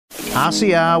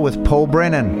RCR with Paul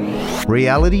Brennan,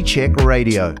 Reality Check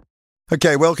Radio.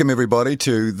 Okay, welcome everybody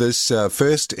to this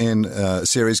first in a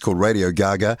series called Radio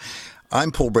Gaga.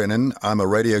 I'm Paul Brennan, I'm a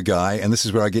radio guy, and this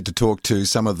is where I get to talk to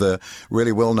some of the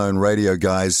really well-known radio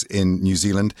guys in New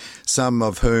Zealand, some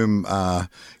of whom are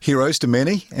heroes to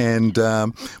many, and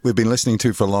we've been listening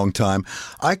to for a long time.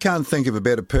 I can't think of a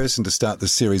better person to start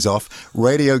this series off,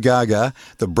 Radio Gaga,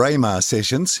 the Braemar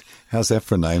Sessions, how's that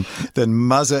for a name, than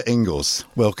Muzza Inglis.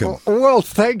 Welcome. Well,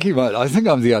 thank you, mate. I think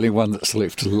I'm the only one that's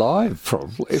left alive,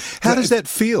 probably. How does that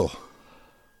feel?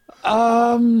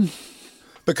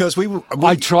 Because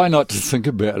I try not to think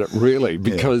about it, really,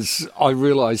 because I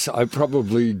realise I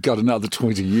probably got another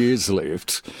 20 years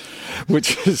left,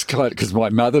 which is kind of, because my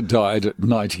mother died at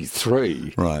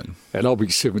 93. Right. And I'll be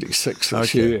 76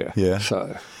 this year. Yeah.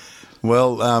 So.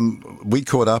 Well, we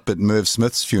caught up at Merv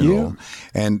Smith's funeral,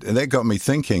 and that got me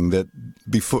thinking that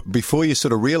before you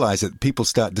sort of realise it, people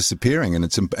start disappearing, and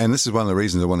this is one of the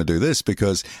reasons I want to do this,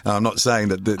 because I'm not saying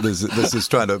that this is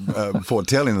trying to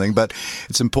foretell anything, but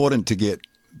it's important to get,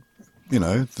 you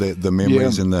know, the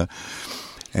memories and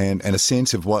a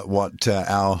sense of what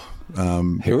our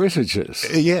heritage is.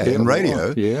 In radio.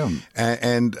 Right. Yeah.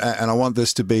 And I want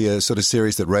this to be a sort of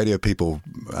series that radio people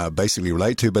basically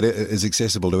relate to, but it is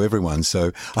accessible to everyone.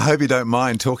 So I hope you don't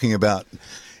mind talking about,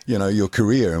 you know, your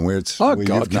career and where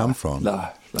you've come from. No.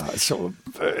 So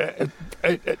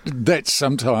that's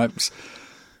sometimes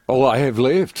all I have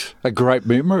left are great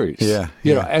memories.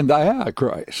 You know, and they are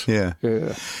great.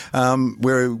 We're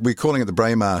calling it the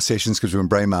Braemar Sessions because we're in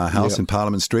Braemar House in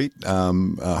Parliament Street, a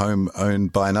home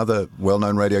owned by another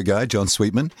well-known radio guy, John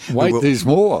Sweetman. There's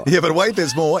more. Yeah, but wait,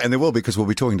 there's more, and there will be, because we'll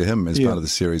be talking to him as part of the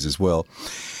series as well.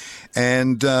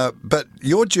 And but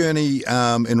your journey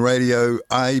in radio,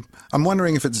 I'm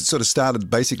wondering if it sort of started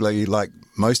basically like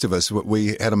most of us.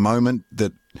 We had a moment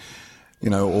that, you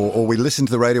know, or we listened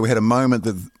to the radio, we had a moment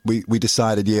that we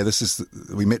decided,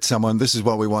 we met someone, this is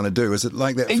what we want to do. Is it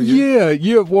like that for you? Yeah,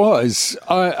 it was.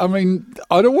 I mean,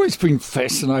 I'd always been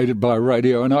fascinated by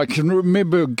radio, and I can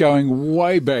remember going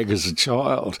way back as a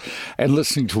child and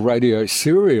listening to radio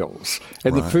serials.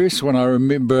 And the first one I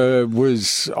remember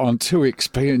was on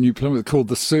 2XP in New Plymouth called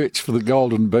The Search for the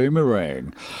Golden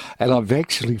Boomerang. And I've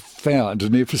actually found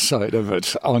an episode of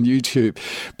it on YouTube.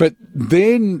 But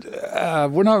then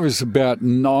when I was about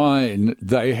 9,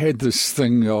 they had this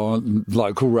thing on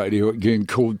local radio again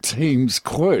called Teams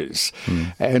Quiz.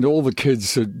 And all the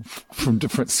kids from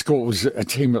different schools, a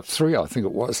team of 3 I think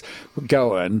it was, would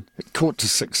go in at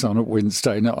 5:45 on a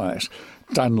Wednesday night,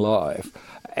 done live,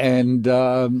 and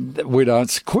we'd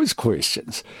answer quiz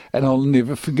questions. And I'll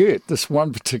never forget this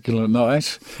one particular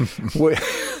night,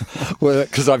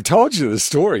 because I've told you the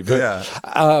story, but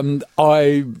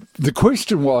the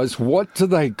question was, what do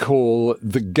they call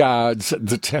the guards at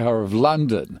the Tower of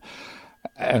London?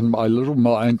 And my little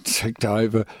mind ticked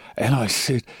over, and I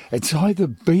said, it's either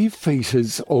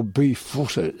beefeaters or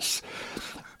beeffooters.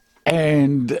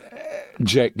 And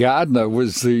Jack Gardner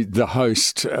was the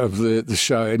host of the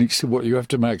show, and he said, well, you have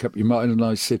to make up your mind. And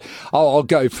I said, I'll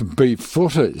go for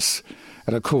beeffooters.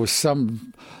 And of course,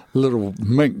 some little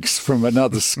minx from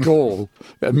another school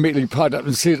immediately piped up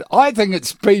and said, I think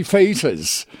it's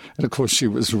beefeaters. And of course, she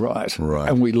was right.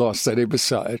 And we lost that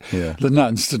episode. The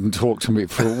nuns didn't talk to me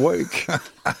for a week.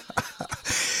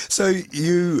 So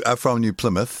you are from New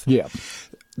Plymouth. Yeah.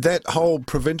 That whole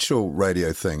provincial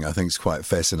radio thing, I think, is quite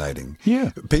fascinating.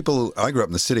 Yeah. I grew up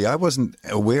in the city. I wasn't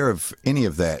aware of any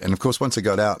of that. And, of course, once I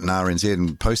got out in RNZ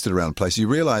and posted around the place, you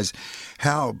realise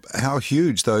how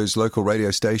huge those local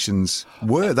radio stations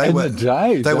were. They were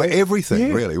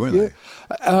everything, really, weren't they?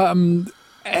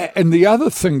 And the other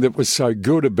thing that was so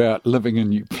good about living in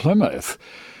New Plymouth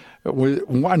was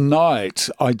one night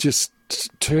I just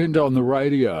turned on the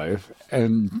radio,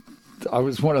 and I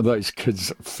was one of those kids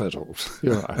that fiddled.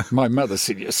 You know, my mother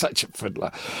said, you're such a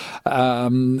fiddler.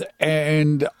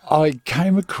 And I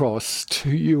came across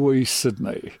 2UE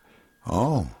Sydney.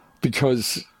 Oh.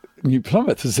 Because New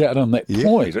Plymouth is out on that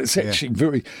point. It's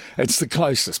actually it's the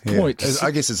closest point.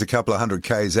 I guess it's a couple of 100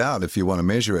 k's out if you want to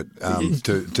measure it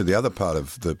to the other part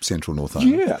of the central North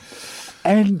Island. Yeah.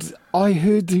 And I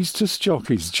heard these disc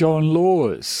jockeys, John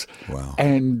Laws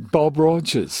and Bob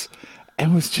Rogers,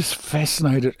 and was just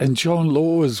fascinated. And John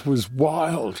Laws was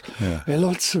wild. Yeah. There are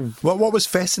lots of... What was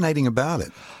fascinating about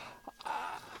it?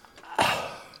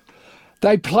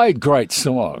 They played great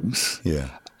songs. Yeah.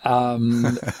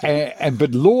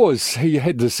 But Laws, he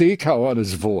had this echo on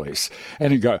his voice,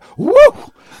 and he'd go, woo,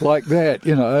 like that,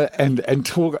 you know, and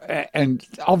talk, and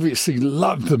obviously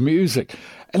loved the music.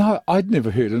 And I'd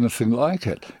never heard anything like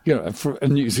it. You know,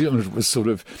 in New Zealand, it was sort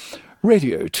of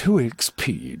Radio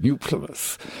 2XP, New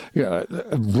Plymouth,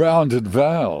 rounded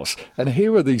vowels. And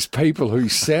here were these people who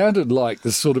sounded like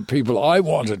the sort of people I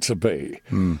wanted to be.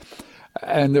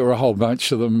 And there were a whole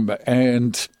bunch of them.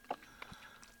 And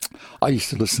I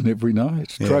used to listen every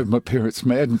night. Drove my parents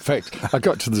mad. In fact, I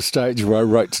got to the stage where I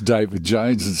wrote to David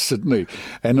Jones in Sydney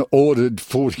and ordered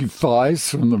 45s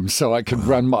from them so I could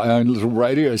run my own little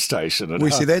radio station. We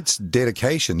see that's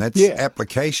dedication. That's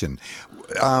application.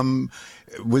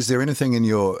 Was there anything in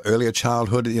your earlier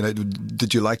childhood?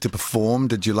 Did you like to perform?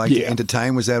 Did you like to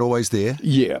entertain? Was that always there?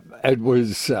 Yeah, it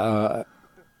was.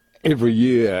 Every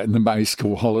year in the May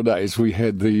school holidays, we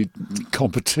had the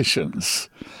competitions.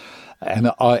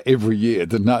 And every year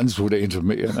the nuns would enter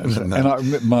me in it. And I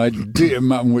remember my dear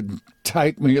mum would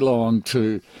take me along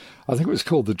to, I think it was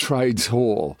called the Trades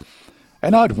Hall.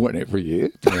 And I'd win every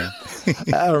year. Yeah.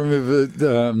 I remember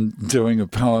doing a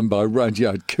poem by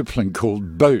Rudyard Kipling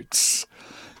called Boots.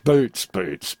 Boots,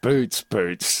 boots, boots,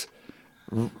 boots.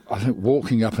 I think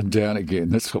walking up and down again,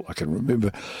 that's all I can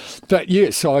remember. But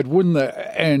so I'd win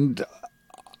that, and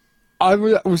I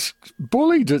was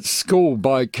bullied at school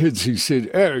by kids who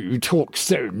said, "Oh, you talk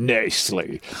so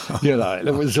nicely."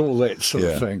 There was all that sort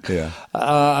of thing. Yeah.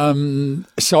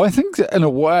 So I think that in a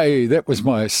way that was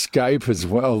my escape as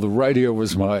well. The radio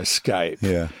was my escape.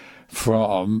 Yeah.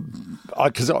 From,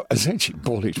 because I was actually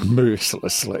bullied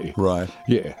mercilessly. Right.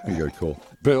 Yeah. You go, cool.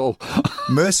 Bill.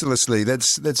 Mercilessly,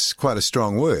 that's quite a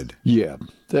strong word. Yeah,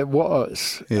 that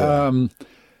was. Yeah.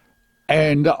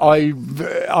 And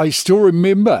I still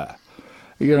remember,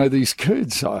 these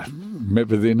kids, I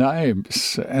remember their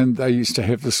names, and they used to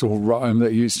have this little rhyme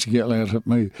they used to yell out at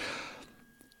me.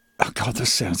 Oh, God,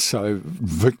 this sounds so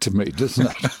victim-y, doesn't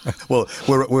it? Well,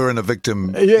 we're in a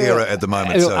victim era at the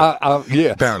moment, so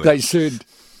apparently. They said,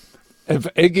 if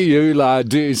Iggy Ular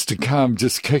dares to come,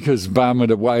 just kick his bum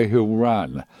and away he'll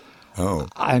run. Oh.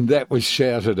 And that was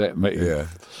shouted at me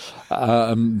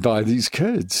by these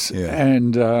kids. Yeah.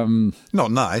 And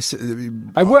not nice. It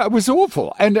was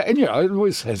awful. And it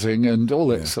was hitting and all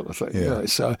that sort of thing. Yeah.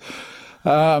 So...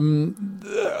 I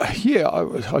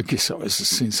guess I was a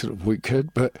sensitive wee kid,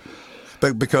 but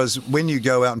because when you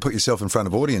go out and put yourself in front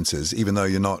of audiences, even though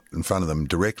you're not in front of them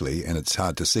directly and it's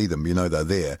hard to see them, they're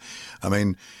there. I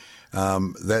mean,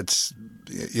 that's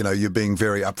you're being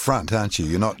very upfront, aren't you?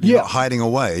 You're not hiding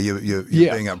away. You're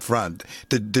being upfront.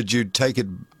 Did you take it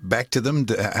back to them?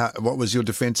 What was your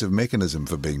defensive mechanism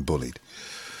for being bullied?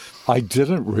 I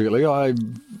didn't really. I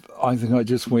think I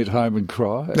just went home and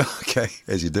cried. Okay,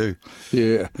 as you do.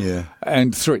 Yeah. Yeah.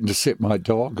 And threatened to set my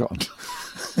dog on.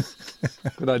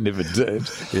 But I never did.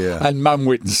 Yeah. And Mum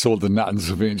went and saw the nuns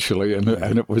eventually, and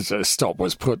it was a stop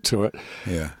was put to it.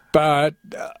 Yeah. But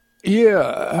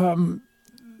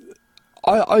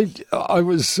I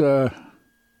was.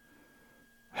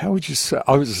 How would you say?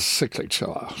 I was a sickly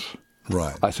child.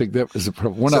 Right. I think that was the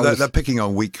problem. They're picking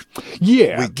on weak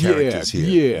characters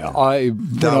here. Yeah.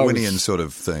 Darwinian sort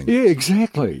of thing. Yeah,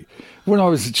 exactly. When I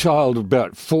was a child,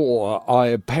 about 4, I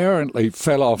apparently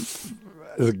fell off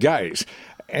the gate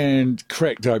and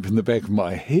cracked open the back of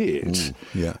my head.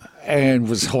 Yeah. And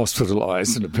was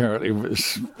hospitalised, and apparently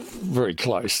was very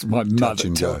close to my mother. Touch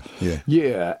and go. Yeah.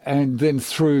 Yeah, and then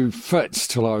through fits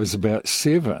till I was about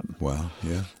 7. Wow,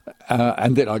 yeah.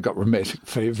 And then I got rheumatic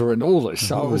fever and all this.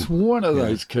 So I was one of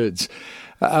those kids.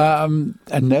 And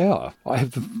now I'm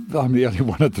the only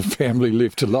one of the family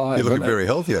left alive. You're looking very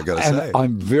healthy, I've got to say.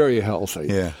 I'm very healthy.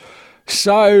 Yeah.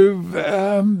 So,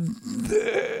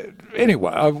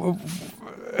 anyway,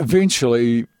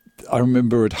 eventually, I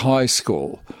remember at high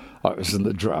school, I was in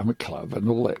the drama club and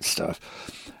all that stuff.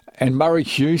 And Murray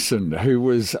Hewson, who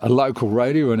was a local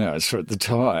radio announcer at the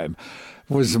time,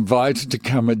 was invited to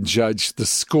come and judge the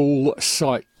school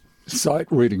sight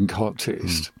reading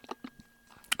contest.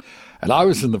 And I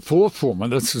was in the 4th form,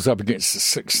 and this was up against the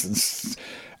 6th and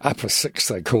upper 6th,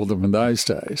 they called them in those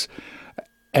days.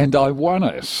 And I won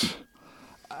it.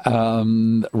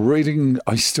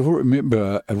 I still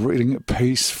remember reading a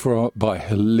piece by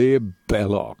Hilaire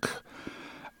Belloc.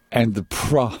 And the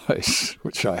prize,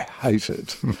 which I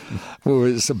hated,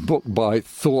 was a book by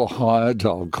Thor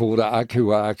Heyerdahl called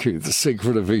Aku Aku, The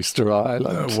Secret of Easter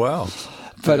Island. Oh, wow.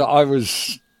 But I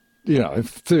was,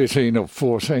 13 or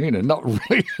 14 and not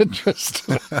really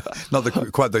interested. Not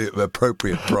quite the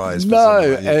appropriate prize. No,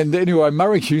 and anyway,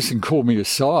 Murray Hewson called me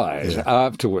aside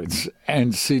afterwards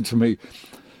and said to me,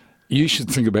 you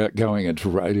should think about going into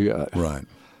radio. Right.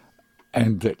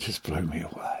 And that just blew me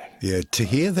away. Yeah, to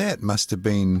hear that must have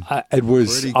been it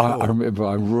was. pretty cool. I remember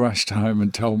I rushed home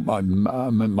and told my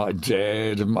mum and my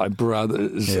dad and my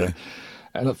brothers. Yeah.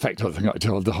 And in fact, I think I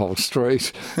told the whole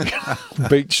street,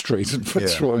 Beach Street in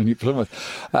Fitzroy, New Plymouth.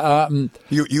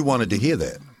 You wanted to hear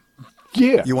that?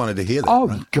 Yeah. You wanted to hear that, Oh,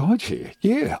 right? God, yeah.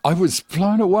 Yeah, I was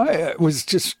blown away. It was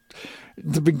just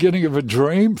the beginning of a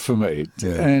dream for me.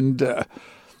 Yeah. And...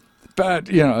 but,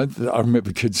 you know, I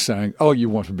remember kids saying, "Oh, you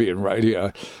want to be in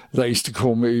radio." They used to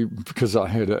call me, because I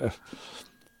had a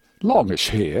longish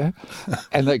hair,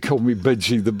 and they called me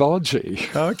Bidgie the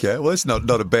Bodgie. Okay, well, that's not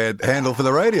a bad handle for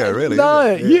the radio, really. No,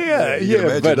 is it?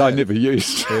 yeah, but I never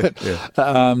used it.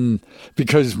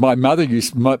 Because my mother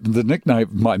the nickname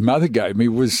my mother gave me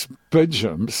was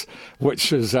Bidgems,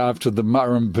 which is after the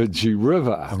Murrumbidgee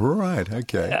River. Right,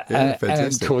 okay. Yeah, And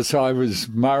fantastic. of course, I was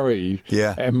Murray,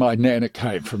 and my nana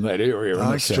came from that area in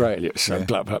Australia. So,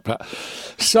 blah, blah, blah.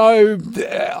 So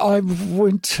I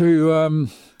went to...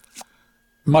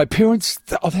 my parents,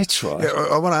 that's right. Yeah,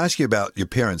 I want to ask you about your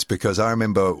parents, because I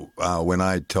remember when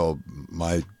I told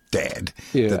my dad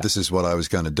that this is what I was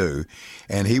going to do,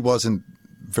 and he wasn't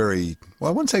very, well,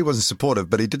 I wouldn't say he wasn't supportive,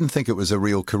 but he didn't think it was a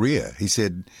real career. He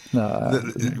said,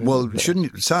 well,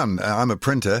 shouldn't you, son, I'm a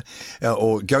printer,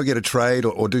 or go get a trade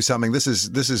or do something. This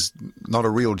is not a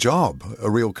real job, a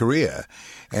real career.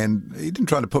 And he didn't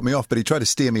try to put me off, but he tried to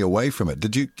steer me away from it.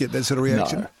 Did you get that sort of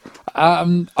reaction?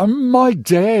 No. My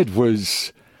dad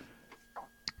was,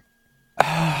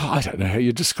 I don't know how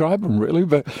you describe him really,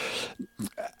 but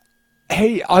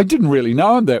I didn't really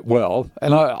know him that well,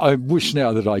 and I wish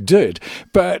now that I did.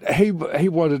 But he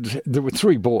wanted. There were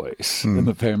 3 boys in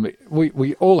the family.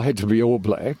 We all had to be All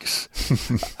Blacks.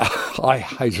 I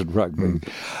hated rugby.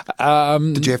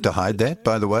 Did you have to hide that,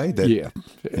 by the way? Yeah,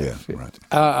 right.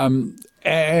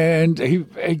 And he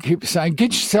kept saying,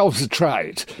 "Get yourselves a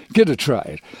trade. Get a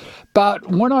trade." But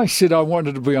when I said I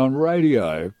wanted to be on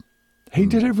radio, he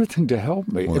did everything to help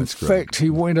me. Well, in fact, he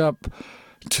went up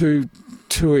to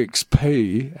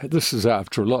 2XP, this is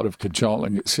after a lot of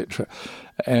cajoling, etc.,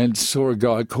 and saw a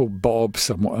guy called Bob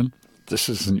someone, this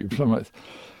is in New Plymouth,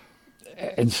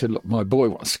 and said, "Look, my boy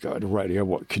wants to go to radio,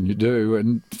 what can you do?"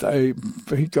 And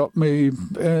he got me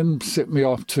and sent me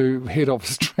off to head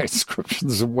office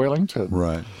transcriptions in Wellington.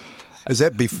 Right. Is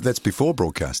that's before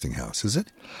Broadcasting House, is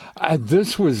it?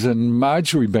 This was in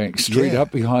Marjoribank Street,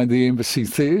 up behind the Embassy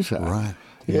Theatre. Right.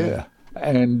 Yeah.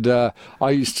 And I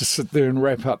used to sit there and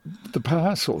wrap up the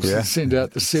parcels and send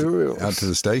out the cereals. Out to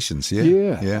the stations,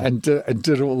 Yeah. And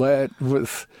did all that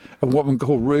with a woman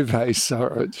called Ruth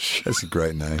Surridge. That's a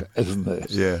great name. Isn't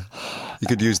it? Yeah. You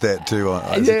could use that too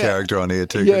as a character on air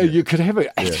too. Yeah, you could have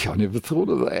it. Actually, I never thought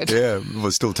of that. Yeah,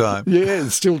 well, still time. Yeah,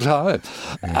 it's still time.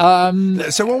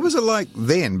 So what was it like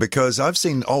then? Because I've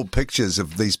seen old pictures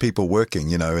of these people working,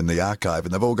 you know, in the archive,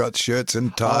 and they've all got shirts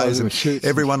and ties, and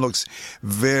everyone looks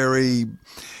very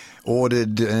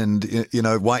ordered, and, you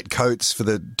know, white coats for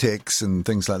the techs and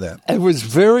things like that. It was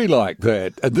very like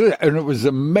that. And it was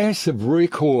a massive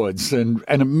records and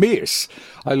a mess.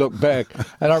 I look back,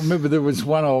 and I remember there was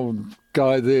one old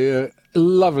guy there, a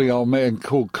lovely old man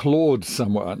called Claude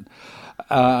someone,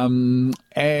 and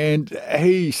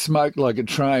he smoked like a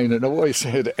train and always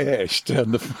had ash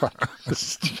down the front of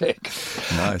his neck.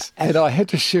 Nice. And I had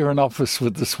to share an office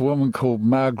with this woman called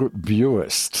Margaret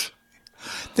Buist.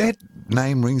 That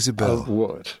name rings a bell. Oh,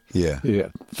 what? Yeah. Yeah.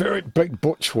 Very big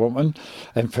butch woman.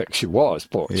 In fact, she was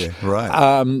butch. Yeah,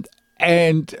 right.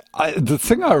 And the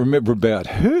thing I remember about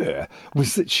her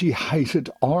was that she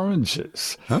hated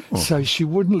oranges. Oh. So she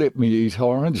wouldn't let me eat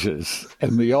oranges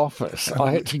in the office.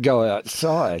 I had to go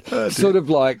outside, sort of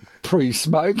like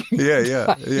pre-smoking.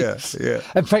 Yeah.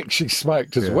 In fact, she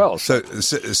smoked as well. So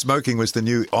smoking was the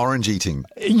new orange eating.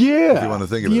 Yeah. If you want to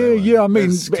think of it that way. Yeah. I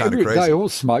mean, crazy. they all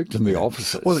smoked in the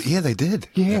offices. Well, yeah, they did.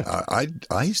 Yeah. I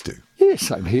used to. Yeah,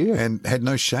 same here. And had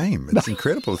no shame. It's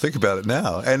incredible to think about it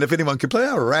now. And if anyone could play,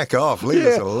 rack off, leave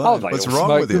us alone. Oh, they What's all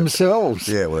wrong with you? themselves.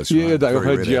 Yeah, well, that's yeah, right. they all Very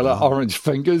had red yellow, and orange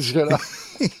fingers. You know.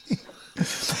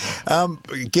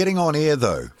 Getting on air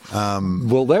though.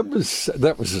 Well, that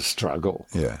was a struggle.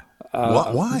 Yeah.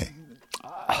 Why?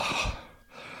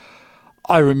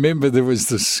 I remember there was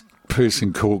this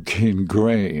person called Ken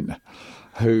Green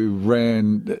who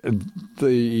ran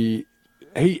the.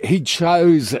 He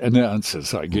chose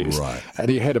announcers, I guess. Right. And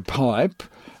he had a pipe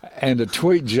and a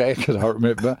tweed jacket, I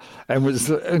remember, and was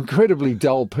an incredibly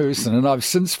dull person. And I've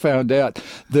since found out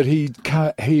that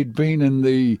he'd been in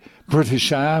the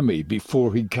British Army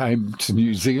before he came to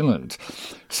New Zealand.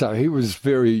 So he was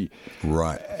very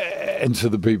into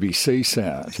the BBC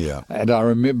sound. Yeah. And I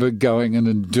remember going in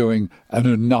and doing an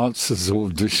announcer's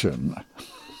audition.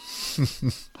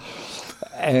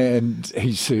 And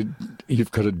he said,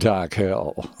 You've Got a Dark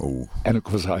L. Oh. And, of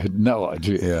course, I had no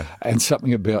idea. Yeah. And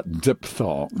something about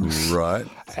diphthongs. Right.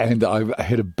 And I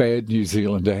had a bad New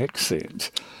Zealand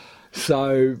accent.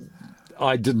 So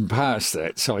I didn't pass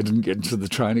that, so I didn't get into the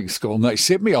training school. And they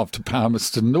sent me off to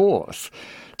Palmerston North,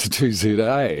 to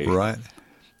 2ZA. Right.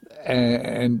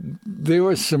 And there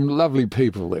were some lovely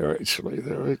people there, actually.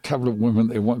 There were a couple of women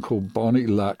there, one called Bonnie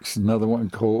Lux, another one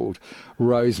called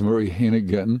Rosemary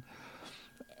Hennigan,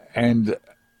 and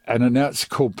an announcer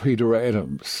called Peter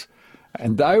Adams.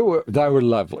 And they were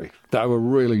lovely. They were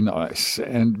really nice.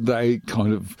 And they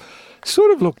kind of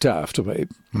sort of looked after me.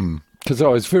 Because I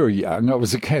was very young. I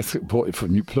was a Catholic boy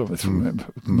from New Plymouth, remember?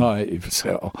 Naive as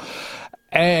hell.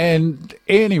 And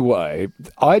anyway,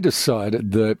 I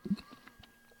decided that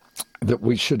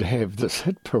we should have this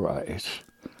hit parade.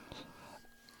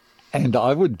 And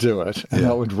I would do it, and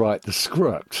I would write the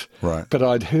script. Right. But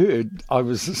I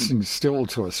was listening still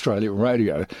to Australian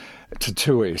radio, to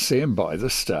 2SM by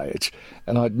this stage,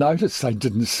 and I'd noticed they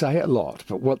didn't say a lot,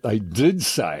 but what they did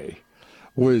say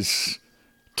was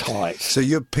tight. So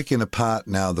you're picking apart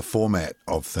now the format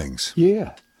of things.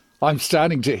 Yeah. I'm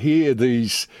starting to hear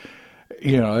these,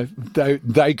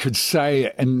 they could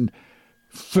say in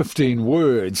 15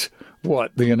 words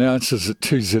what the announcers at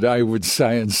 2ZA would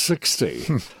say in 60.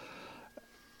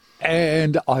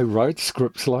 And I wrote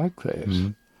scripts like that.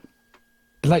 And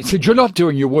they said, "You're not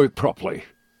doing your work properly.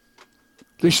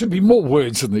 There should be more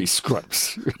words in these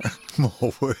scripts."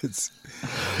 More words.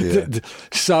 Yeah.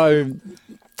 So,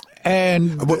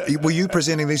 and... Were you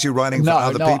presenting these? You writing for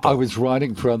other people? No, I was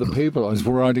writing for other people. I was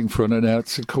writing for an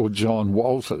announcer called John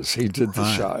Walters. He did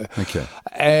the show. Okay.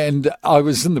 And I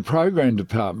was in the program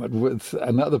department with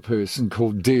another person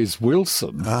called Des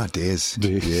Wilson. Ah, Des.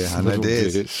 Yeah, I know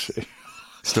Des.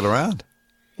 Still around?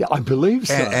 Yeah, I believe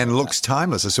so. And looks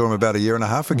timeless. I saw him about a year and a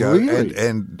half ago. Really?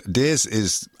 And Des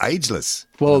is ageless,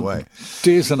 well, in a way.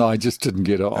 Des and I just didn't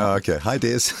get on. Oh, okay. Hi,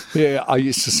 Des. Yeah, I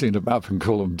used to send him up and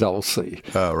call him Dulcie.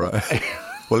 Oh, right.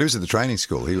 Well, he was at the training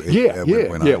school. He was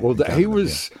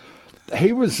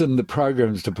in the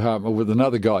programs department with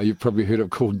another guy you've probably heard of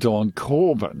called Don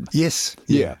Corbin. Yes.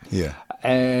 Yeah.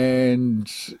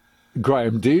 And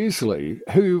Graham Deasley,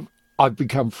 who I've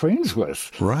become friends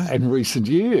with in recent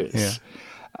years. Yeah.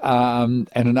 And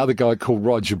another guy called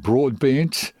Roger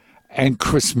Broadbent and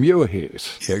Chris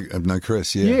Muirhead. Yeah, I know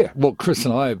Chris, Yeah, well, Chris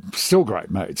and I are still great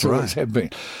mates, always have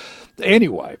been.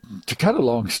 Anyway, to cut a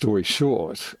long story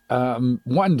short,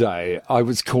 one day I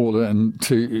was called in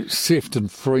to Sefton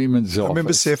Freeman's office. I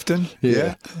remember Sefton.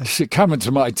 Yeah. So come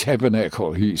into my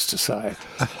tabernacle, he used to say.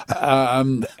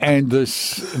 And this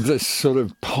sort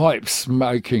of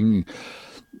pipe-smoking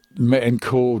man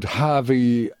called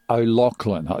Harvey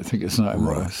O'Loughlin, I think his name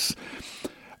was.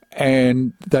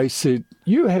 And they said,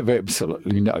 "You have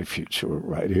absolutely no future at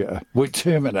radio. We're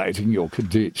terminating your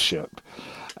cadetship.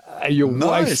 You're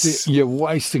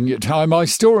wasting your time." I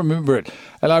still remember it.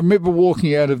 And I remember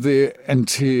walking out of there in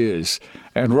tears.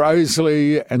 And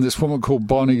Rosalie and this woman called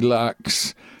Bonnie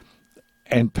Lux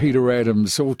and Peter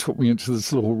Adams all took me into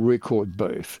this little record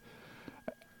booth.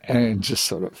 And just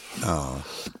sort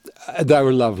of... They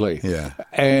were lovely. Yeah.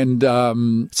 And...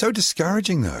 so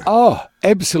discouraging, though. Oh,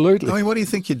 absolutely. I mean, what do you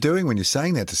think you're doing when you're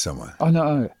saying that to someone? I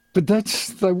know. But that's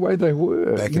the way they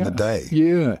were. Back in the day.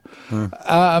 Yeah.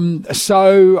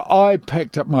 So I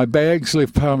packed up my bags,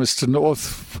 left Palmerston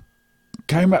North,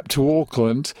 came up to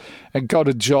Auckland and got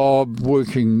a job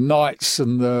working nights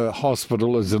in the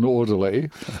hospital as an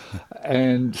orderly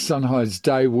and sometimes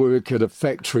day work at a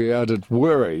factory out at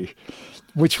Wirrie,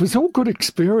 which was all good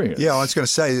experience. Yeah, I was going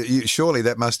to say, surely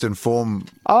that must inform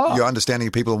your understanding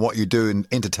of people and what you do in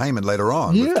entertainment later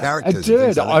on with characters. It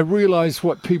did. I realised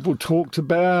what people talked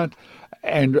about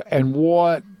and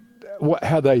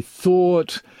how they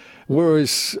thought.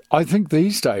 Whereas I think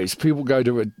these days people go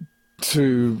to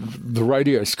the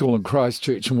radio school in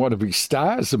Christchurch and want to be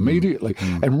stars immediately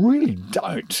and really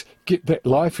don't get that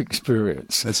life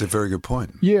experience. That's a very good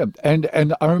point. Yeah,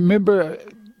 and I remember...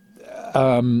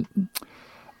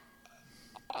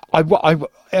 I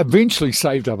eventually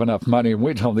saved up enough money and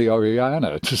went on the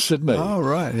Oriana to Sydney. Oh,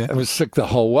 right, yeah. I was sick the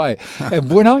whole way. And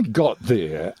when I got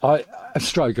there, a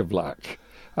stroke of luck,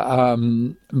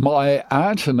 my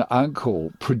aunt and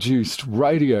uncle produced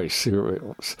radio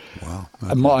serials. Wow.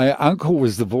 Okay. And my uncle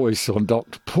was the voice on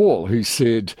Dr. Paul, who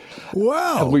said,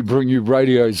 "Wow, we bring you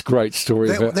radio's great story."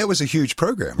 That was a huge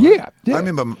program, right? Yeah. I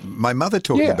remember my mother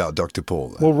talking about Dr.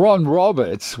 Paul. Well, Ron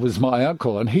Roberts was my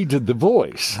uncle, and he did the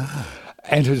voice.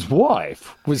 And his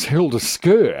wife was Hilda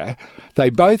Skerr.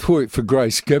 They both worked for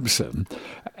Grace Gibson,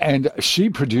 and she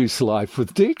produced Life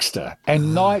with Dexter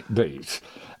and Night Beat.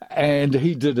 And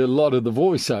he did a lot of the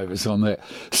voiceovers on that.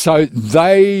 So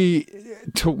they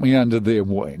took me under their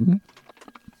wing,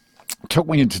 took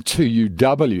me into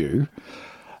 2UW,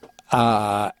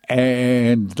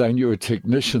 and they knew a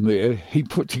technician there. He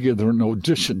put together an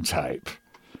audition tape,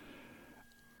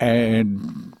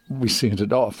 and we sent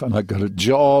it off, and I got a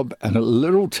job in a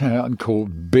little town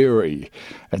called Berry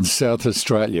in South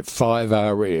Australia,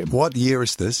 5RM. What year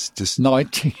is this? Just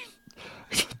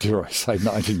Dare I say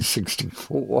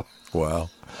 1964. Wow.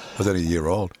 I was only a year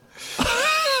old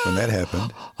when that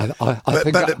happened. I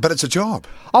But it's a job.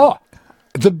 Oh,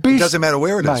 the best. It doesn't matter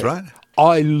where it is, right?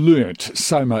 I learnt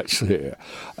so much there.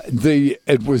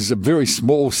 It was a very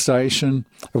small station.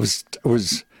 It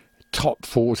was top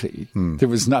 40. There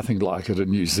was nothing like it in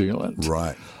New Zealand.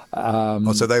 Right.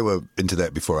 So they were into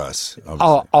that before us.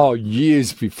 Obviously.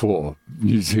 Years before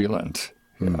New Zealand.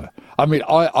 Yeah. I mean,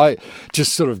 I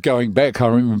just sort of going back, I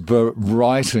remember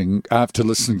writing, after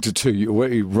listening to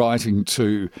 2UE, writing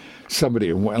to somebody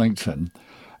in Wellington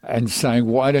and saying,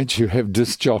 why don't you have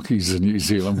disc jockeys in New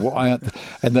Zealand? Why aren't they?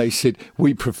 And they said,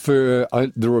 we prefer,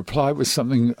 the reply was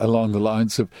something along the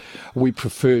lines of, we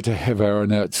prefer to have our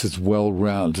announcers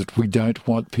well-rounded. We don't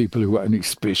want people who only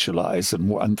specialise in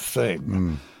one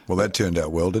thing. Well, that turned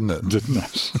out well, didn't it? Didn't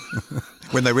it?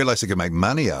 When they realised they could make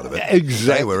money out of it,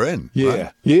 exactly. They were in. Yeah,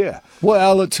 right? yeah.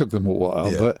 Well, it took them a while,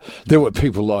 but there were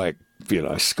people like,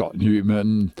 Scott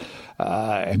Newman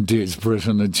and Des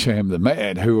Britton and Cham the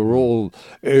Man, who were all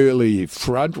early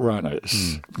front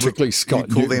runners, particularly Scott Newman.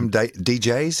 You call Newman. them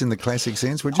DJs in the classic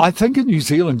sense, would you? I think in New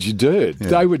Zealand you did. Yeah.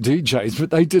 They were DJs,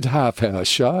 but they did half-hour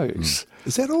shows.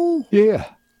 Is that all? Yeah.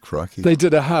 Crikey. They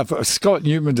did Scott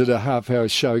Newman did a half-hour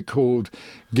show called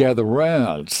Gather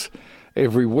Round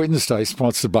every Wednesday,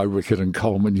 sponsored by Rickett and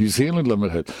Coleman New Zealand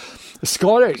Limited.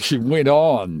 Scott actually went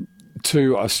on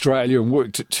to Australia and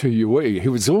worked at 2UE. He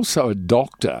was also a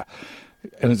doctor,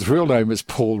 and his real name is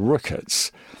Paul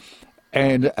Ricketts.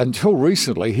 And until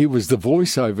recently, he was the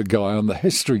voiceover guy on the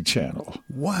History Channel.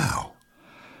 Wow.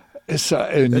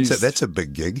 So, that's a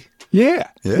big gig. Yeah.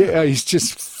 He's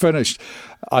just finished.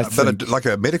 But like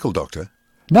a medical doctor?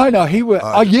 No, he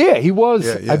was. He was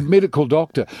a medical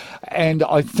doctor. And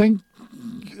I think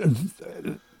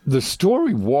the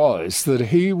story was that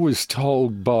he was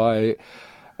told by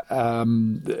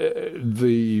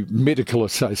the Medical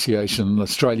Association in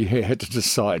Australia, he had to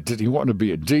decide, did he want to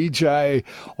be a DJ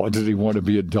or did he want to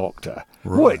be a doctor?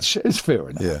 Right. Which is fair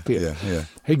enough. Yeah.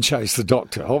 He chose the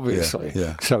doctor, obviously.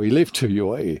 Yeah. So he left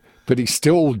 2UE, but he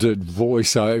still did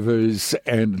voiceovers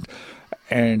and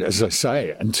as I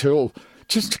say, until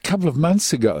just a couple of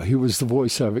months ago, he was the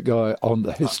voiceover guy on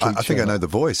the History Channel. I think I know the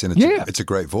voice, and it's a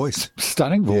great voice.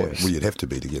 Stunning voice. Yeah. Well, you'd have to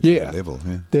be to get to that level.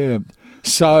 Yeah.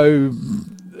 So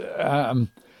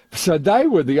they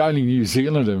were the only New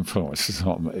Zealand influences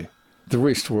on me. The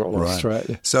rest were all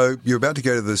Australia. So you're about to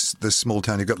go to this small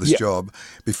town. You've got this job.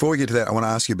 Before we get to that, I want to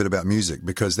ask you a bit about music,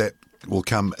 because that will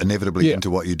come inevitably into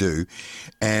what you do.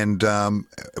 And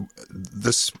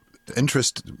this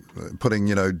interest, putting,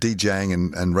 DJing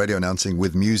and radio announcing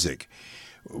with music.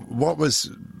 What was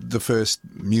the first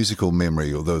musical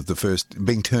memory, or the first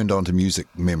being turned on to music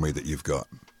memory that you've got?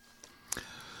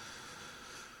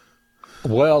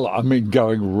 Well, I mean,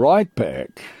 going right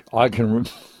back, I can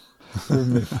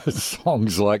remember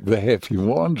songs like The Happy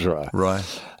Wanderer.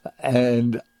 Right.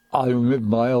 And I remember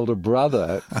my older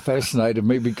brother fascinated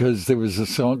me because there was a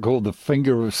song called The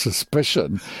Finger of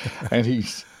Suspicion. And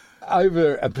he's,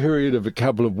 over a period of a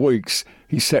couple of weeks,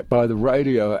 he sat by the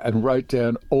radio and wrote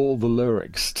down all the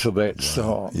lyrics to that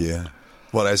song. Yeah.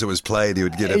 Well, as it was played, he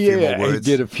would get a few more words. He'd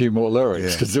get a few more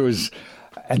lyrics because there was...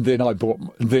 And then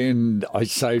I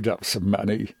saved up some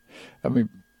money. I mean,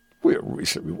 we were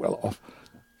reasonably well off.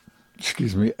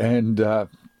 Excuse me. And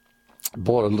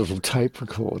bought a little tape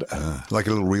recorder. Like a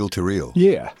little reel-to-reel.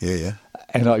 Yeah. Yeah.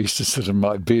 And I used to sit in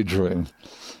my bedroom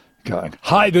going,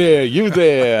 "Hi there, you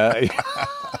there,"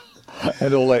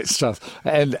 and all that stuff.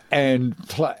 And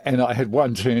I had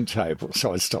one turntable,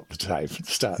 so I stopped the tape and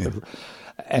started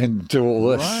and do all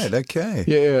this. Right, okay.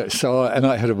 Yeah, so, and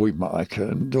I had a wee mic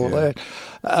and all that.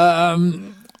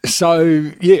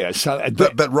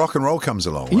 But rock and roll comes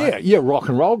along, right? Yeah, rock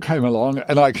and roll came along,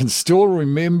 and I can still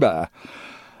remember,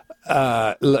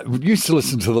 we used to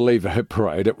listen to the Lever Hit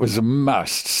Parade. It was a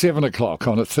must, 7 o'clock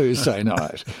on a Thursday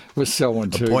night. It was so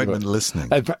intuitive. Appointment listening.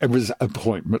 It was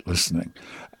appointment listening.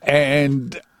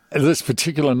 And this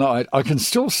particular night, I can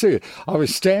still see it. I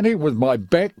was standing with my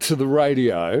back to the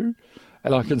radio,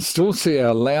 and I can still see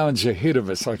our lounge ahead of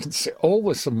us. I can see all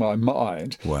this in my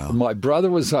mind. Wow. And my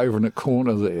brother was over in a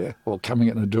corner there, or coming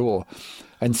in the door,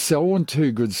 and Selwyn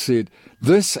Toogood said,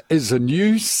 "This is a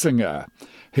new singer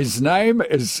His name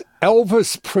is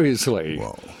Elvis Presley.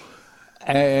 Whoa.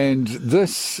 And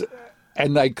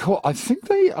they call, I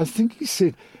think he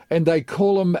said, and they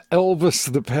call him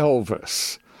Elvis the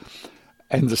Pelvis.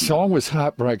 And the song was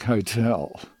Heartbreak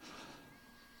Hotel.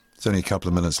 It's only a couple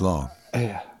of minutes long.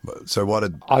 Yeah. So what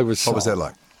was that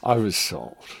like? I was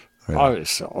sold. Really? I was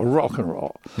sold. Rock and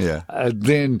roll. Yeah.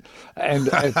 And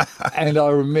I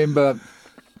remember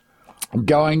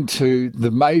going to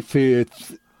the Mayfair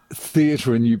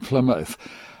Theatre in New Plymouth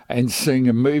and seeing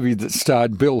a movie that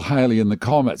starred Bill Haley and the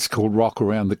Comets called Rock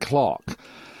Around the Clock.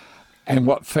 And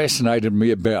what fascinated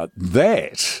me about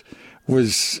that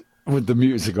was, with the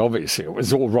music, obviously, it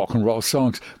was all rock and roll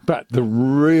songs, but the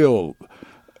real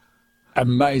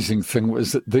amazing thing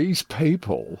was that these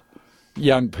people,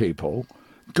 young people,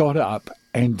 got up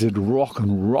and did rock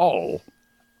and roll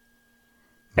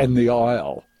in the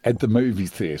aisle at the movie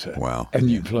theatre. Wow. In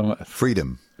New Plymouth.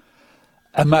 Freedom.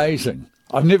 Amazing.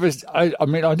 I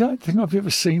don't think I've ever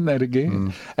seen that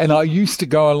again. And I used to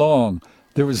go along.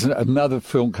 There was another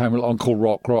film came along called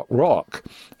Rock, Rock, Rock,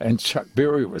 and Chuck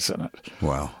Berry was in it.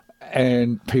 Wow.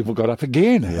 And people got up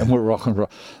again and were rock and roll.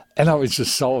 And I was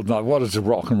just sold, and I wanted to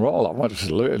rock and roll. I wanted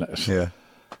to learn it. Yeah.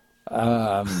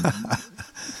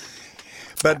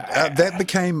 But that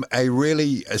became a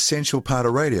really essential part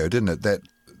of radio, didn't it? That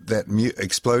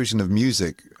explosion of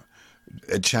music,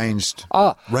 it changed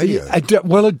radio. Yeah, it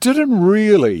didn't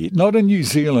really, not in New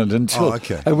Zealand until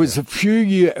it was a few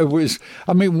years. It was,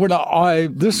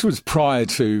 when this was prior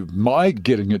to my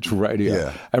getting into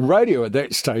radio, and radio at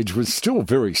that stage was still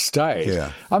very staid.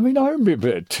 Yeah. I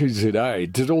remember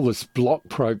 2ZA did all this block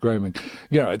programming.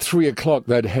 At 3 o'clock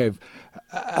they'd have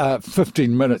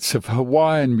 15 minutes of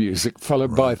Hawaiian music,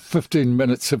 followed by 15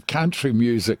 minutes of country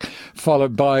music,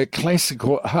 followed by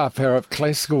half hour of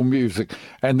classical music,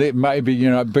 and then maybe,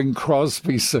 Bing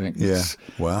Crosby sings. Yeah,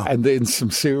 wow. And then some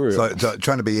serials. So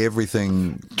trying to be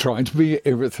everything. To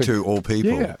all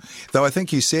people. Yeah. Though I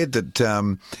think you said that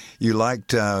you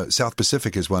liked South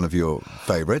Pacific as one of your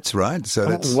favourites, right? So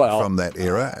that's from that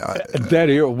era.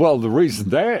 The reason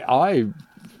that I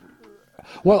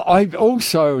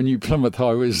also, in New Plymouth,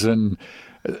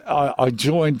 I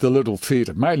joined the little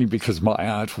theatre, mainly because my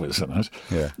aunt was in it.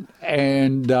 Yeah.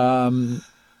 And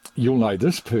you'll know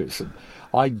this person.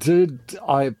 I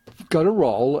got a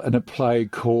role in a play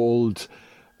called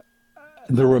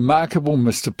The Remarkable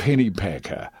Mr.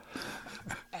 Pennypacker.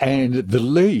 And the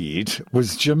lead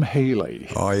was Jim Healy.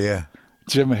 Oh, yeah.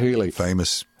 Jim Healy.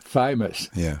 Famous.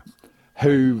 Yeah.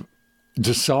 Who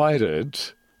decided,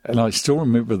 and I still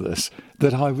remember this,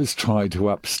 that I was trying to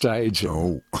upstage him.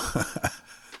 Oh.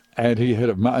 And he had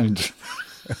a moaned.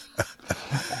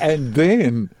 And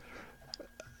then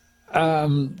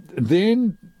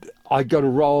I got a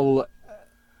role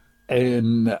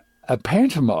in a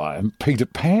pantomime. Peter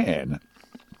Pan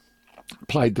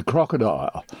played the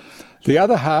crocodile. The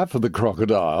other half of the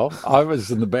crocodile, I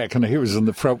was in the back and he was in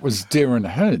the front, was Darren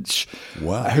Hinch.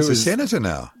 Wow, he's a senator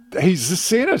now. He's a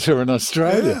senator in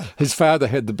Australia. Yeah. His father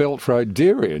had the Belt Road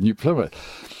Dairy in New Plymouth.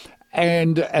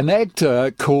 And an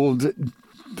actor called,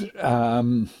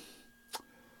 what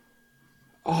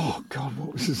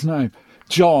was his name?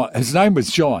 John. His name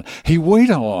was John. He went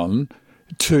on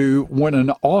to win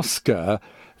an Oscar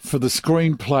for the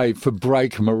screenplay for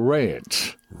Break 'em a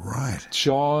Rat. Right.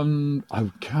 John, I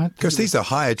can't... Because these are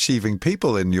high-achieving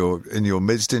people in your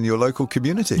midst, in your local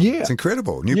community. Yeah. It's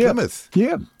incredible. New Plymouth.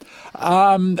 Yeah.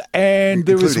 And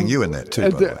there was... Including you in that too,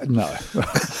 by the way. No.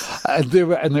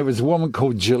 there was a woman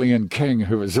called Gillian King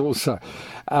who was also...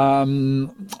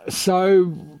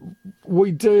 so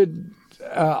we did...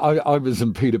 I was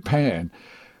in Peter Pan.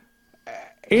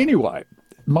 Anyway...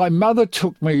 I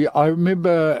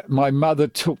remember my mother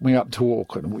took me up to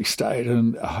Auckland. We stayed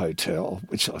in a hotel,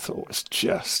 which I thought was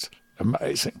just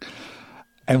amazing.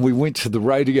 And we went to the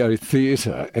radio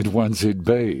theatre at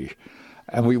 1ZB.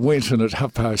 And we went in at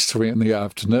 3:30 in the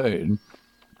afternoon.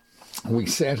 We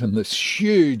sat in this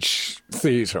huge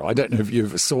theatre. I don't know if you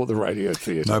ever saw the radio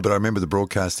theatre. No, but I remember the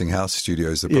Broadcasting House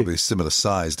studios. They're probably a similar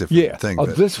size, different thing. Oh,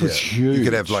 this was huge. You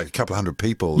could have like a couple hundred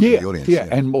people in the audience. Yeah,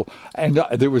 and more. And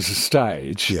there was a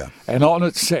stage. Yeah. And on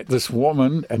it sat this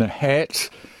woman in a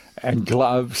hat and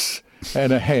gloves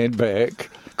and a handbag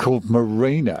called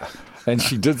Marina. And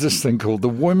she did this thing called the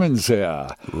Women's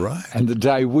Hour. Right. And the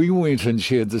day we went in,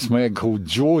 she had this man called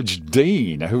George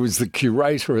Dean, who was the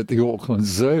curator at the Auckland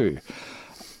Zoo.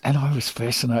 And I was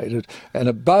fascinated. And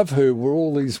above her were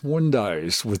all these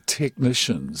windows with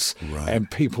technicians and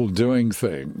people doing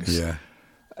things. Yeah.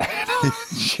 And I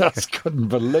just couldn't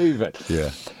believe it.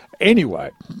 Yeah. Anyway,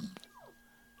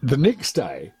 the next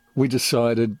day we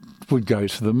decided we'd go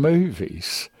to the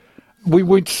movies. we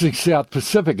went to see South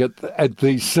Pacific at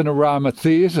the Cinerama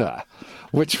Theatre,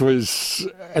 which was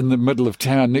in the middle of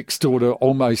town, next door to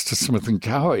almost to Smith and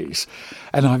Coe's,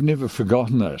 and I've never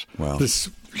forgotten it. Wow. This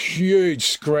huge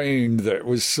screen that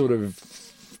was sort of,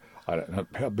 I don't know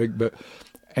how big, but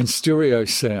and stereo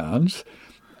sound,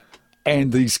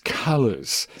 and these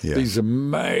colours, these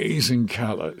amazing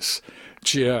colours,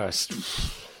 just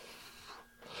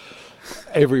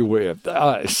everywhere.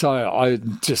 So I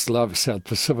just love South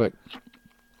Pacific.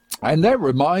 And that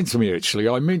reminds me, actually,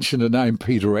 I mentioned the name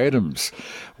Peter Adams.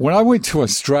 When I went to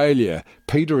Australia,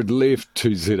 Peter had left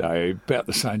 2ZA about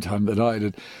the same time that I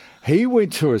did. He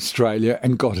went to Australia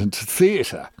and got into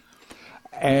theatre.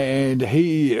 And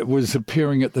he was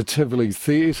appearing at the Tivoli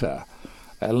Theatre.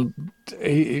 And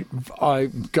I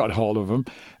got hold of him.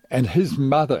 And his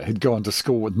mother had gone to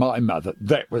school with my mother.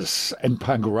 That was in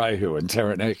Pangarehu in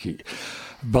Taranaki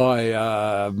by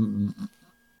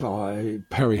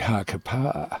Perry Harker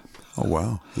Parr. Oh,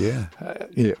 wow. Yeah.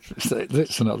 So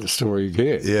that's another story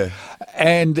again. Yeah.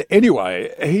 And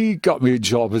anyway, he got me a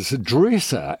job as a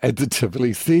dresser at the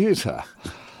Tivoli Theatre.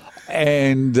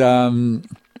 And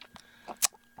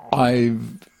I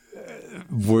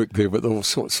worked there with all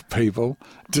sorts of people,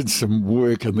 did some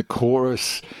work in the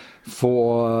chorus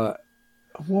for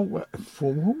what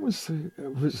was it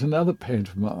was another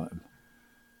pantomime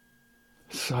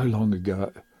so long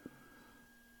ago.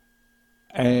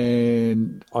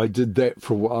 And I did that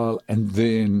for a while, and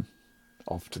then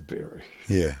off to Berry.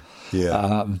 Yeah.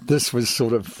 This was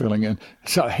sort of filling in.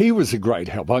 So he was a great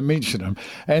help. I mentioned him.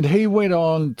 And he went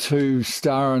on to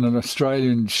star in an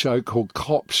Australian show called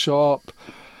Cop Shop.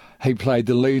 He played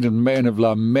the lead in Man of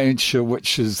La Mancha,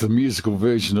 which is the musical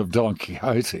version of Don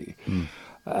Quixote.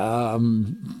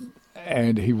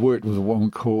 And he worked with a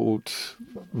woman called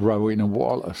Rowena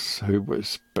Wallace, who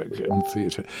was big in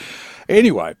theatre.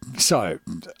 Anyway, so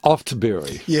off to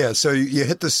Berry. Yeah, so you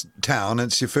hit this town,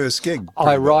 and it's your first gig.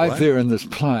 I arrived there in this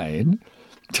plane,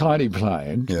 tiny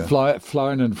plane, Yeah.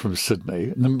 flown in from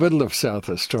Sydney, in the middle of South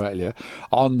Australia,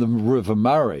 on the River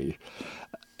Murray.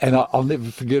 And I'll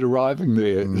never forget arriving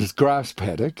there. There's grass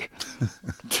paddock,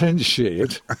 tin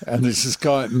shed, and there's this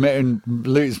guy,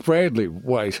 Les Bradley,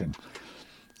 waiting.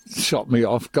 Shot me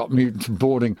off, got me to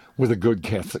boarding with a good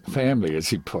Catholic family, as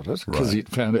he put it, because he'd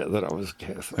found out that I was a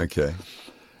Catholic. Okay.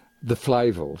 The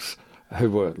Flavels, who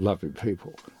were lovely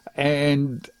people.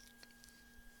 And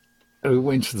we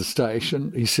went to the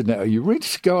station. He said, "Now, are you ready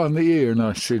to go on the air?" And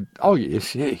I said, "Oh,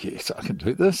 yes, I can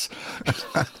do this."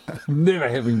 Never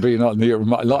having been on the air in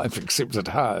my life except at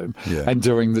home and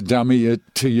doing the dummy at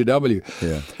TUW.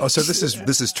 Yeah. Oh, so this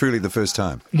is truly the first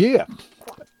time. Yeah.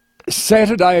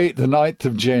 Saturday, the 9th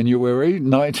of January,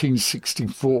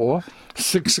 1964,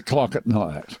 6 o'clock at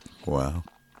night. Wow.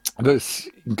 This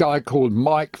guy called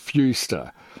Mike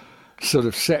Fewster sort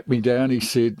of sat me down. He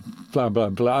said, blah, blah,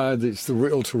 blah, there's the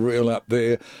reel-to-reel up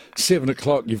there. 7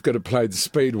 o'clock, you've got to play the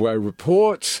Speedway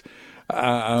report.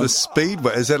 The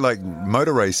Speedway? Is that like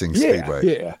motor racing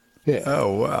Speedway? Yeah.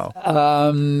 Oh, wow.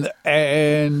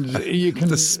 And you can...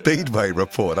 The Speedway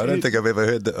report. I don't think I've ever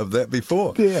heard of that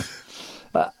before. Yeah.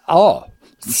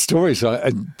 Stories.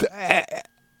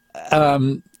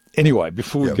 Anyway,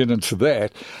 before we get into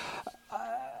that,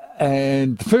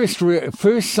 and the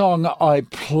first song I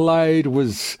played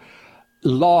was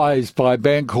 "Lies" by a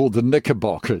band called the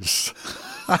Knickerbockers.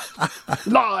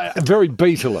 Very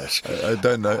Beatles-ish. I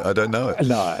don't know it.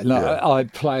 No. Yeah. I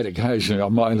play it occasionally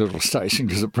on my little station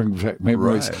because it brings back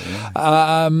memories.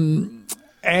 Right.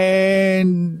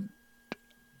 And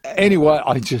anyway,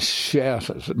 I just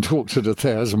shouted and talked at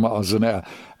 1,000 miles an hour.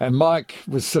 And Mike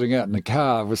was sitting out in the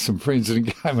car with some friends, and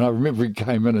he came, and I remember he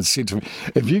came in and said to me,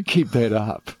 "If you keep that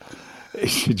up," he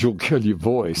said, "you'll kill your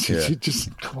voice." He said,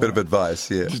 "Just bit of advice,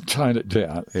 just tone it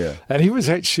down." Yeah. And he was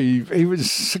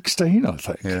 16, I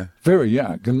think. Yeah. Very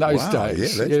young in those Wow,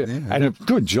 days. yeah. And a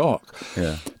good jock.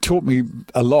 Yeah. Taught me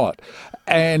a lot.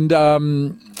 And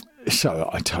so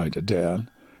I toned it down.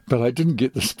 But I didn't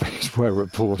get the Speedway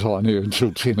report on here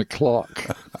until 10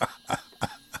 o'clock.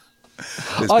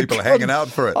 There's people hanging out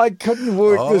for it. I couldn't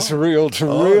work this reel to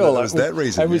reel. That was that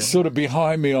reason. It was sort of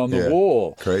behind me on the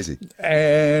wall. Crazy.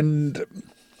 And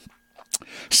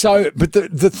so, but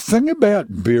the thing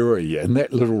about Berry and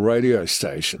that little radio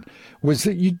station was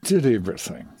that you did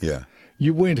everything. Yeah.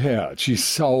 You went out, you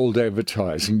sold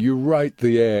advertising, you wrote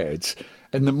the ads.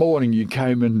 In the morning, you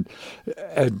came in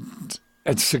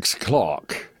at 6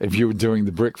 o'clock, if you were doing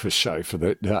the breakfast show for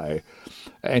that day,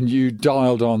 and you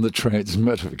dialed on the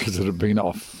transmitter because it had been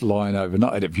offline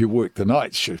overnight. If you worked the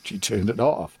night shift, you turned it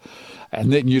off.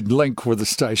 And then you'd link with a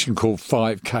station called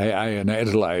 5KA in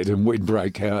Adelaide, and we'd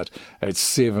break out at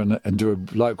 7 and do a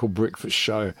local breakfast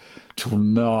show till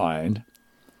 9.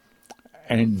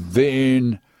 And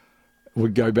then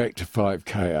we'd go back to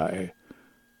 5KA.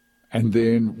 And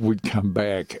then we'd come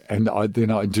back, and I'd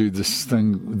do this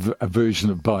thing, a version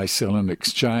of Buy, Sell and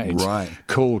Exchange,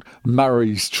 called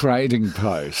Murray's Trading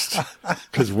Post,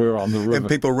 because we're on the river. And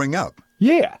people ring up.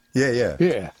 Yeah.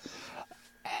 Yeah.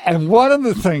 And one of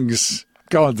the things,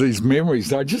 God, these memories,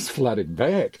 they're just flooding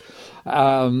back.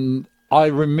 I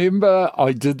remember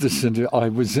I did this, I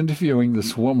was interviewing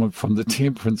this woman from the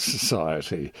Temperance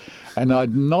Society, and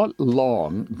I'd not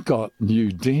long got new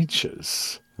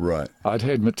dentures. Right. I'd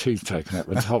had my teeth taken out,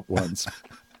 the top ones.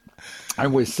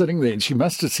 And we're sitting there, and she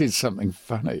must have said something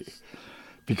funny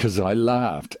because I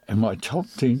laughed, and my top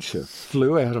denture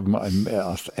flew out of my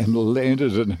mouth and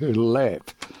landed in her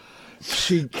lap.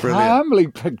 She calmly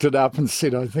picked it up and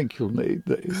said, I think you'll need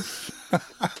these.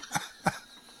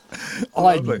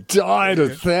 I died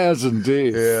 1,000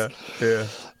 deaths. Yeah.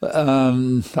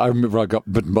 I remember I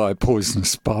got bitten by a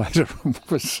poisonous spider and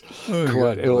was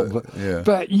quite ill.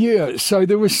 But yeah, so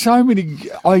there were so many,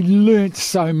 I learnt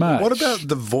so much. What about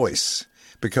the voice?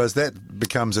 Because that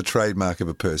becomes a trademark of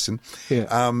a person.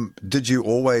 Yeah. Did you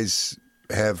always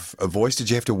have a voice?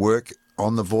 Did you have to work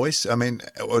on the voice? I mean,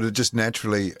 or did it just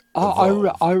naturally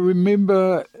evolve? I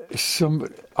remember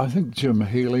I think Jim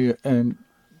Healy and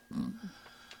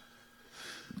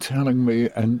telling me,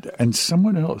 and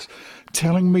someone else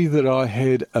telling me that I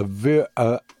had a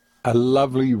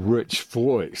lovely, rich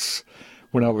voice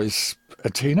when I was a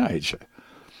teenager.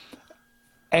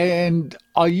 And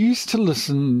I used to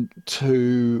listen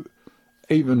to,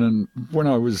 when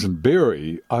I was in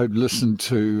Berry, I'd listen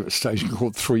to a station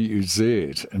called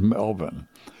 3UZ in Melbourne.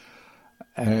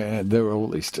 And there were all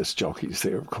these disc jockeys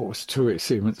there, of course.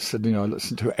 2SM in Sydney I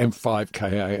listened to, and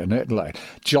 5KA in Adelaide.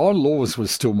 John Laws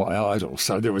was still my idol,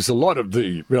 so there was a lot of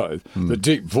the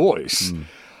deep voice.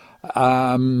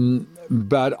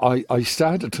 But I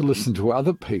started to listen to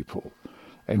other people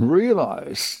and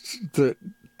realised that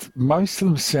most of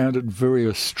them sounded very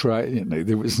Australian-y.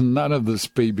 There was none of this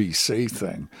BBC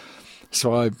thing.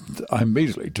 So I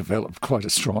immediately developed quite a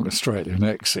strong Australian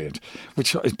accent,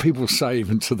 which people say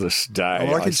even to this day.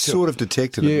 Oh, I can sort of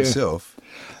detect it myself.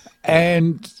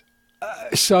 And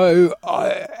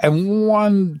and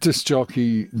one disc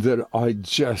jockey that I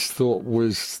just thought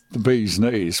was the bee's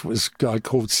knees was a guy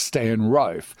called Stan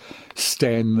Rofe,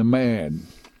 Stan the Man.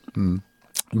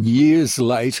 Years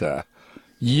later,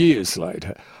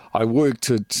 I worked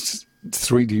at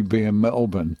 3DB in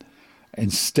Melbourne.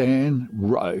 And Stan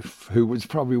Rofe, who was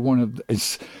probably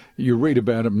you read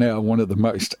about him now, one of the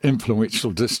most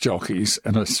influential disc jockeys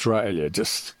in Australia,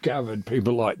 discovered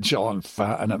people like John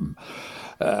Farnham,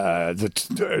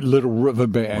 the Little River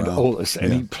Band, all this.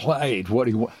 And he played what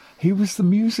he wanted. He was the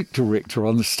music director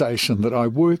on the station that I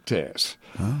worked at.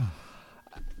 Oh.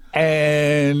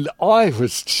 And I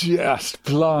was just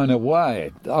blown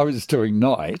away. I was doing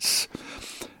nights.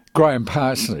 Graham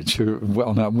Parsonage, who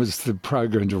well known, was the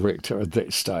program director at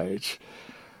that stage.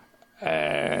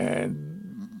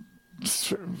 And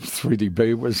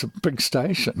 3DB was a big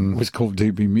station. It was called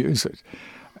DB Music.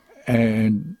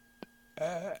 And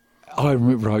I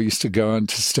remember I used to go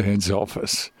into Stan's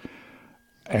office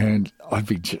and I'd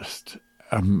be just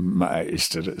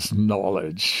amazed at his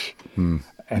knowledge.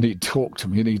 And he'd talk to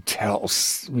me and he'd tell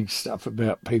me stuff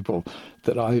about people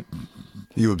that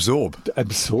You absorbed.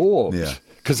 Yeah.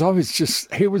 Because I was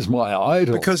he was my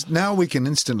idol. Because now we can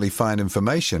instantly find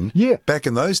information. Yeah. Back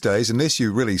in those days, unless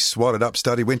you really swatted up,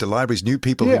 went to libraries, knew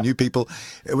people who knew people,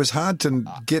 it was hard to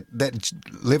get that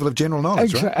level of general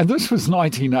knowledge, right? And this was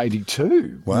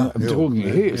 1982. Wow. I'm talking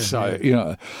here, you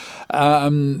know.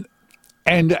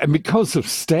 And because of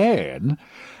Stan,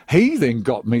 he then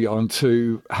got me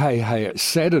onto Hey Hey It's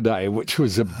Saturday, which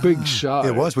was a big show.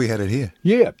 It was. We had it here.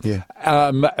 Yeah.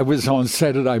 It was on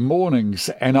Saturday mornings,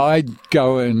 and I'd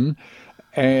go in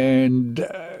and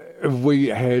we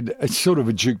had a sort of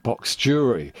a jukebox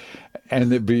jury,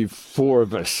 and there'd be 4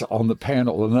 of us on the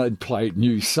panel, and they'd play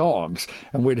new songs,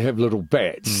 and we'd have little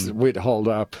bats that we'd hold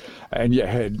up, and you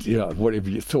had, whatever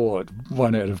you thought,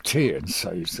 1 out of 10.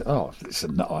 So you say, oh, that's a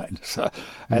 9. So,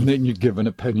 and then you'd give an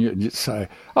opinion, and you'd say,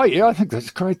 oh, yeah, I think that's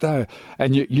great, though.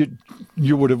 And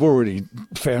you would have already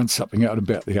found something out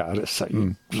about the artist, so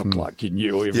you looked like you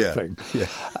knew everything. Yeah.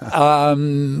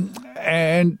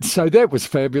 And so that was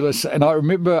fabulous. And I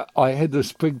remember I had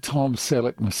this big Tom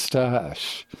Selleck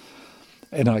moustache,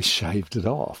 and I shaved it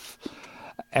off.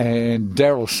 And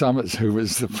Daryl Summers, who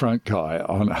was the front guy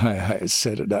on Hey Hey It's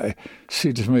Saturday,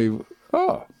 said to me,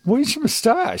 "Oh, where's your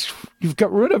moustache? You've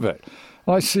got rid of it."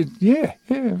 I said, yeah,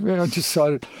 I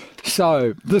decided.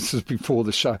 So this is before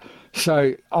the show.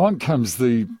 So on comes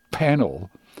the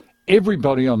panel,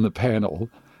 everybody on the panel,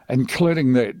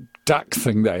 including that duck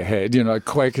thing they had,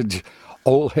 Quackage,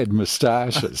 all had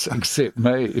moustaches except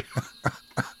me.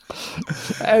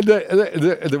 And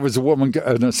there was a woman,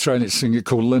 an Australian singer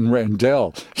called Lynn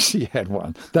Randell. She had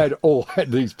one. They'd all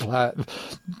had these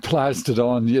plastered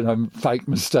on, fake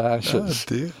moustaches.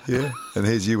 Oh, dear. Yeah. And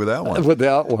here's you without one.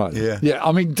 Without one. Yeah. Yeah.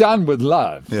 I mean, done with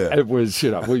love. Yeah. It was,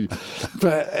 that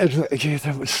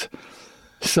was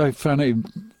so funny.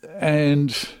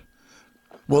 And...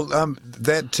 Well,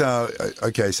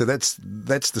 okay, so that's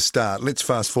the start. Let's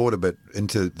fast forward a bit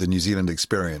into the New Zealand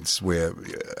experience, where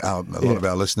a lot of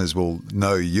our listeners will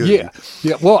know you.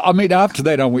 Yeah. Well, I mean, after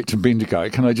that, I went to Bendigo.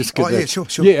 Can I just get that? Yeah,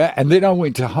 sure. Yeah, and then I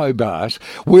went to Hobart,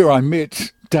 where I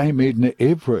met Dame Edna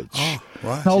Everage. Oh,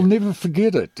 right. And I'll never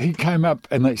forget it. He came up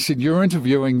and they said, "You're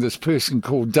interviewing this person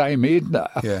called Dame Edna."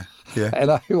 Yeah. And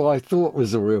who I thought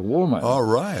was a real woman. Oh,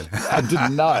 right. I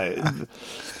didn't know.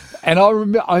 And I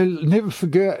remember, I'll never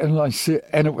forget, and I said,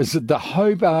 and it was at the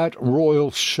Hobart Royal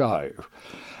Show.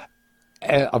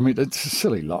 And, I mean, it's a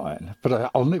silly line, but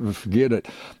I'll never forget it.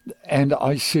 And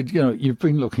I said, you've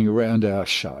been looking around our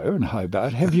show in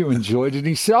Hobart. Have you enjoyed it?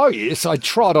 He said, "Oh, yes, I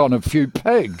trod on a few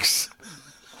pigs."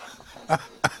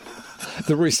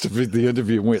 The rest of the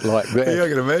interview went like that. Yeah, I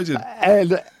can imagine.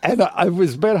 And I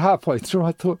was about halfway through.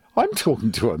 I thought, I'm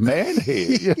talking to a man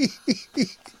here.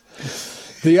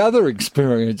 The other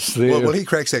experience there... Well, he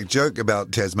cracks that joke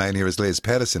about Tasmania as Les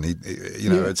Patterson.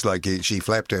 It's like she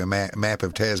flapped her map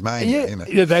of Tasmania.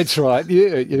 Yeah, that's right.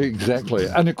 Yeah, exactly.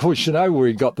 And, of course, where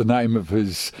he got the name of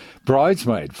his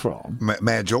bridesmaid from.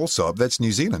 Madge Alsop, that's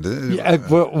New Zealand, isn't it? Yeah,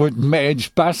 with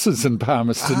Madge Buses in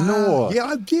Palmerston North.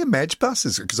 Yeah, Madge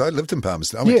Buses, because I lived in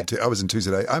Palmerston. I was in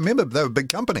Tuesday. I remember they were a big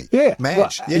company. Yeah.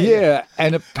 Madge. Yeah,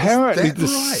 and apparently the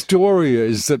story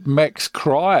is that Max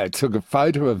Cryer took a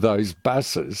photo of those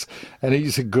buses, and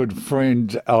he's a good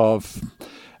friend of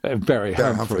Barry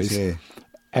Humphries. Yeah.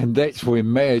 And that's where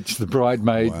Madge, the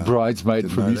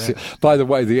bridesmaid from New Zealand. By the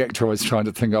way, the actor I was trying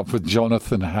to think of was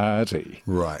Jonathan Hardy,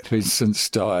 right, who's since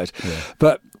died. Yeah.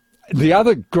 But the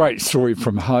other great story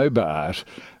from Hobart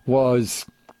was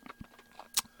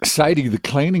Sadie, the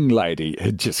cleaning lady,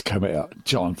 had just come out.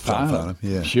 John Farnham,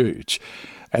 huge.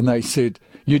 And they said,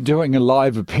 "You're doing a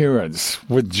live appearance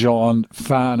with John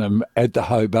Farnham at the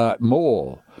Hobart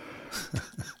Mall."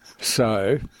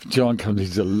 So John comes,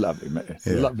 he's a lovely man,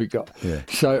 lovely guy. Yeah.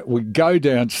 So we go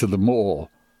down to the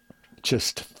mall,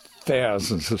 just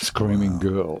thousands of screaming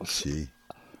girls. Gee.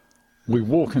 We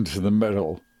walk into the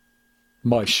middle,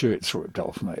 my shirt's ripped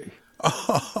off me.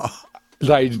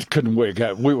 They couldn't work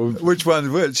out. Which one's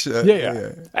which?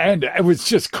 And it was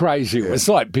just crazy. It was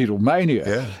like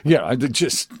Beatlemania. Yeah. They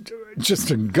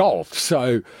just engulfed.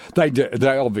 So they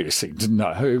obviously didn't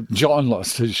know who. John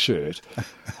lost his shirt.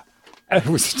 It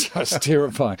was just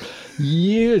terrifying.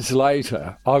 Years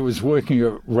later, I was working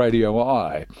at Radio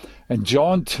I, and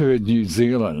John toured New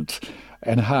Zealand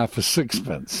and half a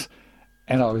sixpence,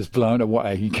 and I was blown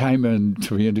away. He came in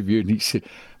to be interviewed, and he said,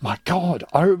 "My God,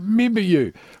 I remember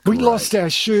you. We lost our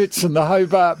shirts in the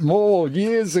Hobart Mall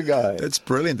years ago." It's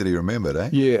brilliant that he remembered, eh?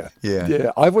 Yeah.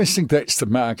 I always think that's the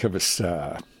mark of a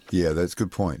star. Yeah, that's a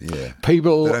good point, yeah.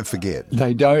 People... They don't forget.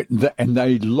 They don't, and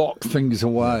they lock things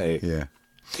away. Yeah.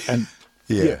 And...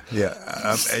 Yeah.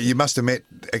 You must have met,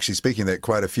 actually speaking of that,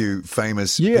 quite a few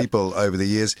famous people over the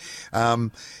years.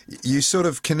 You sort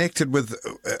of connected with,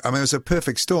 it was a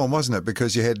perfect storm, wasn't it?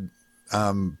 Because you had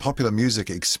popular music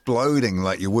exploding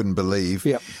like you wouldn't believe.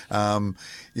 Yep. That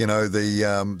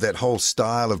whole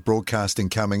style of broadcasting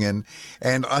coming in.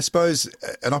 And I suppose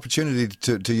an opportunity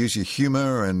to use your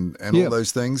humour and all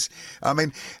those things. I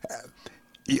mean...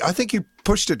 I think you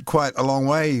pushed it quite a long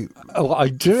way. Oh, I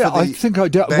do. I think I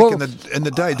do. Back in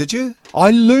the day, did you?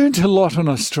 I learned a lot in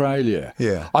Australia.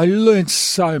 Yeah. I learned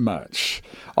so much.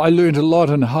 I learned a lot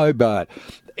in Hobart.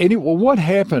 Anyway, what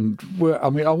happened, I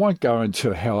won't go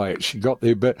into how I actually got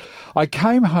there, but I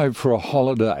came home for a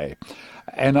holiday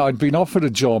and I'd been offered a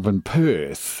job in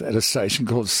Perth at a station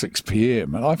called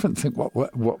 6pm, and I didn't think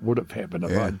what would have happened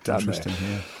if I'd done that.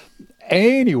 Yeah.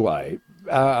 Anyway...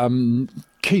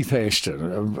 Keith Ashton,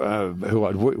 who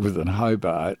I'd worked with in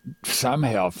Hobart,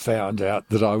 somehow found out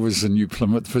that I was in New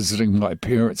Plymouth visiting my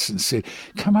parents and said,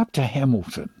 "Come up to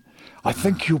Hamilton. I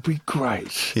think you'll be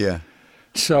great." Yeah.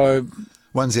 So...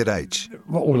 1ZH?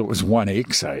 Well, it was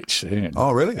 1XH then.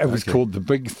 Oh, really? It was called the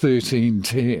Big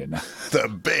 1310. The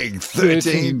Big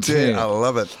 1310. I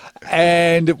love it.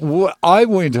 And I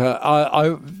went...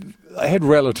 I had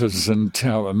relatives in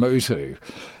Tawamutu,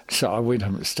 so I went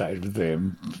home and stayed with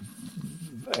them,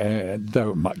 and they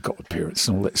were my godparents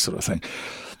and all that sort of thing.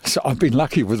 So I've been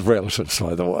lucky with relatives,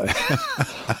 by the way.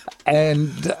 And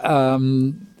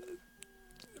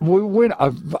we went.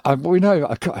 I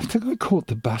think I caught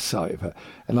the bus over,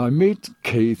 and I met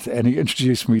Keith, and he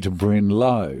introduced me to Brennan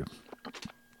Lowe.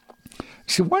 He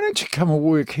said, "Why don't you come and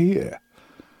work here?"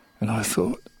 And I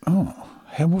thought, "Oh,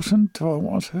 Hamilton, do I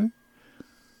want to?"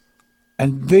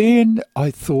 And then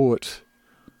I thought,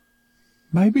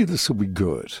 maybe this will be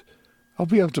good. I'll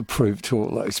be able to prove to all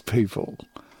those people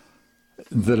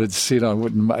that had said I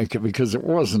wouldn't make it, because it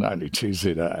wasn't only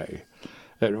 2ZA.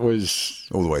 It was...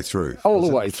 all the way through. All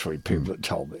the way through, people that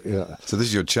told me, yeah. So this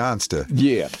is your chance to...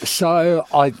 Yeah. So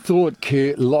I thought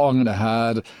long and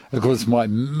hard. Of course, my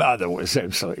mother was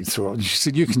absolutely thrilled. She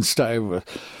said, "You can stay with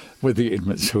the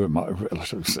Edmonds, who are my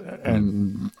relatives,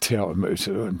 and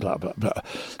Tawamutu and blah, blah, blah."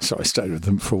 So I stayed with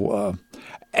them for a while.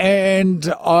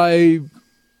 And I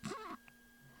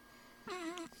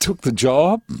took the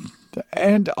job,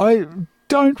 and I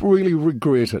don't really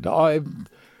regret it.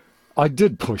 I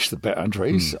did push the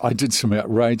boundaries. I did some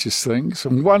outrageous things.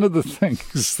 And one of the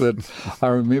things that I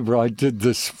remember, I did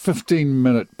this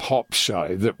 15-minute pop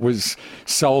show that was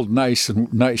sold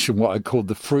nationwide called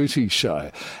The Fruity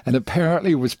Show, and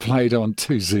apparently was played on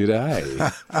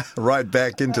 2ZA. Right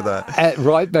back into that.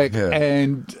 Right back. Yeah.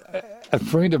 And a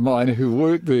friend of mine who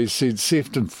worked there said,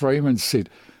 Sefton Freeman said,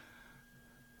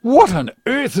 "What on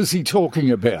earth is he talking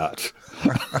about?"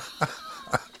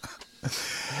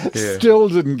 Yeah. Still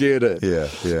didn't get it.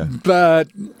 Yeah. But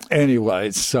anyway,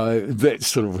 so that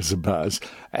sort of was a buzz.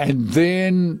 And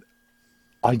then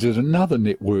I did another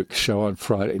network show on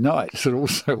Friday nights. It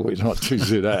also went on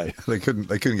 2ZA. They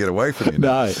couldn't get away from you.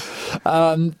 No.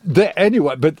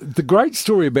 Anyway, but the great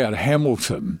story about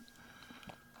Hamilton,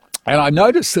 and I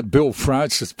noticed that Bill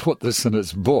Francis put this in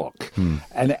his book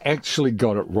and actually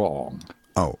got it wrong.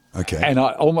 Oh, okay. And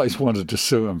I almost wanted to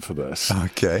sue him for this.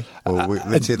 Okay. Well,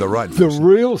 let's hear the right The version.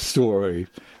 real story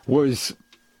was,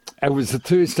 it was a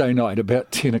Thursday night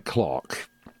about 10 o'clock.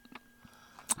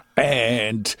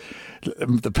 And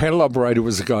the panel operator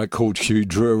was a guy called Hugh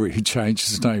Drury, who changed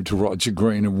his name to Roger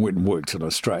Green and went and worked in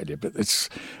Australia, but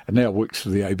now works for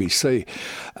the ABC.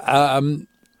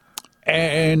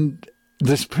 And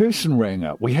this person rang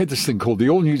up. We had this thing called the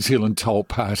All New Zealand Toll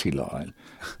Party Line,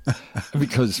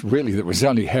 because really there was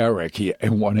only Hauraki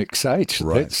and 1XH at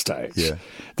that stage. Yeah.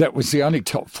 That was the only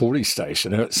top 40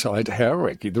 station outside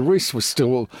Hauraki. The rest was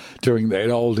still doing that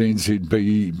old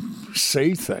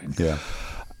NZBC thing. Yeah.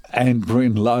 And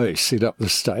Brennan Lowe set up the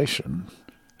station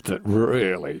that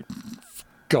really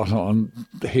got on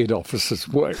the head office's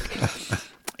work.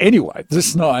 Anyway,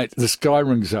 this night, this guy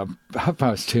rings up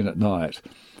 10:30 at night.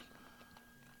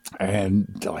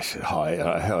 And I said, "Hi,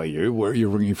 how are you? Where are you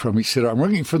ringing from?" He said, "I'm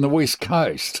ringing from the West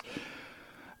Coast."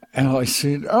 And I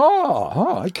said,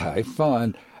 oh okay,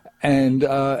 fine. And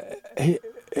I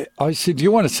said, "Do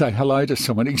you want to say hello to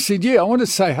someone?" He said, "Yeah, I want to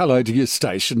say hello to your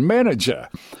station manager."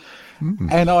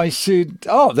 And I said,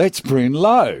 "Oh, that's Brennan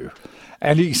Lowe."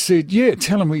 And he said, "Yeah,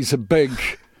 tell him he's a big... ...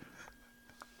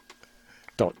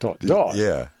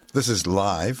 Yeah. This is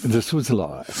live. This was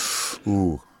live.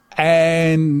 Ooh.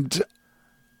 And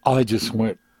I just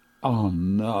went, "Oh,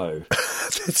 no."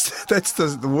 That's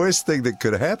the worst thing that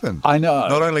could happen. I know.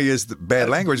 Not only is the bad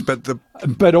language,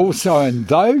 but also in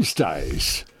those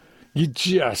days, you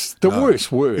just... the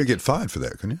worst word. You get fired for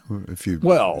that, couldn't you? If you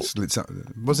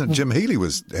wasn't Jim Healy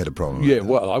had a problem? Yeah, with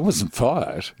well, I wasn't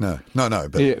fired. No.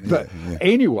 But Yeah.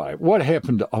 Anyway, what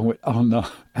happened? I went, "Oh no!"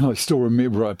 And I still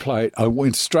remember I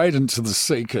went straight into the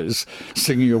Seekers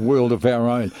singing "A World of Our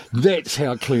Own." That's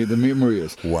how clear the memory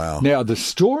is. Wow. Now, the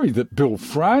story that Bill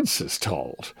Francis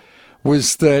told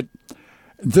was that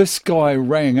this guy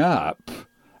rang up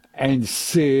and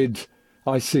said,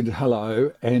 I said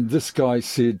hello, and this guy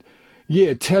said,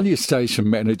 "Yeah, tell your station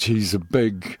manager he's a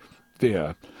big..."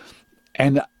 there.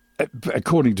 And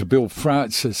according to Bill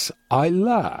Francis, I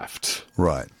laughed.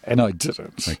 Right. And I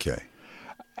didn't. Okay.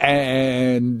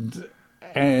 And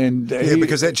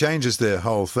because that changes the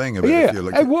whole thing. About yeah, if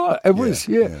you're it was.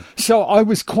 So I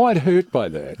was quite hurt by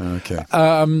that. Okay.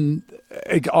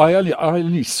 I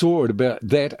only saw it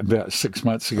about 6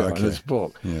 months ago in his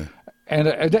book. Yeah. And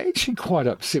it actually quite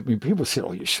upset me. People said,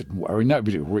 "Oh, you shouldn't worry.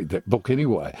 Nobody will read that book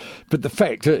anyway." But the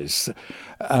fact is,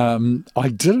 I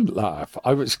didn't laugh.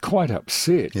 I was quite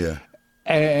upset. Yeah.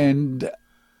 And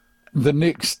the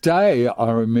next day,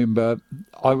 I remember,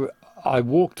 I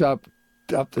walked up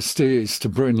the stairs to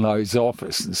Brennan Lowe's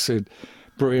office and said,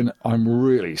 "Bren, I'm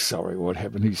really sorry what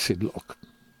happened." He said, "Look,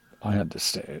 I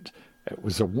understand. It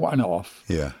was a one-off.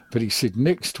 Yeah. But he said,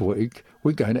 next week,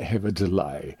 we're going to have a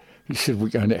delay. He said, we're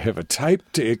going to have a tape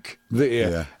deck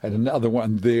there and another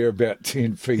one there about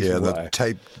 10 feet away. Yeah, the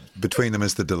tape between them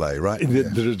is the delay, right?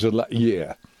 The delay,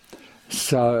 yeah.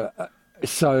 So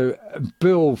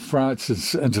Bill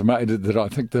Francis intimated that I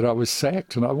think that I was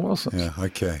sacked, and I wasn't. Yeah,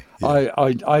 okay. Yeah.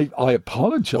 I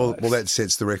apologise. Well, that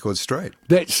sets the record straight.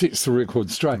 That sets the record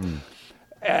straight.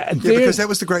 Because that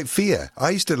was the great fear.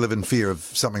 I used to live in fear of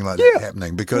something like that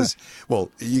happening because,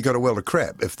 well, you got a world of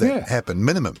crap if that happened,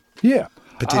 minimum. Yeah.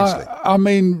 Potentially. I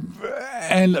mean,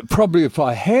 and probably if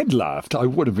I had laughed, I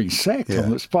would have been sacked on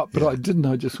the spot, but I didn't.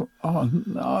 I just went, oh,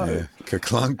 no. Yeah.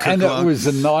 Ka-clunk. And it was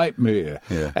a nightmare.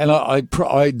 Yeah. And I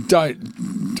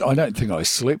don't think I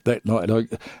slept that night.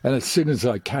 And as soon as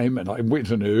I came in, I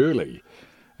went in early.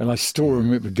 And I still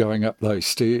remember going up those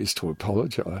stairs to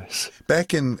apologise.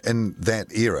 Back in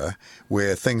that era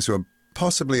where things were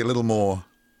possibly a little more,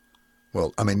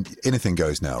 well, I mean, anything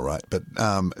goes now, right? But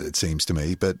it seems to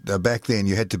me. But back then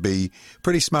you had to be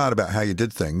pretty smart about how you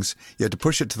did things. You had to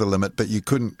push it to the limit, but you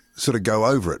couldn't sort of go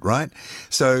over it, right?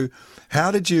 So how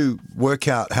did you work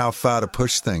out how far to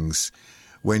push things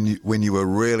when you were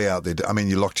really out there? I mean,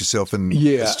 you locked yourself in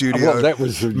the studio. Well, that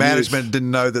was management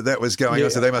didn't know that was going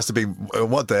on, so they must have been,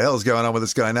 what the hell's going on with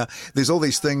this guy now? There's all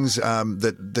these things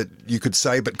that you could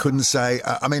say but couldn't say.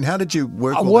 I mean, how did you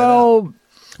work all that out?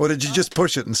 Or did you just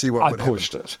push it and see what would happen? I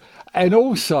pushed it. And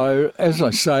also, as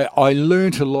I say, I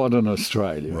learnt a lot in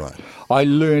Australia. Right. I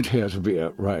learnt how to be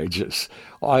outrageous.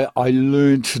 I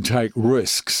learnt to take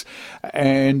risks.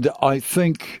 And I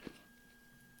think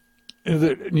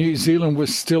that New Zealand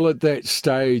was still at that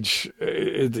stage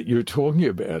that you're talking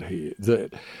about here,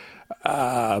 that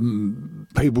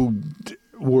people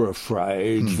were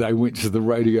afraid. They went to the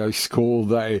radio school.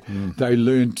 They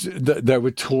learned that they were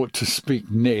taught to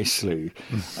speak Nestle.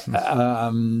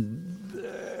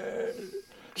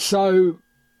 So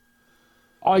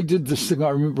I did this thing. I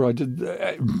remember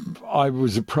I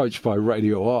was approached by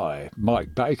Radio I,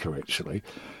 Mike Baker actually,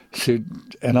 said,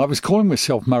 and I was calling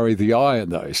myself Murray the Eye in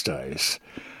those days,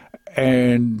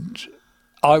 and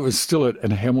I was still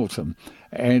in Hamilton,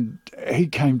 and he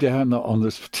came down on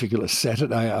this particular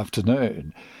Saturday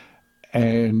afternoon,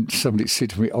 and somebody said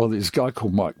to me, oh, there's a guy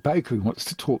called Mike Baker who wants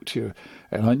to talk to you.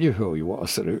 And I knew who he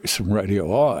was, that it was from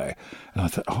Radio I. And I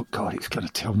thought, oh, God, he's going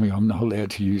to tell me I'm not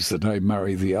allowed to use the name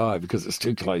Murray the Eye because it's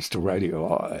too close to Radio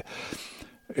I.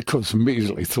 Of course,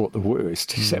 immediately thought the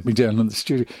worst. He sat me down in the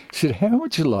studio. He said, how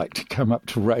would you like to come up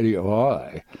to Radio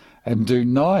I and do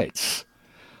nights?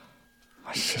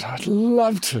 I said, I'd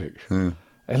love to.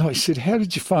 And I said, how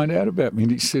did you find out about me?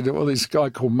 And he said, well, there's a guy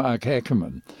called Mark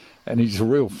Ackerman, and he's a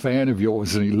real fan of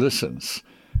yours, and he listens.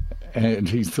 And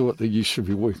he thought that you should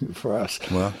be working for us.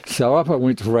 Wow. So up I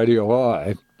went to Radio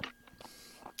I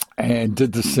and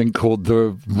did this thing called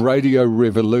the Radio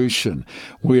Revolution,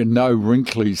 where no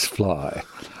wrinklies fly.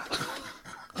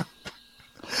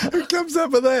 Who comes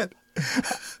up with that?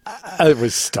 It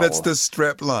was stolen. That's the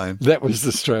strap line. That was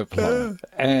the strap line.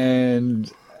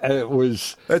 And it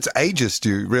was... That's ageist,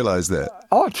 you realise that?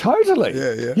 Oh, totally.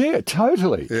 Yeah,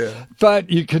 totally. Yeah. But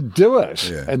you could do it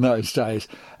in those days.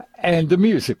 And the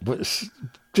music was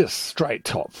just straight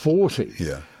top 40.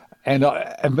 Yeah.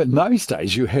 But in those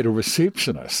days, you had a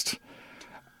receptionist.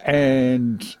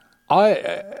 And I'll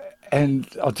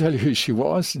tell you who she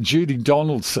was, Judy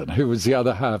Donaldson, who was the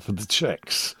other half of the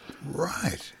Chicks.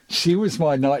 Right. She was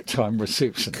my nighttime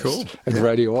receptionist at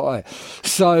Radio I.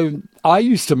 So I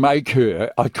used to make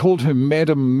her, I called her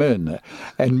Madam Min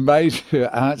and made her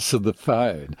answer the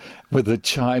phone with a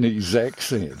Chinese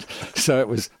accent. So it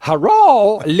was,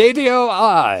 hello, Radio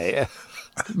I.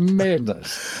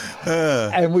 Madness.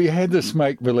 And we had this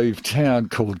make-believe town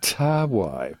called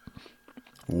Tawai.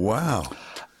 Wow.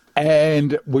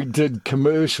 And we did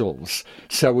commercials.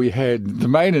 So we had the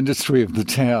main industry of the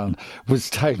town was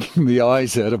taking the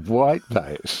eyes out of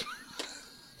whitebait.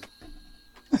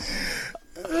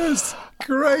 That's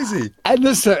crazy. And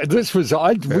this was,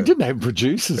 we didn't have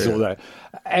producers or that.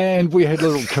 And we had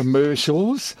little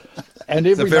commercials. And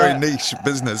it's a very niche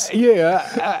business.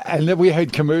 Yeah. And then we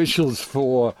had commercials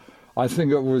for, I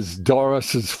think it was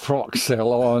Doris's Frock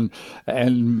Salon,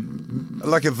 and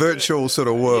like a virtual sort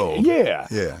of world. Yeah.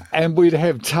 And we'd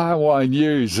have Tawai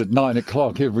News at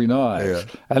 9:00 every night. Yeah.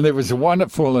 And there was a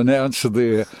wonderful announcer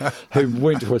there who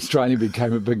went to Australia and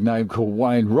became a big name called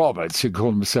Wayne Roberts, who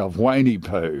called himself Waynie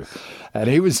Poo. And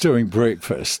he was doing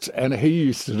breakfast, and he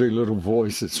used to do little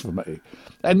voices for me.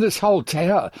 And this whole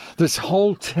town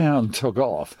took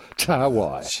off.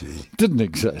 Tawai didn't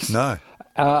exist. No.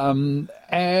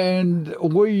 And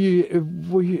we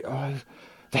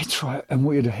That's right. And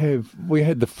we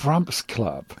had the Frumps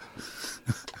Club.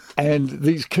 And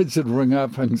these kids would ring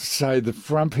up and say the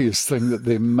frumpiest thing that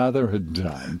their mother had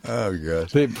done. Oh, God.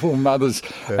 Their poor mothers.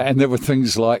 Yeah. And there were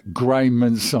things like grey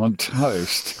mince on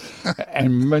toast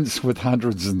and mince with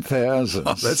hundreds and thousands.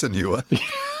 Oh, that's a new one.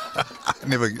 I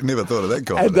never thought of that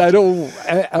kind. And they'd all,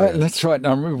 that's right. And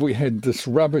I remember we had this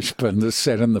rubbish bin that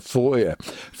sat in the foyer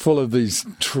full of these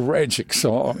tragic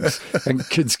songs, and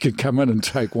kids could come in and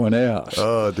take one out.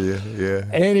 Oh, dear, yeah.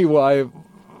 Anyway,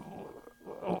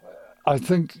 I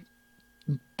think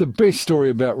the best story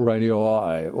about Radio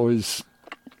I was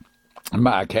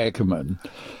Mark Ackerman,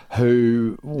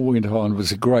 who went on,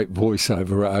 was a great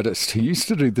voiceover artist. He used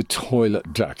to do the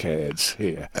toilet duck ads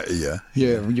here. Yeah.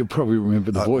 You probably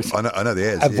remember the voice. I know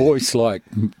the ads. A voice like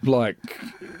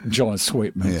John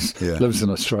Sweetman's, lives in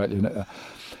Australia now.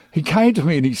 He came to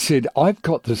me and he said, I've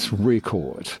got this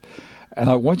record and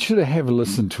I want you to have a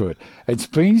listen to it. It's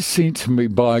been sent to me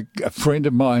by a friend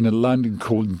of mine in London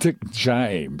called Dick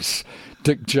James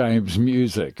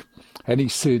Music. And he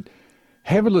said,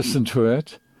 have a listen to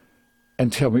it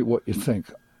and tell me what you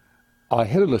think. I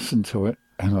had a listen to it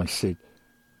and I said,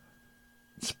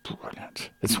 it's brilliant.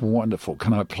 It's wonderful.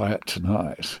 Can I play it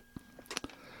tonight?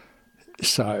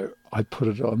 So I put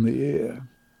it on the air.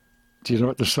 Do you know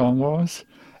what the song was?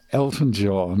 Elton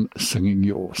John singing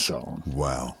Your Song.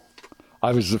 Wow.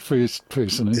 I was the first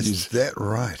person Is that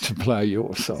right? to play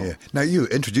Your Song. Yeah. Now you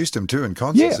introduced him too in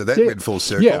concert, so that went full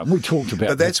circle. Yeah, we talked about that.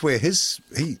 But that's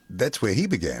where he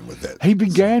began with that. He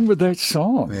began with that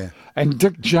song. Yeah. And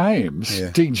Dick James,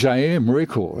 DJM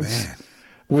Records,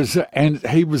 and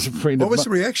he was a friend of mine. What was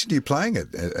the reaction to you playing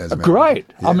it as great.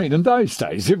 Yeah. I mean, in those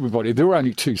days, there were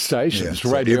only two stations,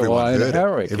 Radio I and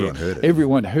Harrick. Everyone heard it.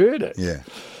 Everyone heard it. Yeah.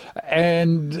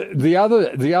 And the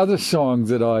other song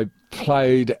that I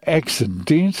played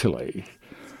accidentally,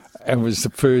 and was the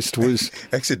first was...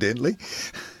 Accidentally?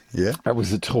 Yeah. It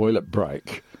was a toilet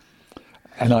break.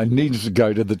 And I needed to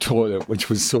go to the toilet, which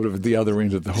was sort of at the other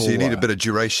end of the hallway. So you need a bit of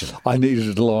duration. I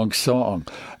needed a long song.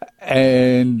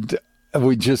 And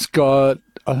we just got...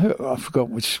 I forgot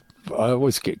which... I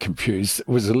always get confused. It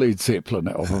was a Led Zeppelin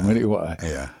album anyway.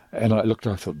 Yeah. And I looked,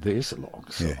 I thought, there's a long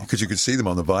song. Yeah, because you could see them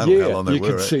on the vinyl, how long they were.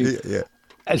 You could see. Yeah.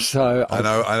 And so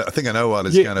I think I know what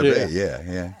it's going to be.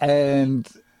 Yeah. And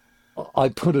I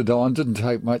put it on, didn't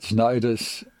take much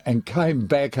notice, and came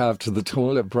back after the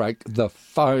toilet break. The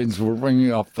phones were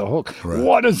ringing off the hook. Right.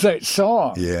 What is that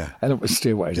song? Yeah. And it was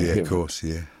Stairway to Heaven. Yeah, of course,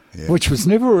 yeah. Which was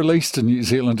never released in New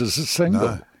Zealand as a single.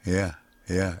 No, yeah.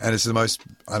 And it's the most,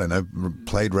 I don't know,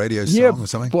 played radio song or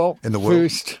something in the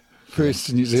world. First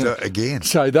in New Zealand.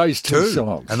 So those two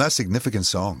songs. And they're significant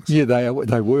songs. Yeah, they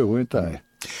were, weren't they?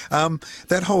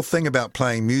 That whole thing about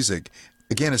playing music,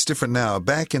 again, it's different now.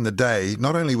 Back in the day,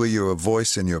 not only were you a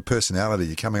voice and your personality,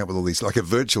 you're coming up with all these, like a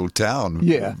virtual town,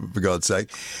 for God's sake,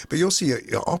 but you're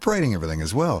operating everything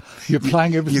as well. You're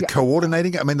playing everything. You're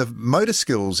coordinating. I mean, the motor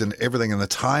skills and everything and the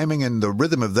timing and the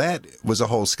rhythm of that was a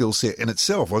whole skill set in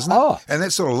itself, wasn't it? Oh. And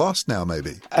that's sort of lost now,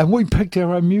 maybe. And we picked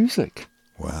our own music.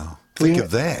 Wow. Think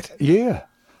of that. Yeah.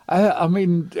 I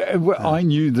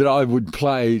knew that I would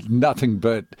play nothing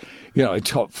but, not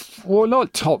top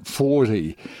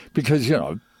 40, because,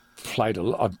 played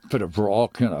a bit of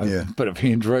rock, a bit of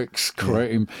Hendrix,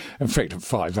 Cream. In fact, at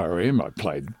 5RM, I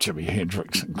played Jimi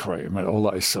Hendrix and Cream and all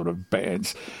those sort of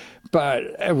bands. But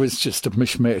it was just a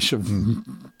mishmash of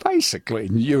basically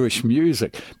newish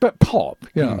music, but pop,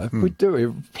 we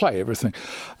play everything.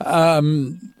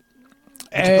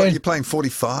 You're playing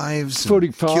 45s,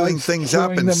 queuing things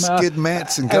up and skid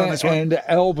mats and going as well. And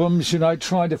albums,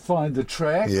 trying to find the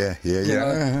track. Yeah.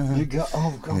 You go,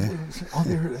 oh, God, where is it? Oh,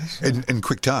 there it is. In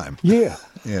quick time. Yeah.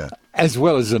 Yeah. As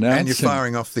well as announcing. And you're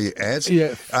firing off the ads.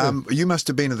 Yeah. You must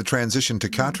have been at the transition to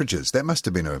cartridges. That must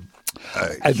have been a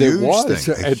huge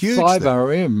thing. At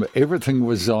 5RM, everything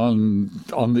was on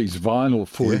these vinyl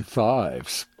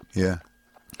 45s. Yeah.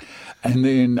 And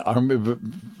then I remember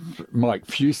Mike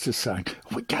Fuster saying,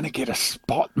 we're going to get a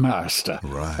Spotmaster.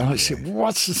 Right. And I said,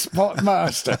 what's a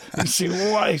Spotmaster? He said,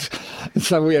 wait. And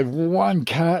so we had one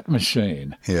cart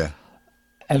machine. Yeah.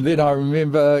 And then I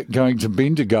remember going to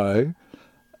Bendigo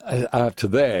after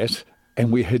that,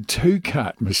 and we had two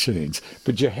cart machines,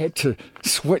 but you had to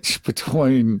switch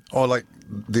between... Oh, like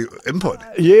the input?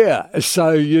 Yeah.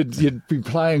 So you'd be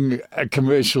playing a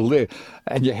commercial there,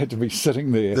 and you had to be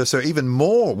sitting there. So even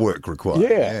more work required.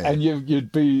 Yeah. And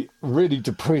you'd be ready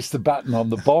to press the button on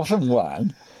the bottom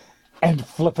one and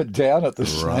flip it down at the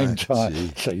same time.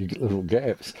 Gee. So you get little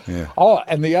gaps. Yeah. Oh,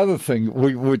 and the other thing,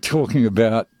 we were talking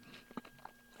about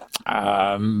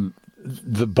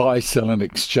the buy, sell and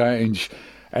exchange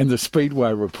and the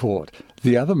Speedway report.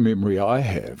 the other memory I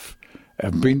have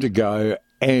of Bendigo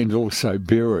and also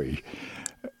Berry,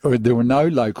 there were no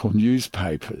local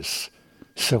newspapers,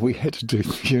 so we had to do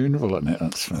funeral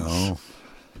announcements. Oh.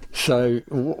 So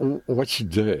what you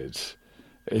did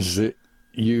is that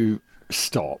you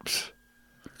stopped.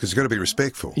 Because you've got to be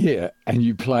respectful. Yeah, and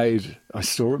you played, I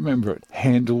still remember it,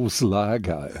 Handel's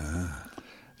Largo.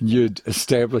 You'd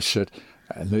establish it,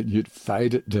 and then you'd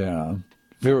fade it down,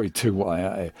 very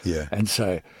 2YA, Yeah. and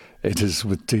say, it is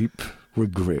with deep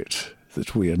regret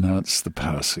that we announce the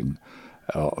passing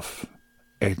of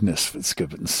Agnes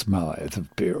Fitzgibbon Smythe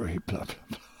of Berry, blah, blah,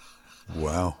 blah.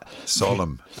 Wow.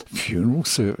 Solemn. Funeral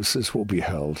services will be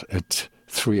held at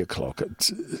 3:00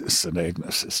 at St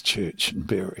Agnes's Church in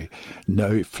Berry.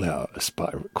 No flowers by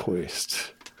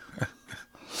request.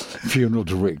 Funeral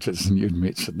directors, and you'd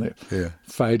mention that. Yeah.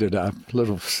 Faded up,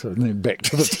 little, and then back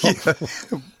to the top.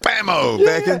 Bammo!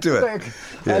 Back into it. Back.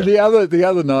 Yeah. And the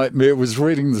other nightmare was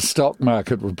reading the stock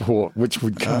market report, which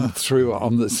would come through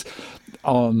on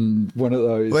one of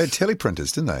those. Well, they had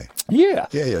teleprinters, didn't they? Yeah.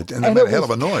 Yeah. And they made a hell of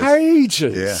a noise.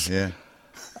 Pages. Yeah.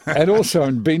 And also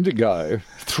in Bendigo,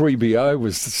 3BO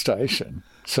was the station.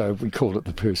 So we called it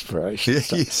the Perspiration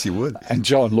Station. Yes, you would. And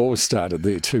John Law started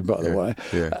there too, by the way.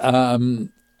 Yeah.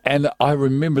 And I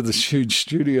remember this huge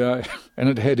studio, and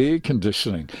it had air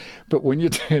conditioning. But when you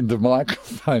turned the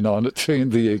microphone on, it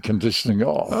turned the air conditioning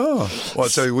off. Oh. Well,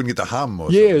 so you wouldn't get the hum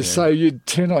or Yeah, something. so you'd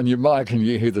turn on your mic and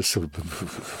you hear the sort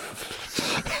of...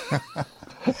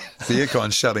 The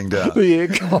aircon shutting down. the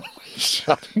aircon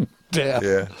shutting down.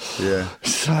 Yeah.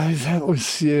 So that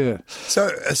was, yeah. So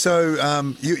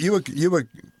you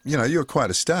were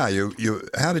quite a star.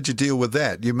 How did you deal with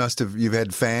that? You've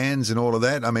had fans and all of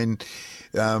that. I mean,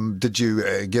 did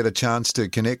you get a chance to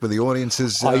connect with the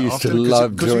audiences? I used to often?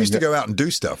 love because you doing used to it. go out and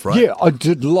do stuff, right? Yeah, I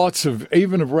did lots of,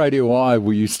 even at Radio I,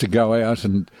 we used to go out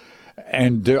and I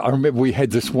remember we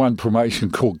had this one promotion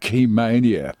called Key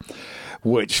Mania,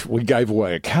 which we gave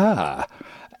away a car,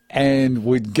 and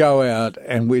we'd go out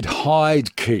and we'd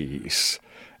hide keys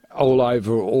all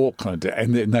over Auckland,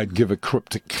 and then they'd give a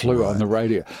cryptic clue on the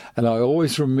radio. And I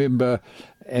always remember,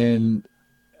 and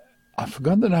I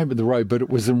forgot the name of the road, but it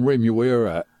was in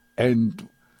Remuera, and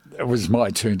it was my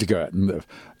turn to go out in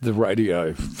the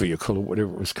radio vehicle or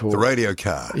whatever it was called. The radio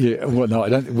car. Yeah, well, no, I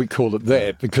don't think we called it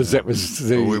that because that was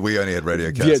the... We only had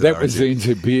radio cars. Yeah, at that was the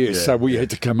RNZ. NZBS, Yeah, so we had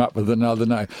to come up with another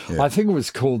name. Yeah. I think it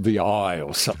was called The Eye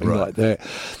or something Right. like that.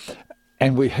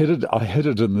 And I hid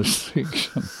it in this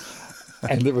section,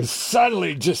 and there was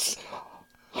suddenly just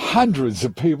hundreds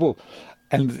of people,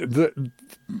 and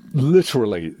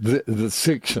literally the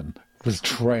section was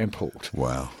trampled.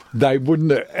 Wow. They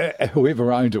wouldn't,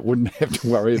 whoever owned it wouldn't have to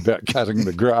worry about cutting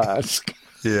the grass.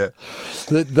 Yeah.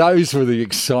 Those were the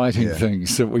exciting Yeah.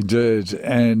 things that we did.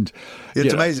 And It's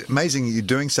you know, amazing you're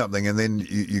doing something and then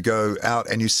you go out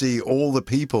and you see all the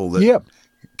people that Yeah.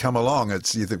 come along.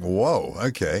 You think, whoa,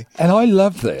 okay. And I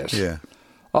love that. Yeah.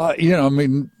 I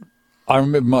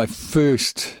remember my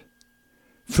first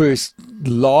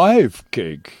live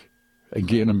gig,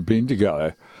 again in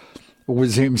Bendigo,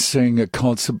 was emceeing a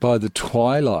concert by the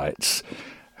Twilights,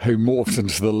 who morphed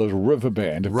into the Little River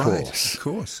Band, of Right, course. of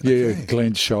course. Yeah, Okay.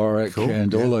 Glenn Shorrock Cool,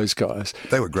 and yeah. all those guys.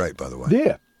 They were great, by the way.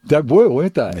 Yeah, they were,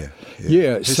 weren't they?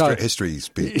 Yeah. So History's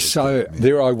big. So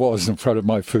there I was in front of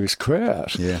my first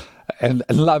crowd. Yeah. And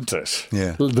loved it.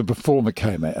 Yeah. The performer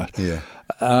came out. Yeah.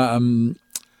 And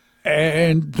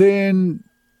then,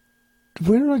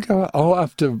 where did I go? Oh,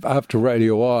 after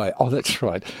Radio I. Oh, that's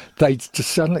right. They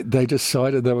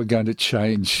decided they were going to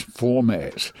change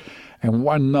format. And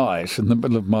one night, in the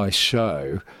middle of my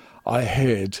show,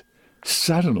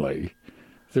 suddenly,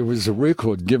 there was a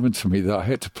record given to me that I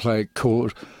had to play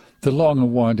called The Long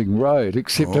and Winding Road,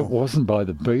 except it wasn't by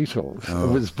the Beatles.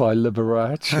 It was by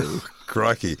Liberace.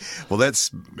 Crikey. Well,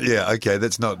 that's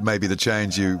not maybe the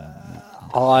change you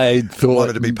I thought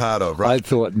wanted to be part of, right? I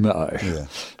thought no. Yeah.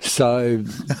 So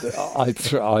I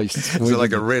So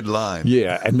like a red line.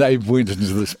 Yeah, and they went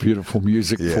into this beautiful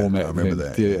music Yeah, format. I remember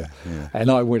then, that, yeah. And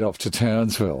I went off to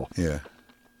Townsville. Yeah.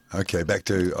 Okay, back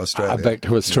to Australia. Back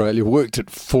to Australia. Worked at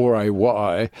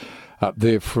 4AY up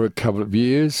there for a couple of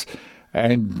years,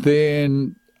 and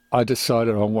then I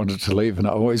decided I wanted to leave. And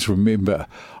I always remember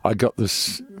I got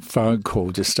this phone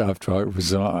call just after I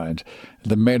resigned.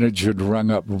 The manager had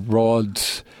rung up Rod,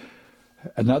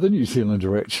 another New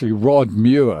Zealander actually, Rod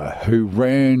Muir, who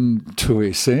ran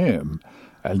 2SM.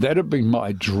 And that had been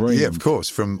my dream. Yeah, of course,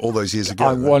 from all those years ago.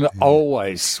 I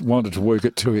always wanted to work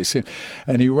at 2SM.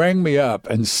 And he rang me up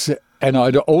and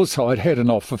I'd had an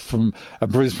offer from a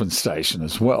Brisbane station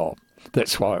as well.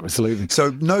 That's why I was leaving. So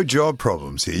no job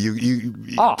problems here. You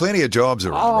plenty of jobs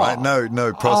around, right?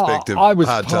 No prospect of I was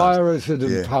hard times. pirated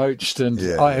and poached, and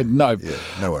Yeah, I had no. Yeah,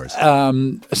 no worries.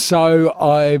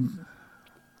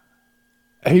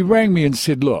 He rang me and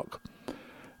said, "Look,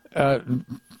 I've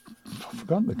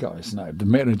forgotten the guy's name. The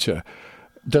manager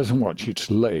doesn't want you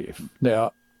to leave.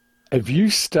 Now, if you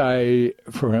stay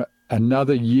for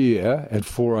another year at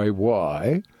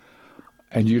 4AY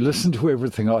and you listen to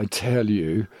everything I tell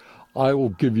you, I will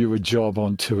give you a job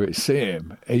on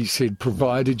 2SM." He said,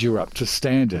 provided you're up to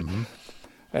standard. Mm-hmm.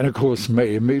 And, of course,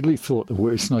 me immediately thought the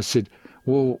worst, and I said,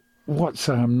 well, what,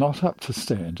 say I'm not up to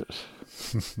standard?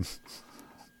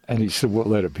 And he said, well,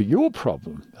 that'd be your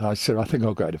problem. And I said, I think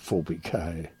I'll go to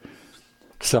 4BK.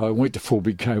 So I went to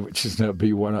 4BK, which is now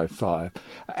B105.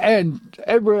 And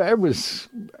it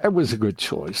was a good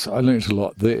choice. I learnt a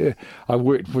lot there. I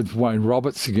worked with Wayne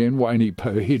Roberts again. Wayne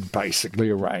Epo, he'd basically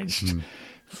arranged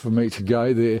for me to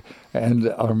go there.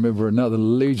 And I remember another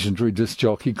legendary disc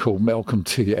jockey called Malcolm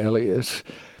T. Elliott.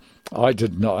 I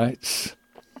did nights.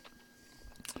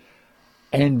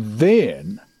 And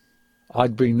then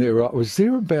I'd been there, I was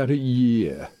there about a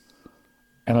year.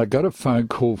 And I got a phone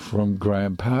call from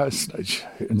Graham Parsonage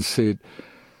and said,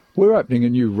 we're opening a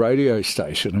new radio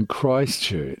station in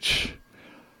Christchurch.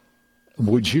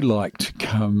 Would you like to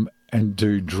come and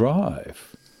do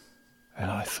Drive? And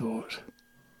I thought,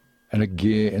 and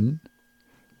again,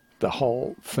 the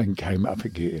whole thing came up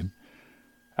again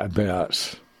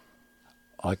about,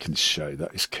 I can show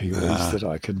those Kiwis that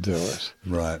I can do it.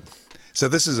 Right. So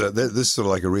this is sort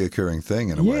of like a reoccurring thing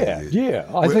in a way.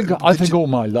 Yeah. I think all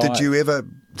my life. Did you ever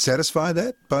satisfy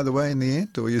that, by the way, in the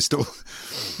end, or you still?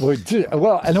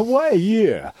 Well, in a way,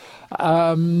 yeah.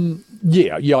 I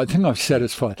think I've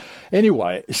satisfied.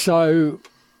 Anyway, so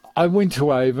I went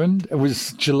to Avon. It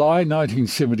was July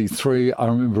 1973. I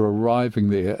remember arriving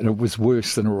there, and it was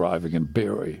worse than arriving in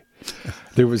Berry.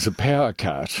 There was a power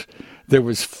cut. There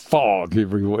was fog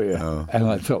everywhere. And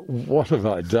I thought, what have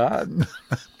I done?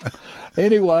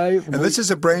 Anyway. And this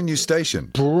is a brand new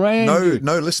station. New.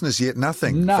 No listeners yet,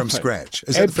 nothing from scratch.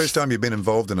 Is that the first time you've been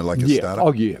involved in a startup?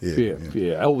 Oh,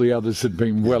 yeah. All the others had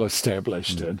been well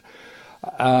established. And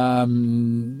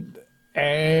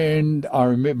I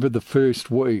remember the first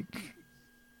week,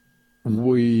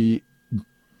 the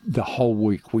whole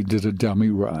week we did a dummy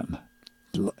run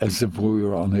as if we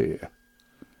were on air.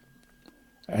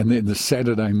 And then the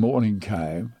Saturday morning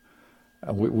came,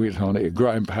 and we went on air.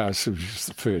 Graham Parsons was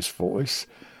the first voice.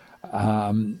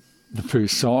 The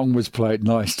first song was played,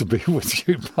 Nice to Be With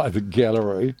You, by the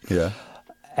Gallery. Yeah.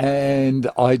 And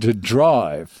I did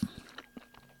Drive.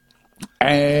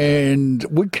 And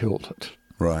we killed it.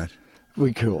 Right.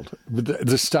 We killed it.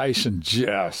 The station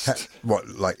just...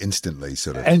 like instantly,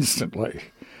 sort of? Instantly.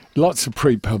 Lots of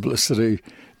pre-publicity.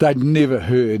 They'd never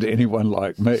heard anyone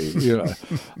like me, you know.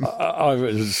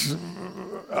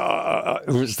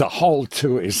 It was the whole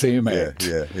 2SM act.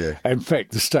 Yeah. In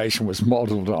fact, the station was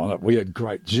modelled on it. We had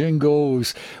great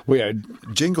jingles.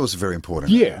 Jingles are very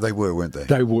important. Yeah. They were, weren't they?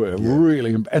 They were,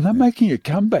 really. And they're making a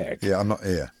comeback. Yeah, I'm not...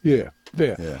 Yeah. Yeah.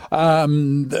 I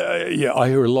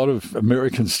hear a lot of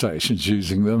American stations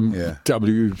using them. Yeah.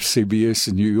 WCBS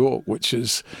in New York, which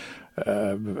is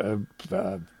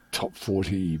top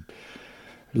 40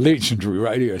 legendary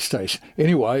radio station.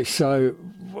 Anyway, so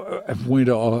I went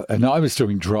on, and I was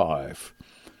doing Drive,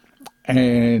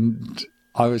 and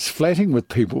I was flatting with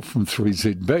people from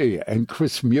 3ZB, and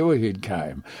Chris Muirhead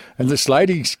came, and this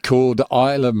lady called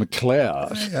Isla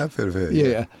McLeod. Yeah, I've heard of her.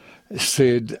 Yeah.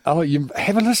 Said, you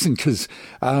have a listen, because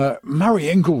Murray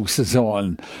Inglis is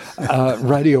on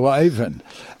Radio Avon.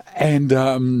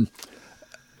 And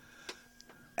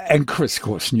Chris, of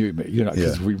course, knew me, you know,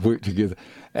 because we worked together.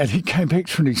 And he came back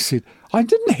to me and he said, I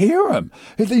didn't hear him.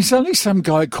 There's only some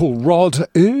guy called Rod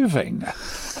Irving. I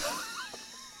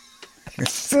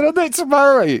said, oh, that's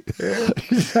Murray.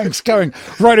 Thanks, going,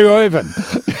 Radio Avon.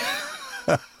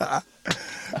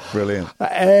 Brilliant.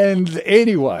 And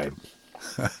anyway...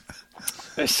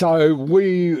 So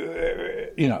we,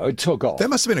 it took off. That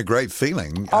must have been a great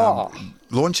feeling,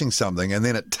 launching something and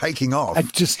then it taking off.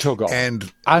 It just took off.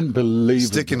 And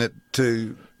unbelievable. Sticking it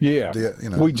to... Yeah.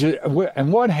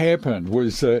 And what happened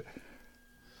was that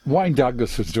Wayne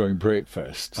Douglas was doing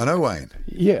breakfast. I know Wayne.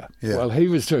 Yeah. Well, he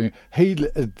was doing...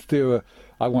 I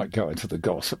won't go into the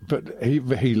gossip, but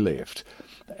he left.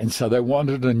 And so they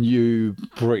wanted a new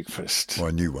breakfast. Well,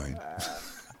 I knew Wayne.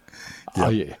 Oh,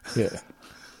 yeah.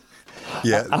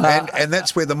 Yeah, and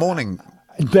that's where the morning...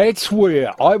 That's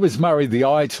where I was Murray the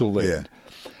Eye till then. Yeah.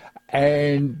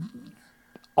 And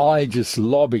I just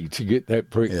lobbied to get that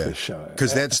breakfast show.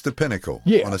 Because that's the pinnacle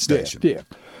on a station. Yeah.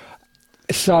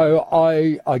 So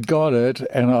I got it,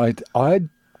 and I'd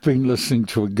been listening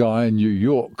to a guy in New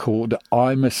York called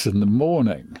Imus in the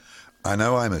Morning. I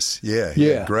know Imus.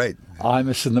 Yeah, great.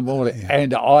 Imus in the Morning. Yeah.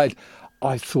 And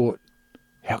I thought,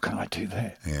 how can I do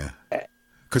that? Yeah.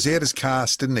 Because he had his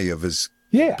cast, didn't he, of his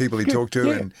people he talked to,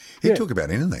 and he'd talk about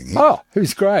anything. He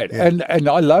was great, and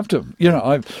I loved him. You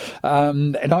know,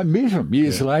 and I met him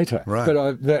years later. Right.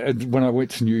 But when I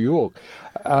went to New York,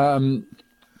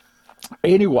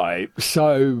 anyway,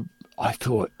 so I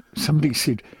thought, somebody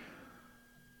said,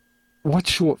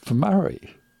 "What's short for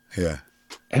Murray?" Yeah.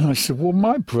 And I said, "Well,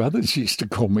 my brothers used to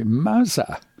call me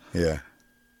Muzzer." Yeah.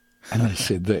 And they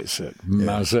said, "That's it,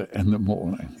 Muzzer in the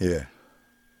Morning." Yeah.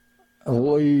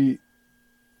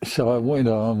 So I went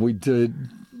on, we did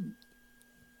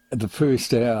the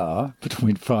first hour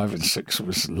between 5 and 6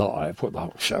 was live. Well, the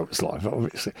whole show was live,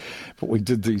 obviously. But we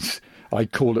did these, I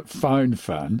called it Phone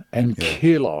Fun, and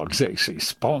Kellogg's actually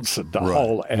sponsored the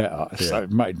whole hour, so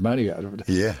it made money out of it.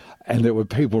 Yeah. And there were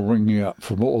people ringing up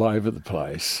from all over the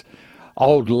place.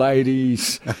 Old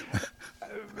ladies,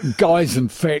 guys in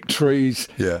factories.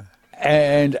 Yeah.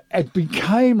 And it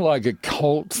became like a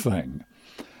cult thing.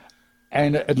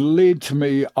 And it led to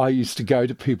me, I used to go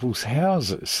to people's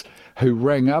houses who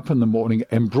rang up in the morning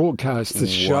and broadcast the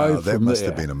show from there. That must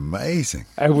have been amazing.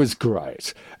 It was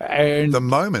great. And the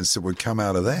moments that would come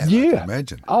out of that, I can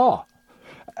imagine. Oh,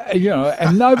 you know,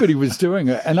 and nobody was doing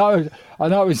it. And I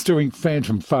was doing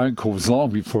phantom phone calls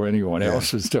long before anyone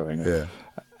else was doing it.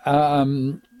 Yeah.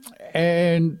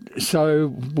 And so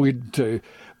we'd do,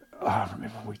 I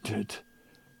remember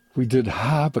we did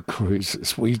harbour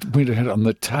cruises. We went out on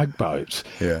the tugboat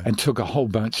and took a whole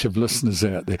bunch of listeners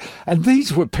out there. And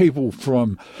these were people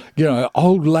from, you know,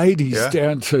 old ladies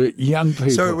down to young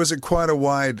people. So was it quite a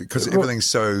wide, because everything's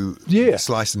so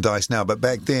sliced and diced now, but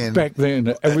back then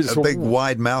it was a big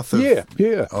wide mouth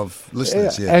of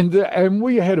listeners. Yeah. And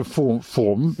we had a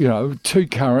form, you know, 2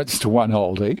 currents to 1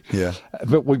 oldie. Yeah.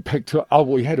 But we picked,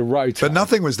 we had a rotate. But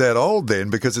nothing was that old then,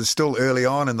 because it's still early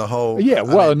on in the whole. Yeah,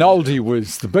 an oldie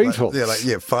was the Beatles.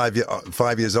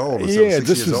 5 years old or something. Yeah,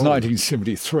 this was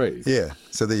 1973. Yeah,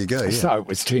 so there you go. Yeah. So it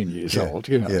was 10 years old,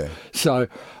 you know. Yeah. So,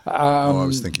 I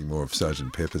was thinking more of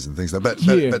Sgt. Pepper's and things like that.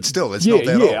 But still, it's not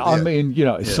that old. Yeah, I mean, you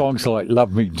know, songs like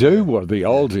Love Me Do were the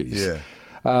oldies.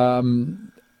 Yeah.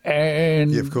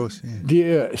 And of course.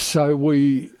 Yeah, so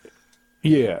we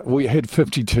had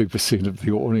 52% of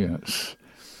the audience.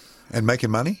 And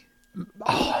making money?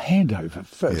 Hand over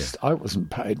fist. I wasn't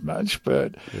paid much,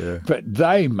 but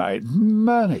they made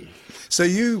money. So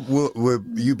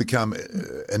you become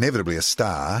inevitably a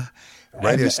star,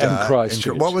 radio star. In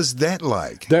Christchurch. What was that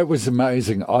like? That was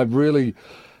amazing. I'd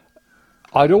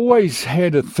always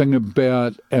had a thing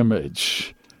about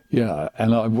image,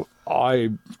 and I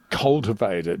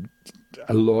cultivated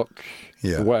a look,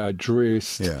 the way I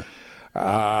dressed,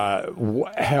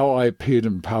 how I appeared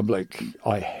in public.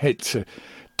 I had to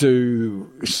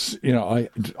do,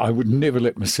 I would never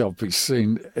let myself be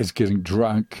seen as getting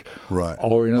drunk,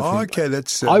 or anything. Oh, okay,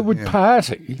 that's. I would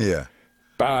party,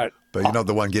 but you're not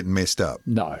the one getting messed up.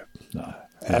 No.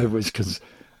 It was because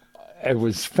it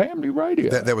was family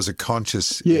radio. That was a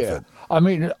conscious effort. I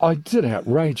mean, I did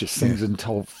outrageous things and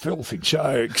told filthy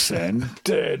jokes and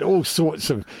did all sorts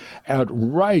of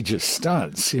outrageous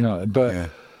stunts,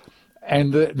 But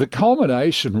and the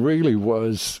culmination really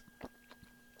was.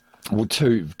 Well,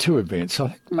 two events. I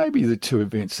think maybe the 2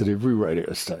 events at every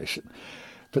radio station.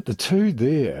 But the 2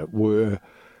 there were,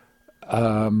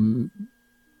 the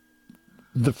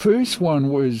first one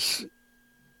was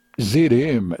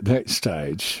ZM at that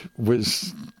stage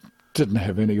didn't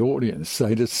have any audience.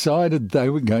 They decided they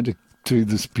were going to do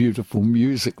this beautiful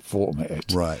music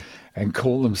format. Right. And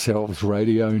call themselves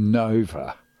Radio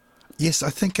Nova. Yes, I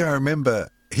think I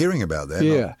remember hearing about that.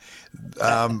 Yeah.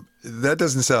 That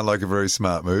doesn't sound like a very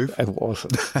smart move. It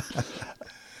wasn't.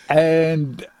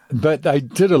 But they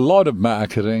did a lot of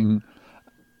marketing,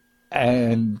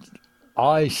 and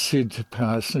I said to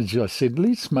Parsonage,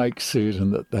 let's make certain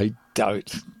that they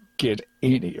don't get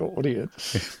any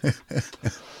audience.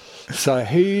 So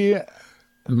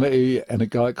me and a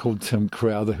guy called Tim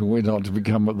Crowther, who went on to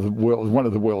become one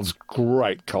of the world's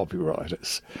great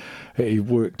copywriters. He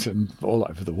worked all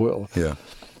over the world. Yeah.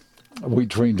 We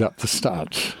dreamed up the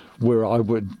stunt where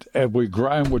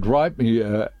Graham would write me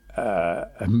a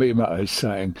memo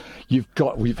saying,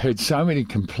 we've had so many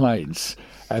complaints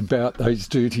about those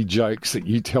dirty jokes that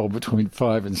you tell between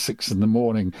 5 and 6 in the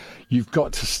morning. You've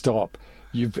got to stop.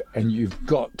 You've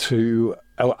got to,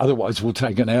 otherwise we'll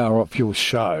take an hour off your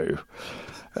show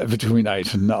between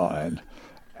 8 and 9.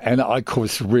 And I, of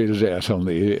course, read it out on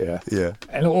the air. Yeah.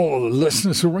 And all the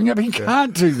listeners will ring up. He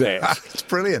can't do that. It's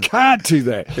brilliant. Can't do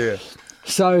that. Yeah.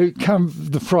 So come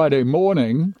the Friday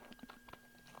morning,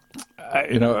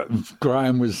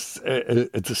 Graham was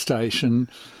at the station.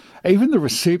 Even the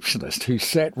receptionist who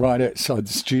sat right outside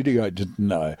the studio didn't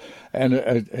know. And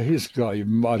here's a guy you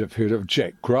might have heard of,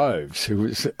 Jack Groves, who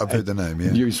was I've heard the name, yeah.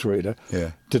 Newsreader.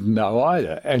 Yeah. Didn't know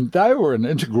either. And they were an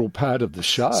integral part of the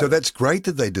show. So that's great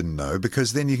that they didn't know,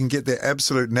 because then you can get their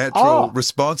absolute natural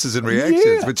responses and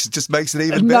reactions, which just makes it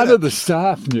even better. None of the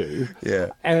staff knew. Yeah.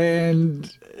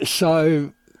 And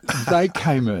so they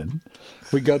came in.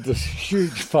 We got this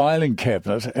huge filing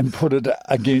cabinet and put it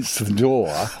against the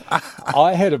door.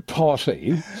 I had a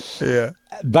potty,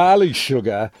 barley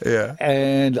sugar,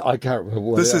 and I can't remember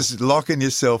what This else. is locking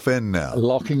yourself in now.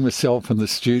 Locking myself in the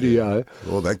studio.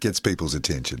 Well, that gets people's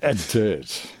attention. It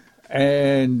did.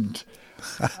 And,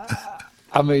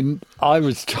 I mean, I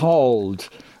was told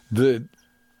that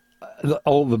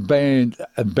all the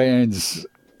bands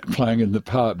playing in the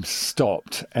pubs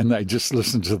stopped, and they just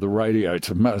listened to the radio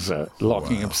to Muzza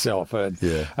locking himself in.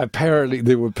 Yeah. Apparently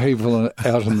there were people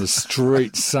out in the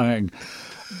streets saying,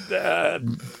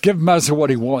 give Muzza what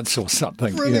he wants or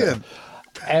something. Brilliant.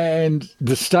 And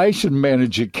the station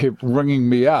manager kept ringing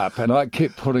me up, and I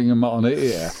kept putting him on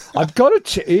air. I've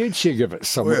got a air check of it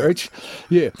somewhere.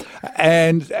 Yeah.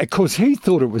 And, of course, he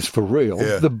thought it was for real.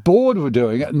 Yeah. The board were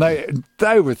doing it, and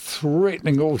they were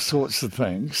threatening all sorts of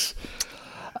things.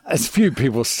 As few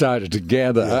people started to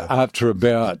gather after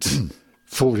about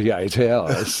 48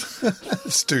 hours.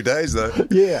 It's 2 days, though.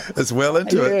 Yeah. It's well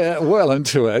into it. Yeah, well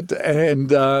into it.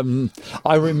 And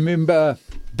I remember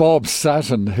Bob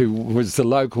Sutton, who was the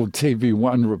local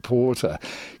TV1 reporter,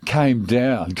 came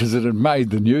down, because it had made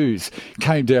the news,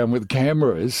 came down with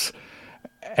cameras,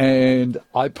 and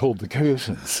I pulled the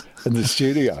curtains in the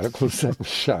studio. Of course, that was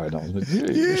shown on the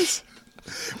news. Yes.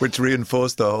 Which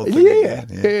reinforced the whole thing.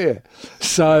 Yeah.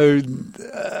 So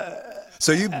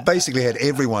you basically had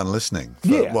everyone listening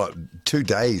for, 2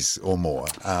 days or more,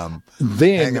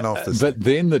 hanging off this. But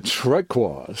then the trick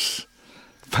was,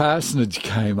 Parsonage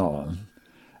came on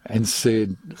and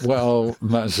said, well,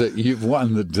 Muzza, you've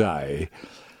won the day,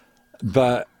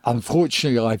 but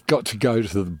unfortunately I've got to go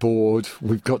to the board.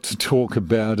 We've got to talk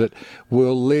about it.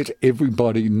 We'll let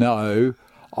everybody know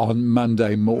on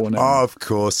Monday morning. Oh, of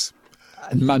course.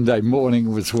 And Monday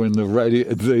morning was when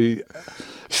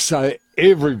so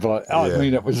everybody, I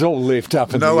mean, it was all left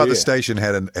up in the air. No other station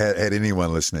had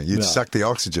anyone listening. You'd suck the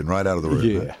oxygen right out of the room.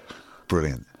 Yeah. Right?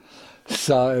 Brilliant.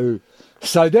 So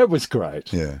that was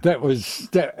great. Yeah. That was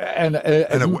that, and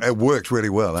it worked really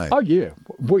well, eh? Oh yeah,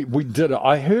 we did it.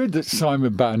 I heard that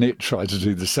Simon Barnett tried to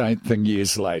do the same thing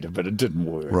years later, but it didn't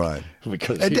work. Right.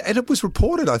 Because and it was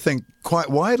reported, I think,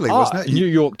 quite widely, wasn't it? New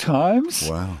York Times.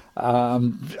 Wow.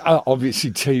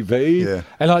 Obviously TV. Yeah.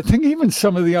 And I think even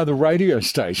some of the other radio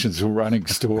stations were running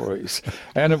stories,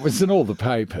 and it was in all the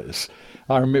papers.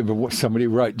 I remember what somebody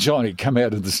wrote, Johnny, come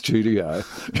out of the studio.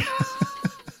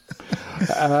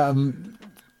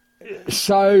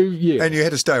 So, yeah. And you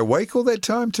had to stay awake all that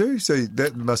time too? So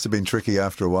that must have been tricky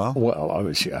after a while? Well, I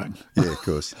was young. Yeah, of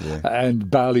course. Yeah. And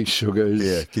barley sugars.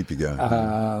 Yeah, keep you going.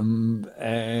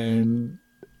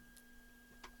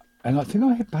 And I think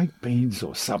I had baked beans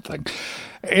or something.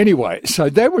 Anyway, so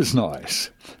that was nice.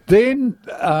 Then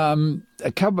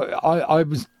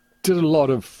did a lot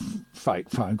of fake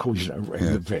phone calls,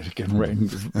 rang the Vatican, rang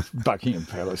Buckingham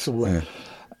Palace, all that. Yeah.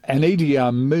 And Idi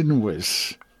Amin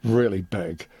was really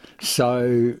big.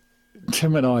 So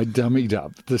Tim and I dummied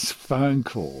up this phone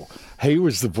call. He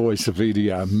was the voice of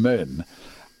Idi Amin,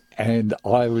 and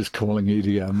I was calling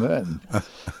Idi Amin.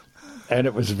 And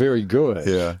it was very good.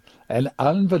 Yeah. And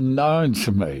unbeknown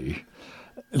to me,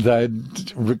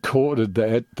 they'd recorded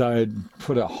that. They'd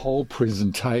put a whole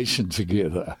presentation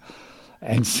together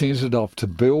and sent it off to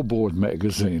Billboard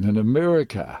magazine in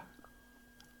America.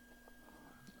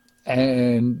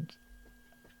 And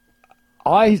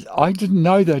I didn't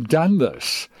know they'd done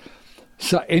this.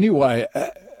 So anyway,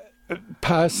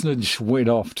 Parsonage went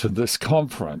off to this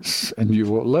conference in New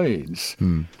Orleans,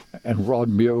 and Rod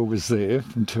Muir was there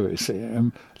from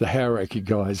 2SM. The Hauraki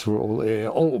guys were all there,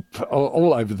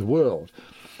 all over the world.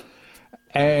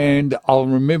 And I'll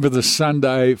remember the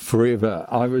Sunday forever.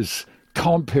 I was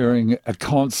comparing a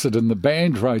concert in the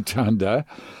band rotunda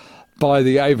by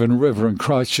the Avon River in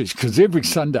Christchurch, because every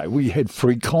Sunday we had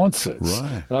free concerts.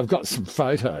 Right. And I've got some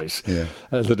photos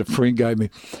that a friend gave me.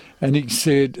 And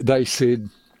they said,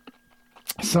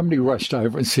 somebody rushed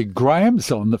over and said,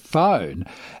 Graham's on the phone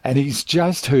and he's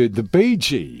just heard the Bee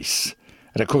Gees.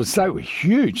 And of course, they were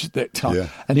huge at that time. Yeah.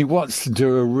 And he wants to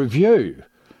do a review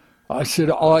I said,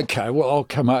 oh, okay, well, I'll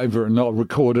come over and I'll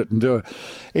record it and do it.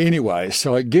 Anyway,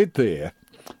 so I get there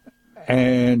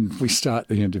and we start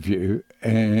the interview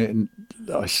and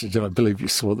I said, I believe you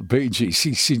saw the Bee Gees.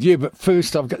 He said, yeah, but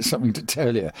first I've got something to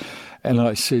tell you. And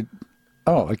I said,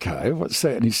 oh, okay, what's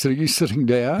that? And he said, are you sitting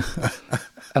down?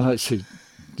 And I said,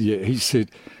 yeah. He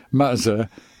said, Muzza,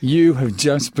 you have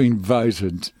just been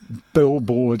voted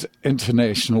Billboard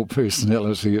International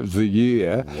Personality of the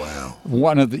Year. Wow.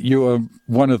 You are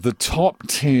one of the top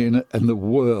 10 in the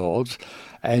world,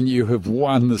 and you have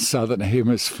won the Southern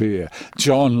Hemisphere.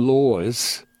 John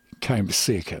Laws came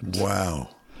second. Wow.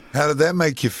 How did that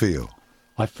make you feel?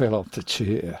 I fell off the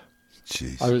chair.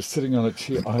 Jeez. I was sitting on a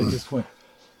chair. I just went,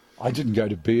 I didn't go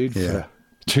to bed for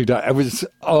 2 days. It was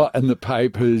in the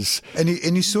papers. And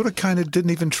you sort of kind of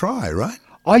didn't even try, right?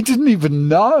 I didn't even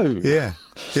know. Yeah,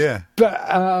 yeah. But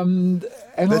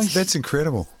that's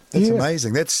incredible. That's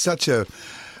amazing. That's such a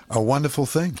wonderful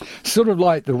thing. Sort of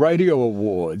like the radio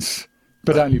awards,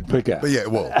 but only bigger. But yeah,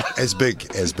 well, as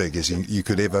big as you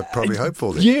could ever probably hope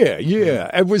for. Then.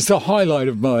 Yeah. It was the highlight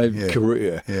of my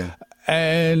career. Yeah.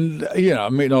 And, I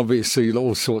mean, obviously,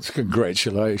 all sorts of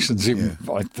congratulations. Even,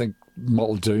 I think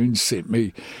Muldoon sent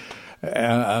me,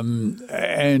 and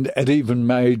it even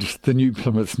made the New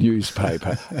Plymouth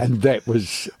newspaper. And that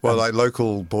was... Well, like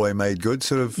local boy made good,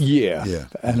 sort of? Yeah.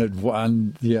 And it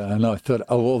won, and I thought,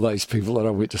 all those people that I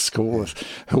went to school with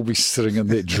who'll be sitting in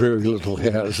their dreary little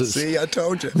houses. See, I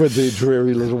told you. With their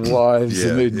dreary little wives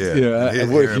and their,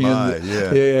 working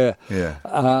in... Yeah.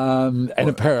 And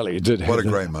apparently it did have... What a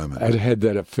great moment. It had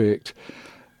that effect.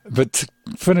 But to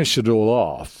finish it all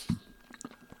off,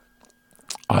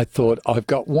 I thought, I've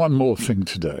got one more thing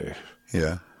to do.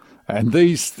 Yeah. And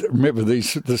this was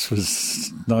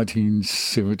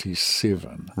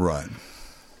 1977. Right.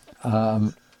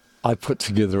 I put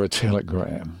together a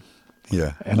telegram.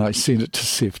 Yeah. And I sent it to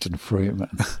Sefton Freeman.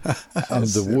 And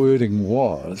the wording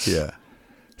was... Yeah.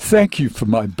 Thank you for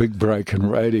my big break in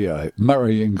radio.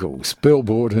 Murray Inglis,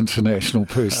 Billboard International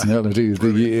Personality of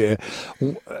the Year,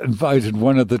 voted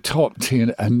one of the top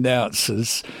 10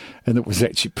 announcers, and it was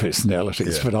actually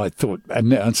personalities, but I thought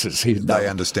announcers here. They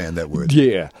understand that word.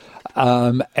 Yeah.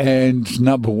 And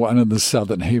number one in the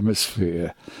Southern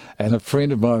Hemisphere. And a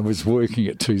friend of mine was working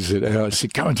at 2ZO. I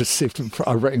said, go into Sefton.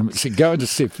 I rang him and said, go into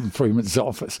Sefton Freeman's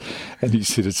office. And he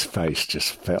said his face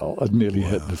just fell. It nearly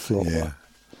hit the floor. Yeah.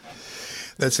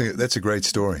 That's a great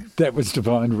story. That was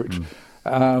divine, Rich.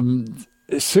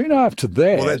 Soon after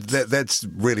that... Well, that's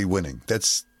really winning.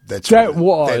 That's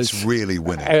really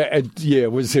winning.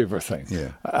 It was everything.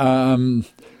 Yeah.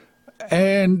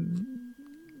 And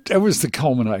it was the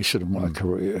culmination of my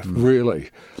career, really.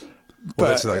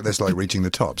 Well, that's like reaching the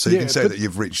top. So you can say that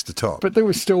you've reached the top. But there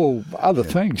were still other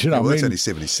things, Well, it's only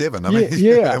 77. I mean,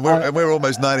 and we're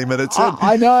almost 90 minutes in.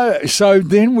 I know. So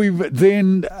then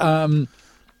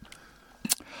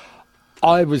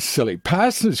I was silly.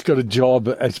 Parsons got a job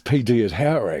as PD at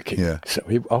Howrah. Yeah. So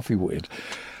off he went.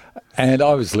 And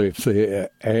I was left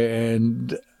there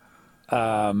and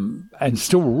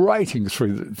still rating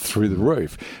through the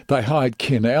roof. They hired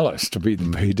Ken Ellis to be the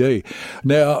PD.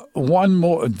 Now,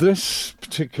 this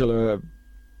particular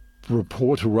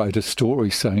reporter wrote a story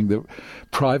saying that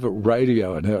private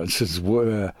radio announcers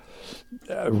were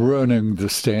ruining the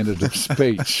standard of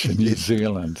speech in New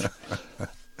Zealand.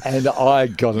 And I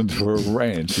got into a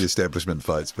rant. The establishment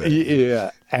fights back. Yeah,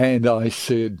 and I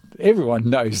said, everyone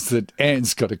knows that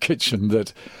Anne's got a kitchen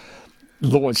that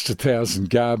launched 1,000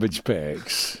 garbage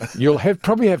bags. You'll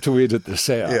probably have to edit this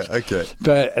out. Yeah, okay.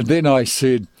 But then I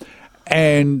said,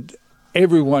 and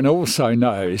everyone also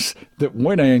knows that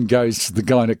when Anne goes to the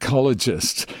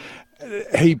gynecologist,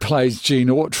 he plays Gene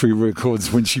Autry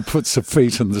records when she puts her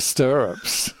feet in the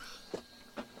stirrups.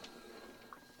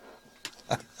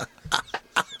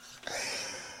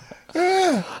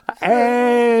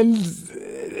 And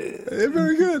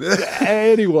very good.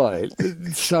 Anyway,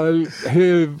 so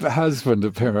her husband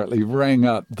apparently rang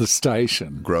up the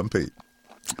station. Grumpy.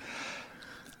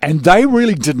 And they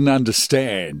really didn't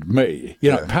understand me.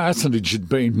 Parsonage had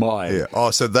been my... Yeah.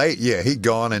 Oh, so he'd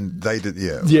gone and they did,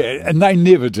 Yeah, and they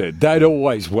never did. They'd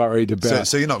always worried about...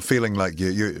 So you're not feeling like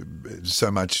you're so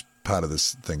much part of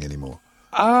this thing anymore?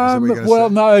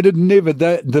 No, it had never.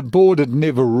 The board had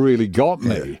never really got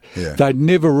me. Yeah. They'd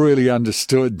never really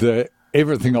understood that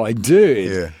everything I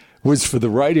did was for the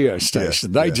radio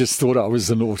station. They just thought I was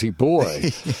a naughty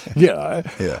boy. Yeah.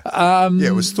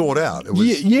 It was thought out. It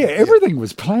was, everything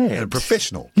was planned. And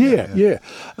professional. Yeah.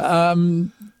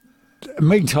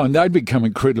 Meantime, they'd become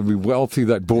incredibly wealthy.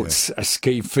 They'd bought a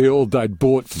ski field. They'd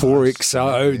bought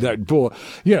 4XO. They'd bought,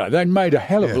 they'd made a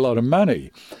hell of a lot of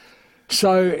money.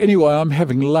 So anyway, I'm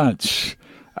having lunch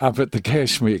up at the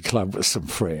Kashmir Club with some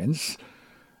friends,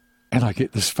 and I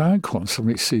get this phone call, and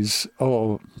somebody says,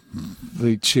 "Oh,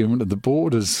 the chairman of the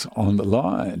board is on the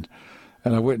line."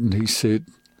 And I went and he said,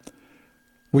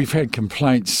 "We've had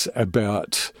complaints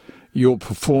about your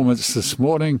performance this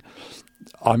morning.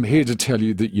 I'm here to tell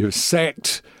you that you're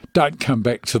sacked. Don't come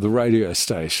back to the radio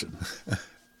station."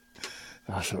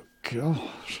 I thought, God.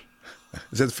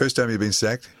 Is that the first time you've been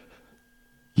sacked?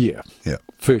 Yeah. Yeah.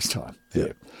 First time,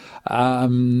 yeah. I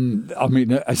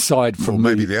mean, aside from...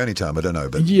 Well, maybe the only time, I don't know.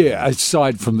 But Yeah,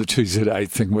 aside from the 2ZA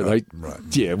thing where they... Right.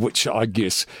 Yeah, which I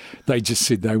guess they just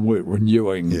said they weren't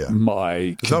renewing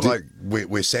my... It's not like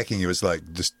we're sacking you. It's like,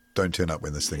 just don't turn up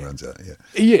when this thing runs out. Yeah.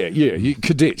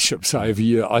 Cadetships over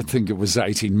year, I think it was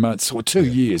 18 months or 2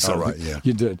 years. Oh, right, yeah.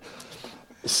 You did.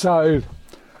 So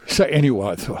anyway,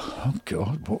 I thought, oh,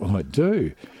 God, what will I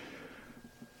do?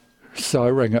 So I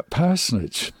rang up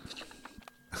Parsonage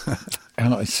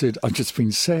and I said, "I've just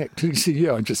been sacked." He said,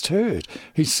 "Yeah, I just heard."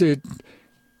 He said,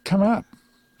 "Come up.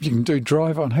 You can do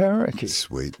Drive on Hauraki."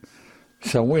 Sweet.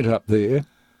 So I went up there.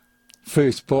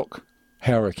 First book,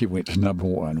 Hauraki went to number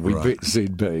 1. We beat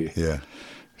ZB. Yeah.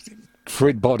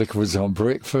 Fred Boddicker was on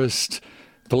Breakfast.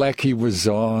 Blackie was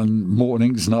on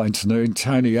mornings, 9 to noon.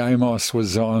 Tony Amos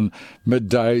was on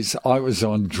middays. I was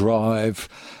on Drive.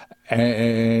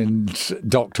 And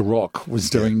Dr. Rock was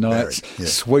doing nights. Yeah.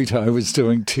 Sweeto was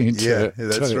doing 10 to Yeah,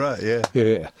 that's 2. right. Yeah.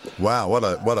 Yeah. Wow,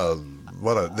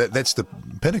 that's the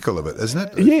pinnacle of it,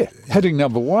 isn't it? Yeah, hitting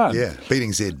number 1. Yeah,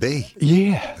 beating ZB.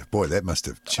 Yeah. Boy, that must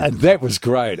have. And that was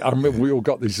great. I remember we all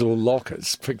got these little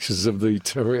lockers, pictures of the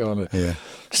Tiri on it. Yeah.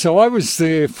 So I was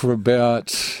there for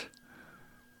about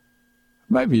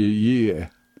maybe a year,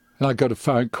 and I got a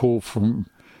phone call from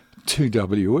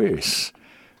 2WS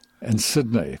in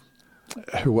Sydney,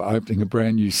 who were opening a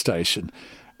brand new station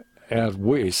out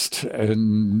west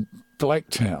in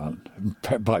Blacktown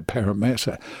by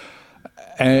Parramatta.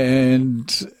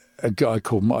 And a guy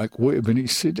called Mike Webb, and he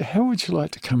said, "How would you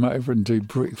like to come over and do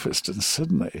breakfast in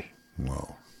Sydney?"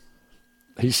 Wow.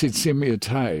 He said, "Send me a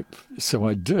tape." So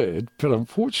I did, but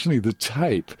unfortunately the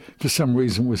tape, for some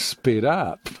reason, was sped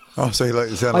up. Oh, so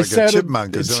you sound like a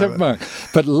chipmunk or something. Chipmunk.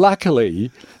 But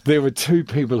luckily, there were 2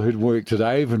 people who'd worked at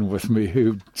Avon with me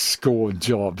who scored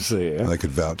jobs there. They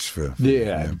could vouch for...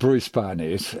 Yeah, Bruce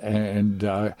Barnett and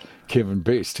Kevin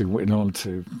Best, who went on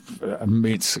to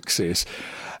immense success.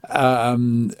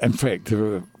 In fact, there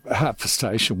were half the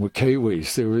station were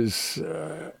Kiwis. There was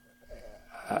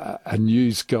a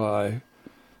news guy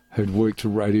who'd worked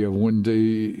at Radio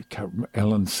Windy,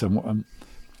 Alan someone.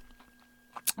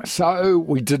 So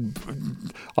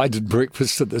I did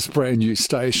breakfast at this brand new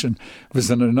station. It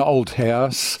was in an old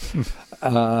house,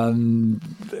 and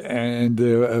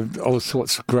there were all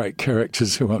sorts of great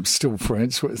characters who I'm still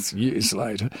friends with years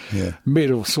later. Yeah. Met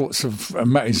all sorts of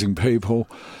amazing people.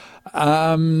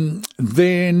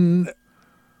 Then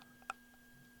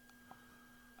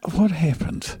what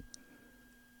happened?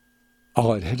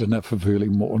 Oh, I'd had enough of early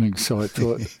morning, so I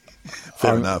thought...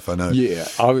 Fair enough, I know. Yeah,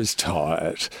 I was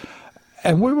tired.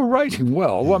 And we were rating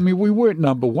well. Yeah. I mean, we weren't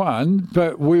number 1,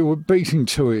 but we were beating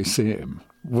 2SM,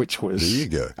 which was there you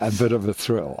go. A bit of a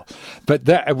thrill. But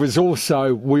that it was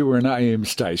also, we were an AM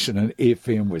station and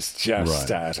FM was just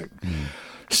starting.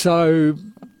 So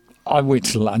I went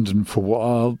to London for a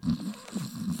while,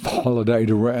 holidayed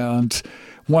around.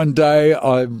 One day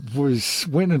I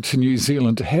went into New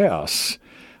Zealand House.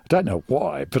 I don't know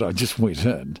why, but I just went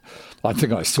in. I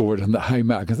think I saw it in the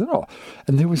Haymarket. I thought,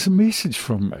 and there was a message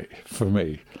for me.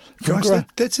 Gosh,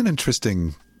 that's an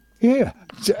interesting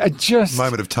just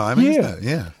moment of timing, isn't it?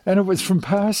 Yeah. And it was from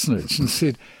Parsonage and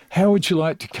said, "How would you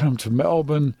like to come to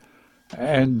Melbourne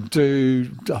and do,"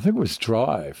 I think it was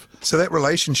Drive. So that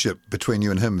relationship between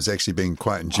you and him has actually been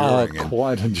quite enduring.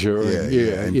 Quite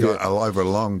enduring, got over a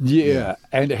long... Yeah,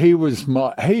 and he was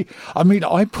I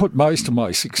put most of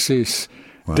my success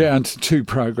down to 2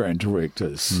 program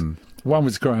directors. One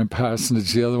was Graham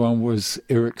Parsonage, the other one was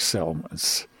Eric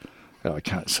Selmans. I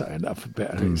can't say enough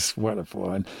about him. He's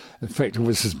wonderful. And in fact, it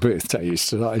was his birthday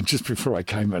yesterday. Just before I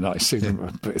came in, I sent him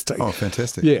a birthday. Oh,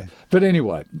 fantastic. Yeah. But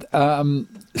anyway,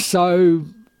 so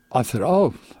I thought,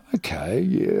 oh, okay,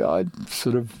 yeah, I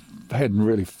sort of hadn't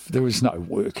really... There was no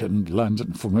work in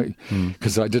London for me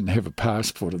because I didn't have a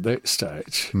passport at that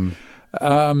stage.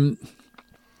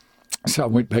 So I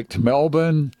went back to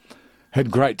Melbourne, had a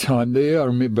great time there. I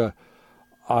remember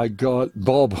I got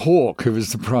Bob Hawke, who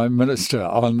was the Prime Minister,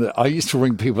 I used to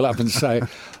ring people up and say,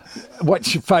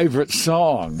 "What's your favourite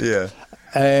song?" Yeah.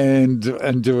 and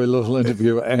do a little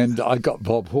interview. And I got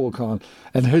Bob Hawke on,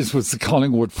 and his was the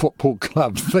Collingwood Football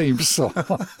Club theme song.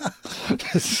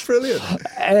 Brilliant.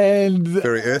 And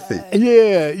very earthy.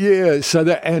 Yeah. So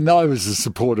and I was a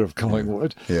supporter of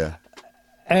Collingwood. Yeah.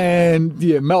 And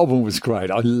yeah, Melbourne was great.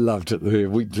 I loved it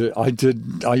there. I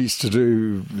used to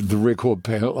do the record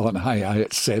panel on Hey Hey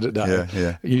at Saturday.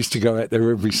 Yeah. I used to go out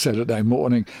there every Saturday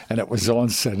morning, and it was on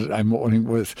Saturday morning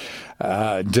with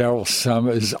Daryl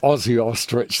Summers, Ozzy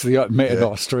Ostrich, the Mad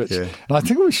Ostrich, and I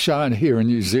think it was shown here in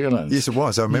New Zealand. Yes, it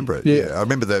was. I remember it. Yeah, I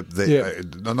remember not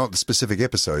the specific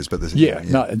episodes, but I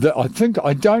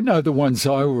don't know the ones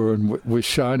I were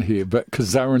shown here, but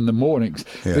because they were in the mornings.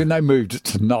 Yeah. Then they moved it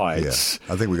to nights.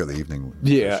 Yeah. I think we got the evening.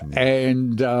 Yeah, version,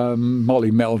 and Molly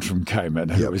Meldrum came in,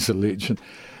 who was a legend.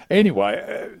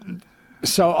 Anyway,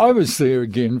 so I was there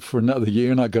again for another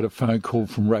year, and I got a phone call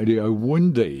from Radio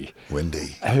Windy.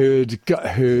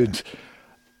 Heard.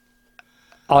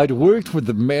 I'd worked with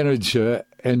the manager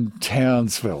in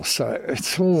Townsville, so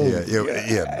it's all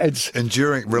It's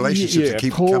enduring relationships that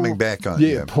keep coming back on.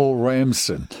 Paul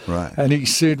Ramsden, right? And he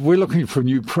said, "We're looking for a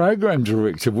new program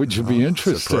director. Would you be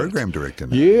interested?" A program director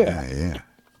now. Yeah.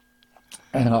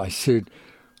 And I said,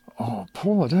 "Oh,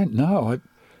 Paul, I don't know.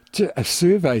 A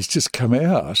survey's just come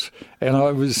out, and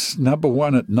I was number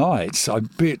one at nights. I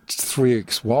bet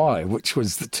 3XY, which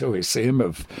was the 2SM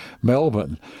of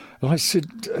Melbourne." And I said,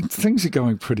 "Things are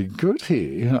going pretty good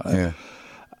here, you know." Yeah.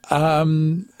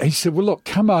 He said, "Well, look,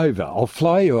 come over. I'll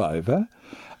fly you over.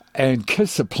 And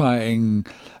Kiss are playing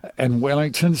in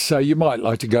Wellington, so you might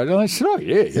like to go." And I said, "Oh,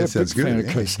 yeah, sounds big good. fan of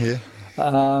Kiss." Yeah.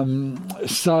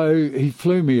 So he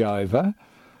flew me over,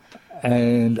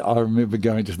 and I remember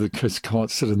going to the Kiss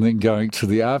concert and then going to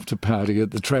the after party at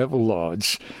the Travel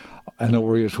Lodge in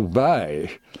Oriental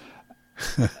Bay.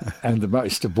 And the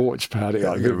most debauched party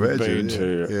I've ever been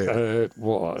to. It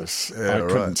was. I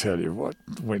couldn't tell you what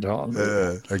went on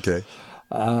there. Okay.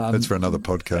 That's for another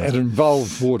podcast. It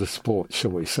involved water sports,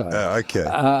 shall we say. Okay.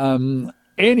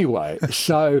 Anyway,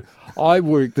 so I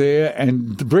worked there,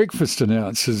 and the breakfast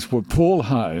announcers were Paul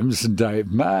Holmes and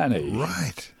Dave Marney.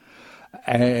 Right.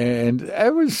 And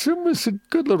it was a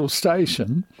good little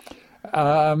station,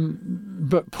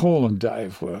 but Paul and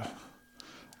Dave were...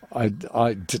 I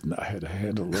didn't know how to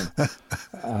handle them.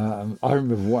 I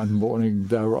remember one morning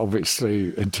they were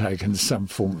obviously had taken some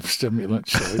form of stimulant,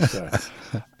 shall we say,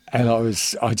 and I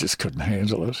just couldn't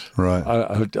handle it. Right.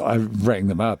 I rang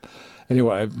them up.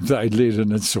 Anyway, they led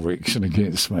an insurrection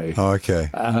against me. Oh, okay.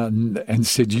 And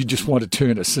said, "You just want to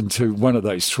turn us into one of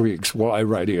those 3XY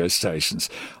radio stations."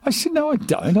 I said, "No, I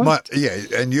don't."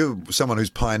 And you're someone who's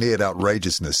pioneered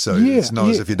outrageousness, so it's not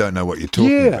as if you don't know what you're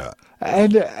talking about.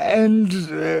 And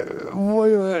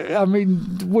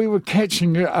we were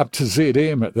catching up to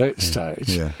ZM at that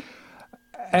stage. Yeah.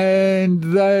 And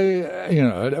they,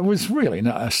 it was really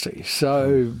nasty.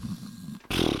 So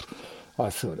I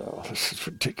thought, "Oh, this is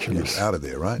ridiculous." You're out of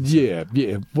there, right? Yeah.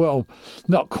 Well,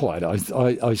 not quite.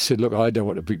 I said, "Look, I don't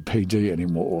want to be PD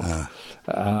anymore."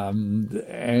 And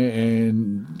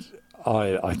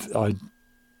I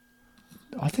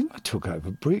think I took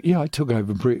over. I took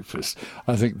over breakfast.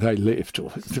 I think they left, or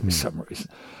there was some reason.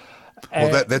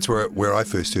 Well, that's where I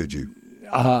first heard you.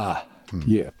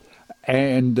 Yeah,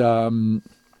 and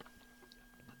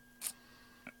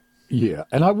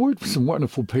and I worked with some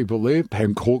wonderful people there.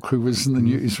 Pam Corkery was in the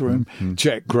newsroom.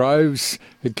 Jack Groves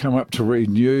had come up to read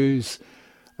news.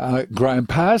 Graham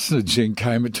Parsonage then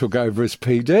came and took over as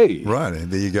PD. Right, and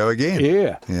there you go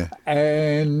again. Yeah.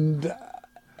 And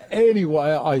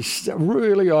anyway, I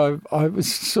was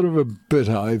sort of a bit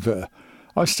over.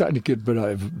 I started to get a bit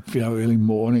over, early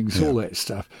mornings, all that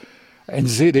stuff. And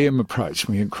ZM approached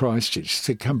me in Christchurch. He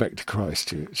said, "Come back to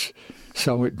Christchurch."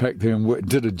 So I went back there and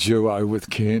did a duo with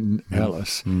Ken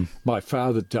Ellis. My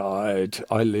father died.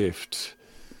 I left.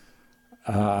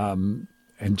 And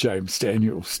James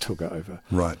Daniels took over.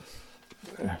 Right.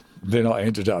 Then I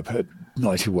ended up at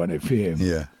 91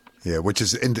 FM. Yeah, which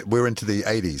is we're into the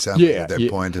 80s, aren't we, at that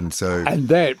point, and so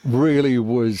that really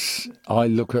was, I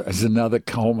look at as another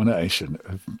culmination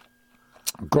of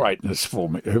greatness for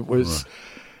me. It was,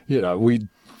 we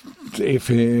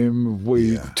FM,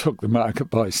 we took the market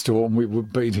by storm. We were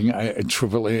beating a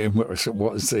Triple M, as it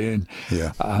was then.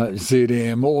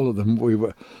 ZM, all of them. We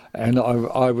were, and I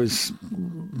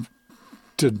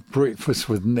did breakfast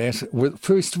with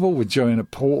first of all with Joanna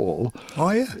Paul.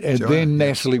 Oh yeah, and then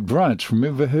Natalie Brunt.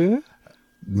 Remember her?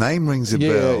 Name rings a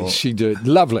bell. Yeah, she did.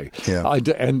 Lovely. Yeah.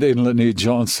 And then Lanier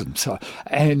Johnson. So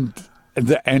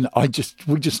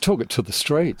we just took it to the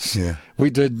streets. Yeah.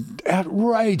 We did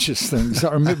outrageous things.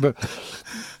 I remember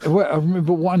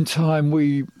one time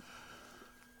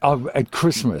At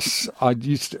Christmas, I'd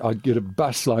get a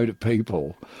busload of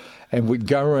people, and we'd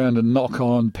go around and knock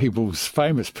on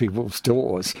famous people's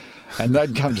doors, and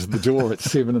they'd come to the door at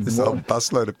 7 in the morning. A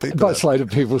busload of people. Busload of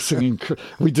people singing.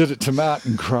 We did it to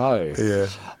Martin Crowe. Yeah.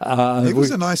 He was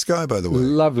a nice guy, by the way.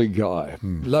 Lovely guy.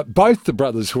 Both the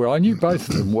brothers were. I knew both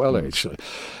of them well, actually.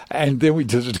 And then we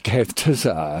did it to Kath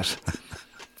Tizard.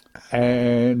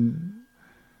 And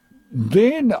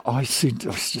then I said,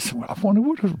 I wonder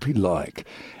what it would be like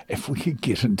if we could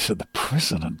get into the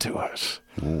prison and do it.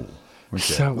 Ooh. Okay.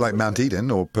 So, like Mount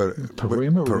Eden or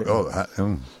Parima.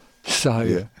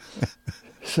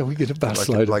 So we get a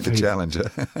busload like of people. a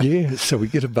challenger. Yeah, so we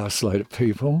get a busload of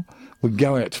people. We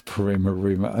go out to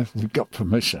Parima. We've got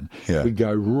permission. Yeah. We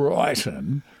go right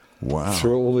in. Wow.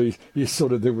 Through all these,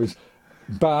 there was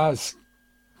bars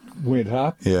went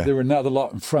up. Yeah. There were another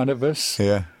lot in front of us.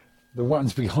 Yeah. The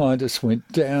ones behind us went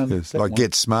down. It's like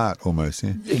Get Smart almost,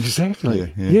 yeah.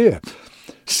 Exactly. Yeah.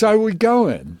 So we go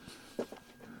in.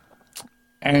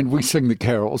 And we sing the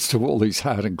carols to all these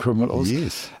hardened criminals.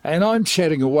 Yes. And I'm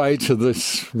chatting away to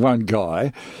this one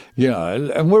guy,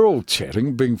 and we're all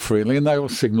chatting, being friendly, and they all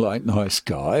sing like nice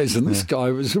guys. And this guy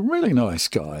was a really nice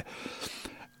guy.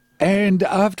 And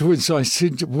afterwards I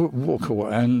said, walk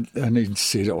away. And he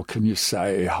said, can you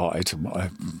say hi to my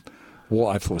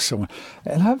wife or someone?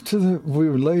 And after we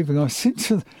were leaving, I said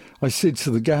to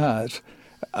the guard,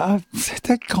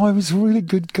 that guy was a really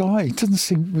good guy. He didn't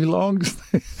seem to belong.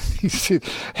 He said,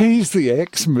 he's the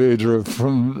ex-murderer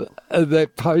from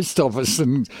that post office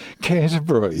in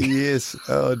Canterbury. Yes.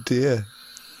 Oh, dear.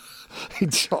 He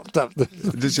chopped up the...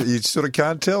 You sort of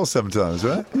can't tell sometimes,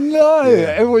 right? No,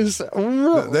 it was...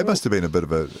 That must have been a bit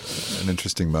of an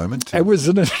interesting moment. It was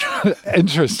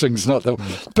interesting, it's not that...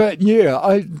 But,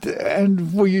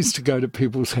 and we used to go to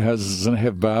people's houses and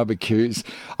have barbecues.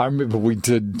 I remember we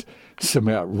did some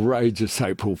outrageous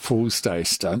April Fool's Day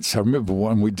stunts. I remember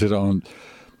one we did on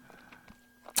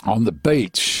the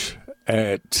beach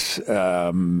at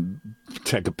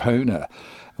Takapuna,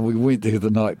 and we went there the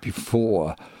night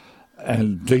before.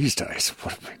 And these days it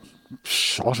would have been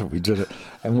shot if we did it.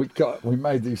 And we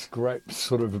made these great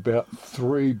sort of about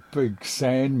 3 big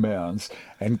sand mounds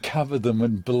and covered them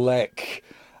in black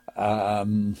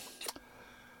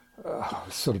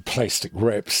sort of plastic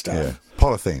wrap stuff. Yeah.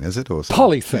 Polythene, is it? Or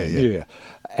Polythene, yeah.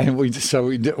 And we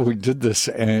did this,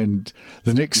 and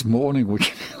the next morning we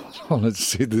came on and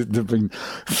said that there'd been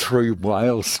 3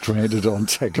 whales stranded on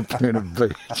Takapuna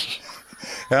Beach.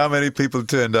 How many people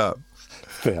turned up?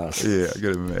 Thousands. Yeah, I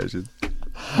can imagine.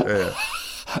 Yeah.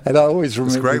 And I always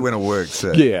remember... It's great when it works.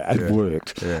 Yeah, it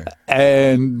worked. Yeah.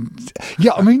 And,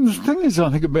 I mean, the thing is, I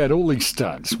think about all these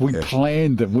stunts, we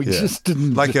planned them. We just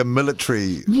didn't... Like a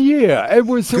military... Yeah, it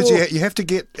was... Because you have to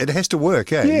get... It has to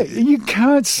work, eh? Yeah, you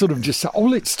can't sort of just say,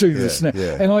 let's do this now.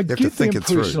 Yeah. And I get the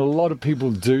impression a lot of people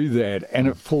do that and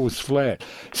it falls flat.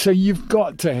 So you've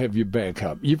got to have your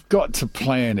backup. You've got to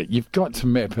plan it. You've got to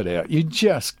map it out. You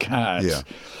just can't. Yeah.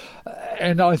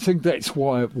 And I think that's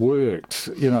why it worked.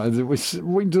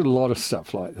 We did a lot of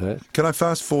stuff like that. Can I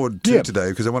fast forward to today?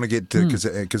 Because I want to get to,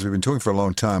 because we've been talking for a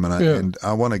long time, and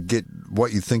I want to get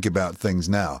what you think about things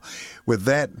now. With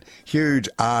that huge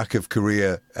arc of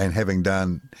career and having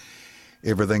done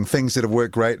everything, things that have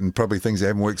worked great and probably things that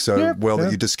haven't worked so well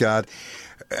that you discard.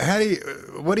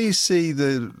 What do you see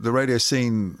the radio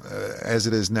scene as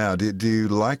it is now? Do you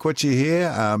like what you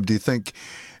hear? Do you think...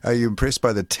 Are you impressed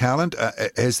by the talent?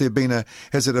 Has it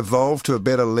evolved to a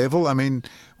better level? I mean,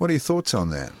 what are your thoughts on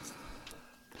that?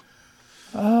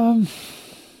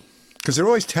 Because there are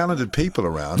always talented people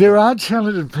around. There are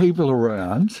talented people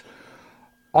around.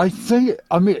 One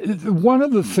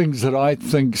of the things that I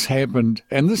think's happened,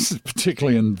 and this is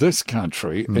particularly in this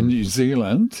country, in New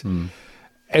Zealand,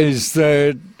 is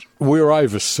that we're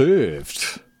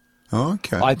overserved. Oh,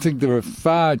 okay. I think there are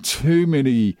far too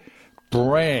many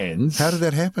brands. How did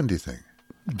that happen, do you think?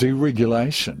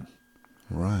 Deregulation.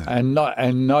 Right. And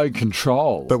no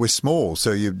control. But we're small,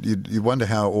 so you wonder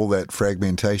how all that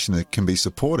fragmentation can be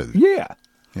supported. Yeah.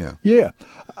 Yeah. Yeah.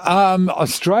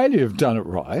 Australia have done it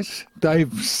right.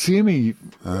 They've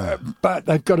but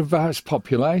they've got a vast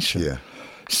population. Yeah.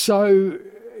 So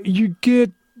you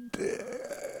get,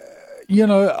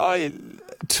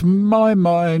 to my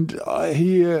mind, I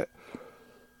hear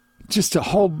just a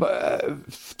whole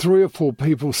 3 or 4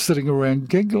 people sitting around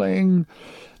giggling,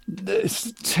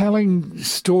 telling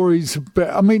stories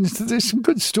about... I mean, there's some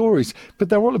good stories, but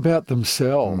they're all about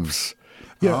themselves.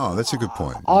 Oh, that's a good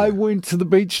point. I went to the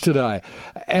beach today,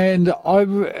 and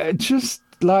I just...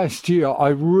 last year I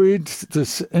read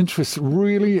this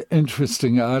really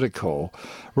interesting article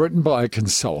written by a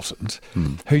consultant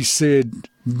who said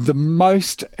the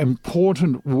most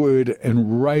important word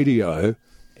in radio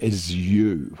is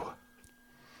you.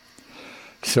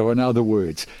 So in other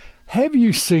words, have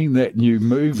you seen that new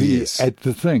movie at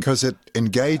the thing? Because it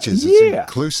engages, it's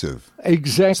inclusive.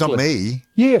 Exactly. It's not me.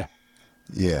 Yeah.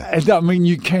 Yeah. And I mean,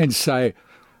 you can say,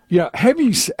 have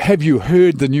you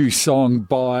heard the new song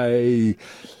by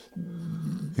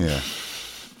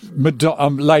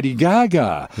Lady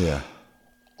Gaga? Yeah.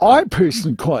 I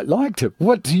personally quite liked it.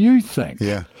 What do you think?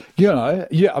 Yeah. I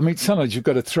mean, sometimes you've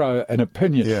got to throw an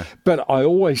opinion. Yeah. But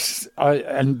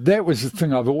and that was the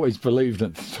thing I've always believed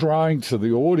in, throwing to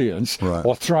the audience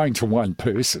or throwing to one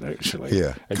person, actually.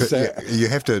 Yeah. You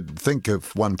have to think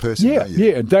of one person, don't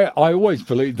you? Yeah. I always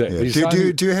believed that. Yeah.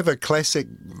 Do you have a classic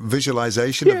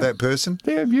visualization of that person?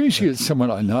 Yeah, usually it's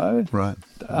someone I know. Right.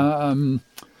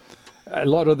 A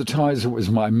lot of the times it was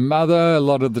my mother. A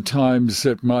lot of the times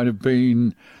it might have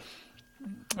been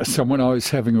someone I was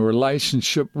having a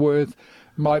relationship with.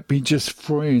 Might be just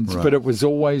friends, but it was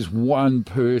always one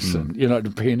person,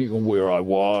 depending on where I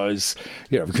was,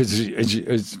 because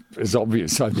it's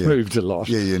obvious I've moved a lot.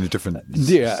 Yeah, you're in a different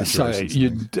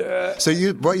situation. So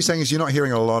what you're saying is you're not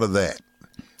hearing a lot of that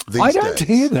these I don't days.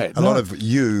 hear that. A lot of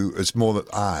you, it's more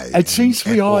that I. It seems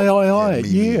to be I.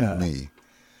 Me.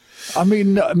 I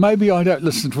mean, maybe I don't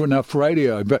listen to enough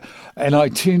radio, and I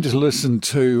tend to listen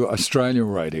to Australian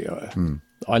radio.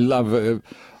 I love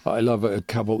a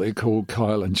couple they're called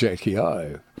Kyle and Jackie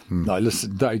O.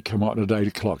 They come on at 8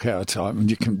 o'clock our time, and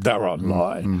they're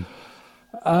online.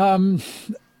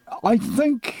 I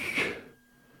think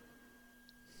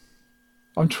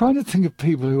I'm trying to think of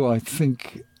people who I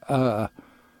think are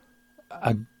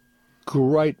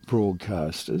great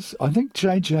broadcasters. I think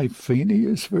JJ Feeney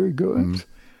is very good.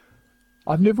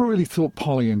 I've never really thought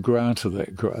Polly and Grant are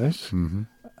that great,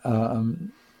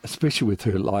 especially with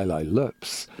her Lilo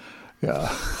lips.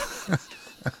 Yeah.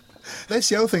 That's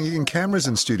the other thing. You can cameras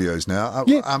in studios now.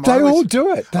 They all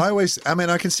do it. I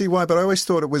can see why, but I always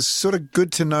thought it was sort of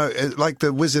good to know, like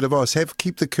the Wizard of Oz,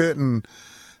 keep the curtain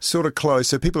sort of close,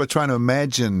 so people are trying to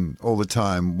imagine all the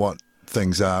time what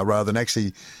things are rather than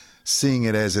actually seeing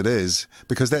it as it is,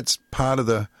 because that's part of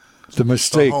the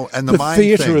mystique, and the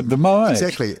theatre of the mind.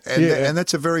 Exactly. And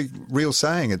that's a very real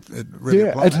saying. It really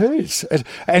applies. It is.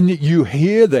 And you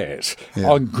hear that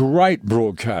on great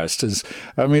broadcasters.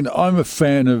 I mean, I'm a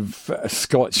fan of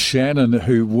Scott Shannon,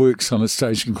 who works on a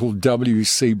station called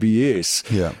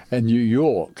WCBS in New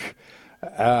York.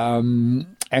 And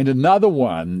another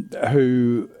one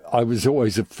who I was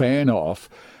always a fan of,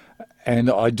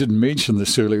 and I didn't mention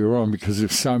this earlier on because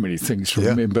there's so many things to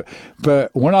remember.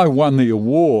 But when I won the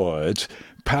award,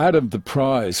 part of the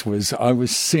prize was I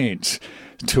was sent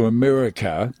to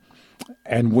America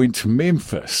and went to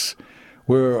Memphis,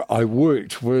 where I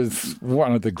worked with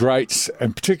one of the greats,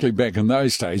 and particularly back in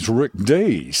those days, Rick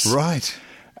Dees. Right.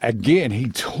 Again, he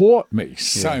taught me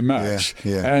so much.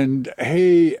 And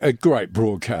a great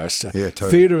broadcaster. Yeah,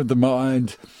 totally. Theatre of the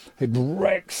mind. Had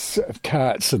racks of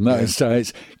carts in those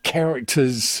days,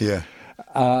 characters. Yeah.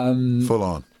 Full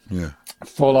on. Yeah.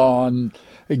 Full on.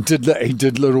 He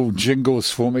did little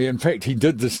jingles for me. In fact, he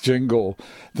did this jingle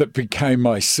that became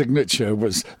my signature,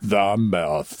 was the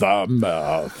mouth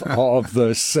of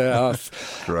the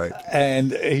South. Right.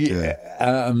 And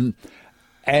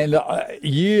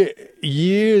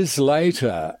years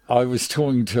later, I was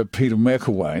talking to Peter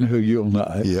McElwain, who you'll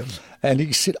know, and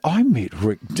he said, I met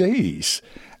Rick Dees.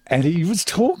 And he was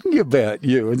talking about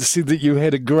you and said that you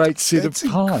had a great set of pipes.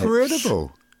 That's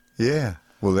incredible. Yeah.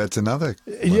 Well, that's another.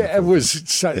 Yeah, it was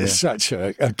such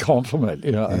a compliment,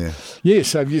 Yeah,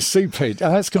 so you see, Pete,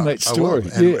 ask him that story.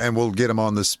 And we'll get him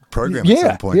on this program at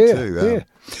some point too.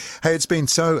 Hey, it's been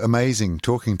so amazing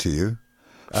talking to you.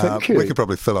 Thank you. We could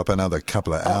probably fill up another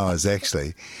couple of hours,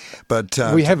 actually. But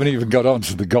we haven't even got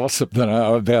onto the gossip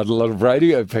about a lot of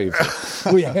radio people.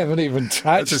 We haven't even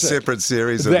touched it. It's a separate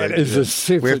series. That is a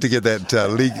separate... We have to get that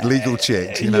legal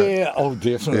checked, Yeah,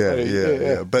 definitely.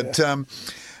 Yeah. But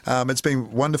it's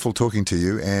been wonderful talking to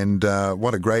you, and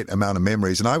what a great amount of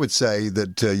memories. And I would say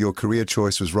that your career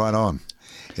choice was right on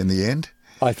in the end.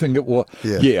 I think it was.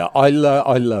 Yeah, I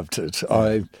loved it.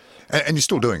 And you're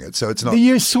still doing it, so it's not...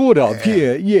 Yeah, sort of,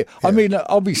 yeah. I mean,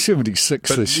 I'll be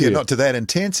 76 this year. Not to that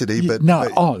intensity, but... No,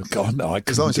 oh, God, no, I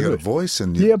couldn't as long as you've got a voice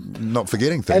and you're not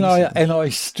forgetting things. And I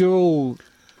still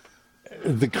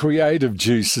the creative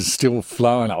juice is still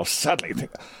flowing, I'll suddenly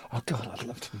think, oh God, I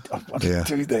want to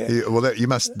do that. Yeah, well,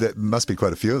 that must be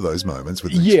quite a few of those moments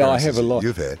with the I have a lot.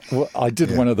 you've had. Well, I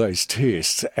did one of those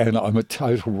tests, and I'm a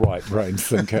total right brain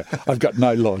thinker. I've got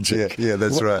no logic. Yeah,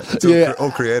 that's right. It's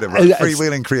all creative, right?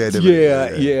 Freewheeling creativity.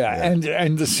 Yeah.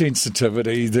 And the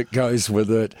sensitivity that goes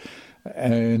with it.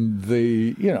 And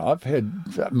I've had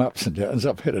ups and downs.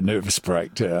 I've had a nervous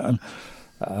breakdown.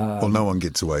 Well, no one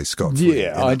gets away scot-free.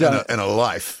 Yeah, I don't. In a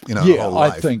life, a Yeah, whole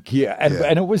life. I think,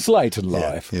 and it was late in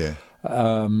life. Yeah.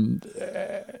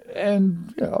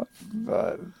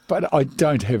 But I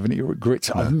don't have any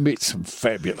regrets. No. I've met some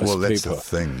fabulous people. Well, that's the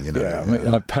thing, Yeah, I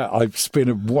mean, I've spent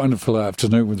a wonderful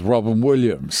afternoon with Robin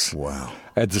Williams. Wow.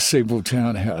 At the Sewell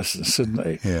Townhouse in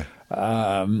Sydney. Yeah.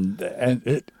 And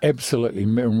it absolutely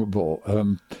memorable.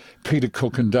 Peter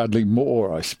Cook and Dudley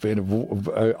Moore, I spent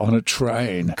on a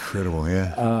train. Incredible,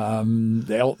 yeah.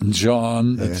 Elton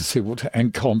John at the Sewell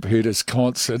and Com Peters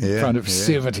concert in front of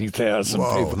 70,000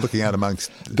 people. Looking out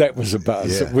amongst... That was a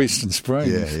buzz at Western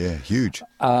Springs. Yeah, huge.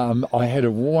 I had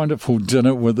a wonderful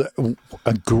dinner with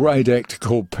a great actor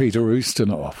called Peter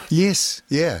Ustinov. Yes,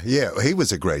 yeah. He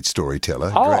was a great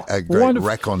storyteller, a great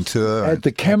raconteur. At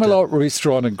the Camelot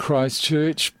restaurant in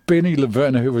Christchurch, Benny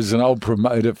Levin, who was an old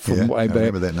promoter from way back, I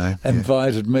remember that name.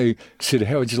 Invited me, said,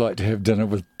 how would you like to have dinner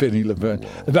with Benny Levin?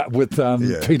 With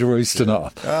Peter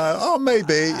Ustinov.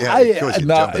 Maybe. Yeah, of course you'd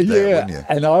jump at that, wouldn't you?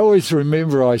 And I always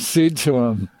remember I said to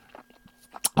him,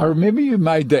 I remember you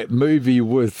made that movie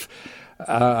with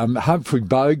Humphrey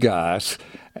Bogart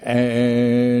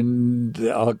and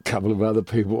a couple of other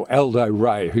people, Aldo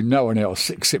Ray, who no one else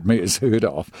except me has heard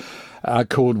of,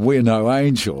 called We're No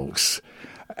Angels.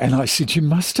 And I said, you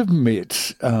must have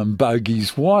met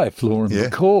Bogey's wife, Lauren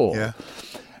McCall. Yeah.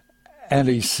 And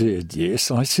he said,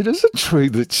 yes. I said, is it true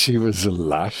that she was a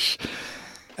lush?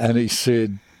 And he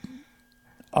said,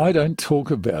 I don't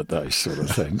talk about those sort of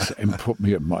things, and put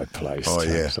me in my place. Oh,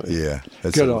 totally. yeah.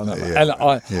 That's good on him. Yeah, and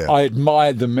I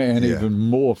admired the man even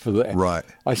more for that. Right.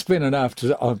 I spent not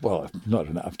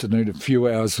an afternoon, a few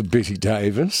hours with Betty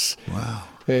Davis. Wow.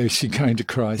 She came to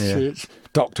Christchurch.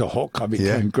 Dr. Hook, I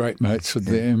became great mates with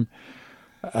them.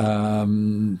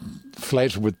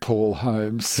 Flattered with Paul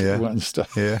Holmes. One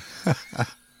stuff. Yeah.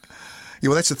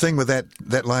 Well, that's the thing with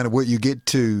that line of work. You get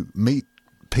to meet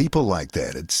people like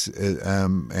that. It's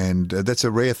and that's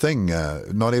a rare thing.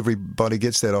 Not everybody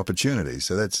gets that opportunity.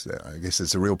 So that's, I guess,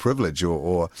 it's a real privilege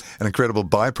or an incredible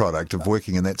byproduct of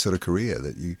working in that sort of career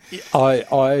that you.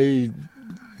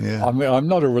 I mean, I'm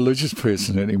not a religious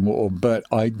person anymore, but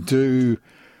I do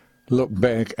look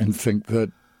back and think that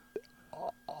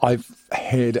I've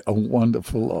had a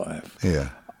wonderful life. Yeah.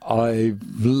 I've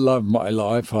loved my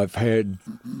life. I've had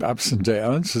ups and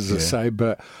downs, as I say,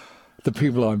 but the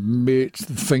people I've met,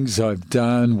 the things I've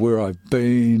done, where I've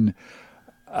been.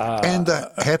 And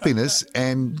the happiness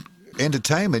and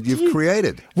entertainment you've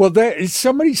created. Well,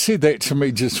 somebody said that to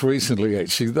me just recently,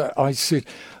 actually. I said,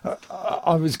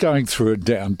 I was going through a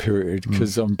down period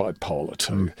because I'm bipolar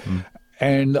too.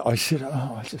 And I said,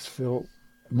 I just felt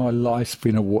my life's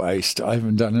been a waste. I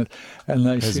haven't done it. And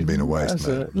they said, been a waste,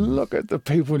 mate. Look at the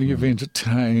people you've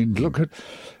entertained. Look at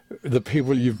the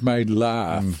people you've made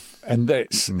laugh. And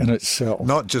that's in itself.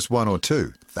 Not just one or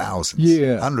two, thousands.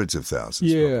 Yeah. Hundreds of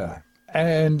thousands. Yeah.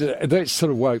 Probably. And that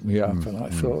sort of woke me up. And I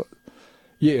thought,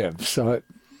 so,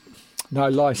 no,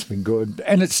 life's been good.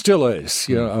 And it still is.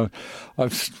 You know,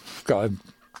 I've got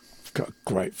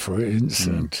great friends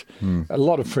and a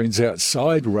lot of friends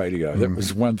outside radio. That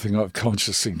was one thing I've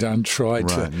consciously done, tried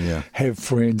to have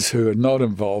friends who are not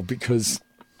involved because,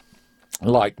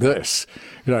 like this,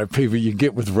 you know, people you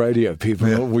get with radio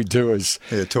people, all we do is...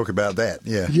 talk about that,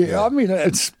 I mean,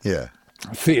 it's...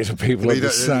 Theatre people are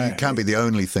the same. It can't be the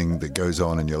only thing that goes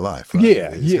on in your life, right?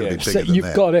 So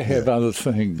you've got to have other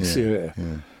things,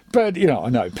 But, you know, I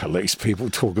know police people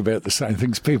talk about the same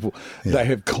things. People, they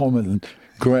have common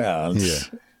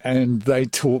grounds and they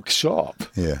talk shop.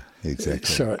 Yeah, exactly.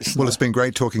 So it's been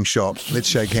great talking shop. Let's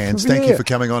shake hands. Thank you for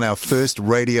coming on our first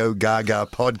Radio Gaga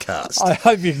podcast. I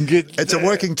hope you can get... It's a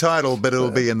working title, but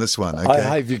it'll be in this one, okay? I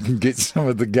hope you can get some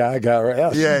of the Gaga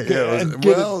out.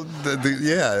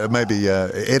 Maybe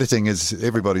editing is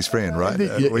everybody's friend, right?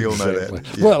 We all know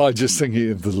that. Yeah. Well, I'm just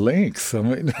thinking of the length. I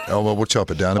mean... we'll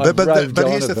chop it down a bit. But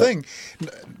here's the thing.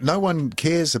 No one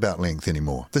cares about length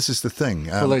anymore. This is the thing.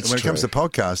 When it comes to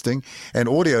podcasting, and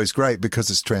audio is great because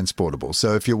it's transportable.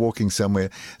 So if you're walking somewhere,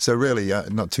 so really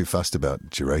not too fussed about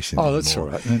duration anymore. That's all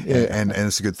right. And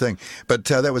it's a good thing. But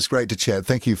that was great to chat.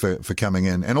 Thank you for coming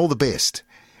in, and all the best.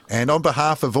 And on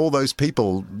behalf of all those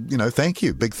people, thank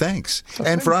you. Big thanks.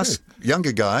 And for us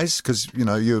younger guys, because,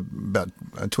 you're about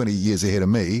 20 years ahead of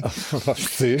me.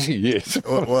 30 years.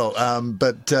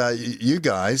 But you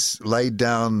guys laid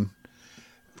down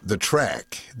the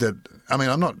track that,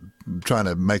 I'm not trying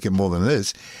to make it more than it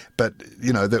is, but,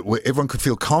 that everyone could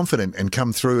feel confident and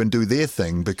come through and do their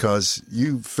thing because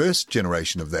you, first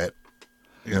generation of that,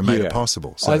 made it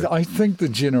possible. So. I think the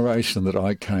generation that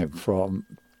I came from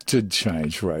did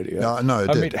change radio. No,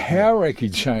 it did.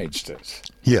 Hauraki changed it.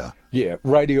 Yeah. Yeah,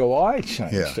 Radio I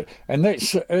changed it. And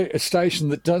that's a station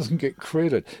that doesn't get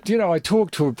credit. Do you know, I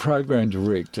talked to a program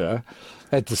director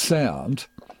at The Sound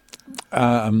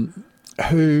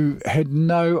who had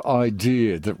no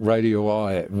idea that Radio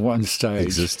I at one stage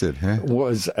existed, huh?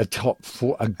 was a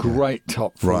great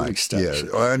top 40 station.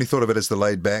 Yeah, I only thought of it as the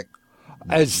laid back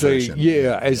as version.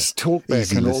 as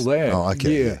talkback and all that. Oh,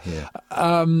 okay.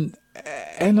 Yeah.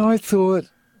 And I thought,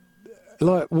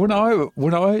 like, when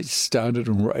I started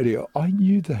on radio, I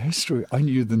knew the history. I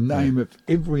knew the name of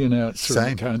every announcer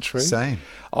in the country. Same.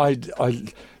 I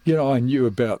knew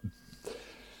about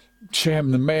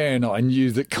Cham the Man. I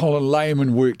knew that Colin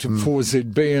Lehman worked at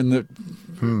 4ZB and that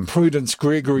Prudence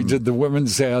Gregory did the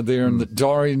women's hour there and that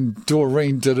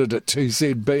Doreen did it at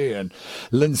 2ZB and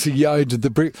Lindsay Yo did the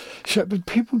brick show. But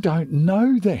people don't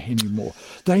know that anymore.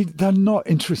 They're not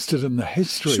interested in the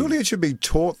history. Surely it should be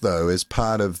taught, though, as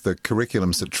part of the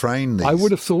curriculums that train these. I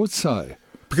would have thought so.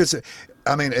 Because,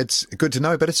 it's good to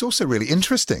know, but it's also really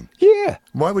interesting. Yeah.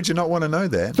 Why would you not want to know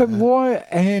that? But why?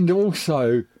 And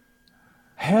also,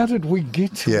 how did we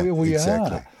get to where we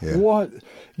are? Yeah. What,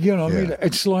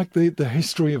 it's like the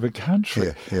history of a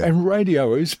country. Yeah. And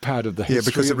radio is part of the history of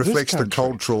this country. Yeah, because it reflects the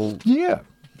cultural,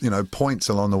 points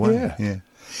along the way. Yeah.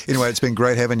 Anyway, it's been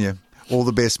great having you. All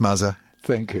the best, Muzza.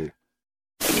 Thank you.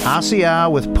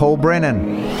 RCR with Paul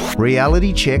Brennan.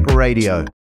 Reality Check Radio.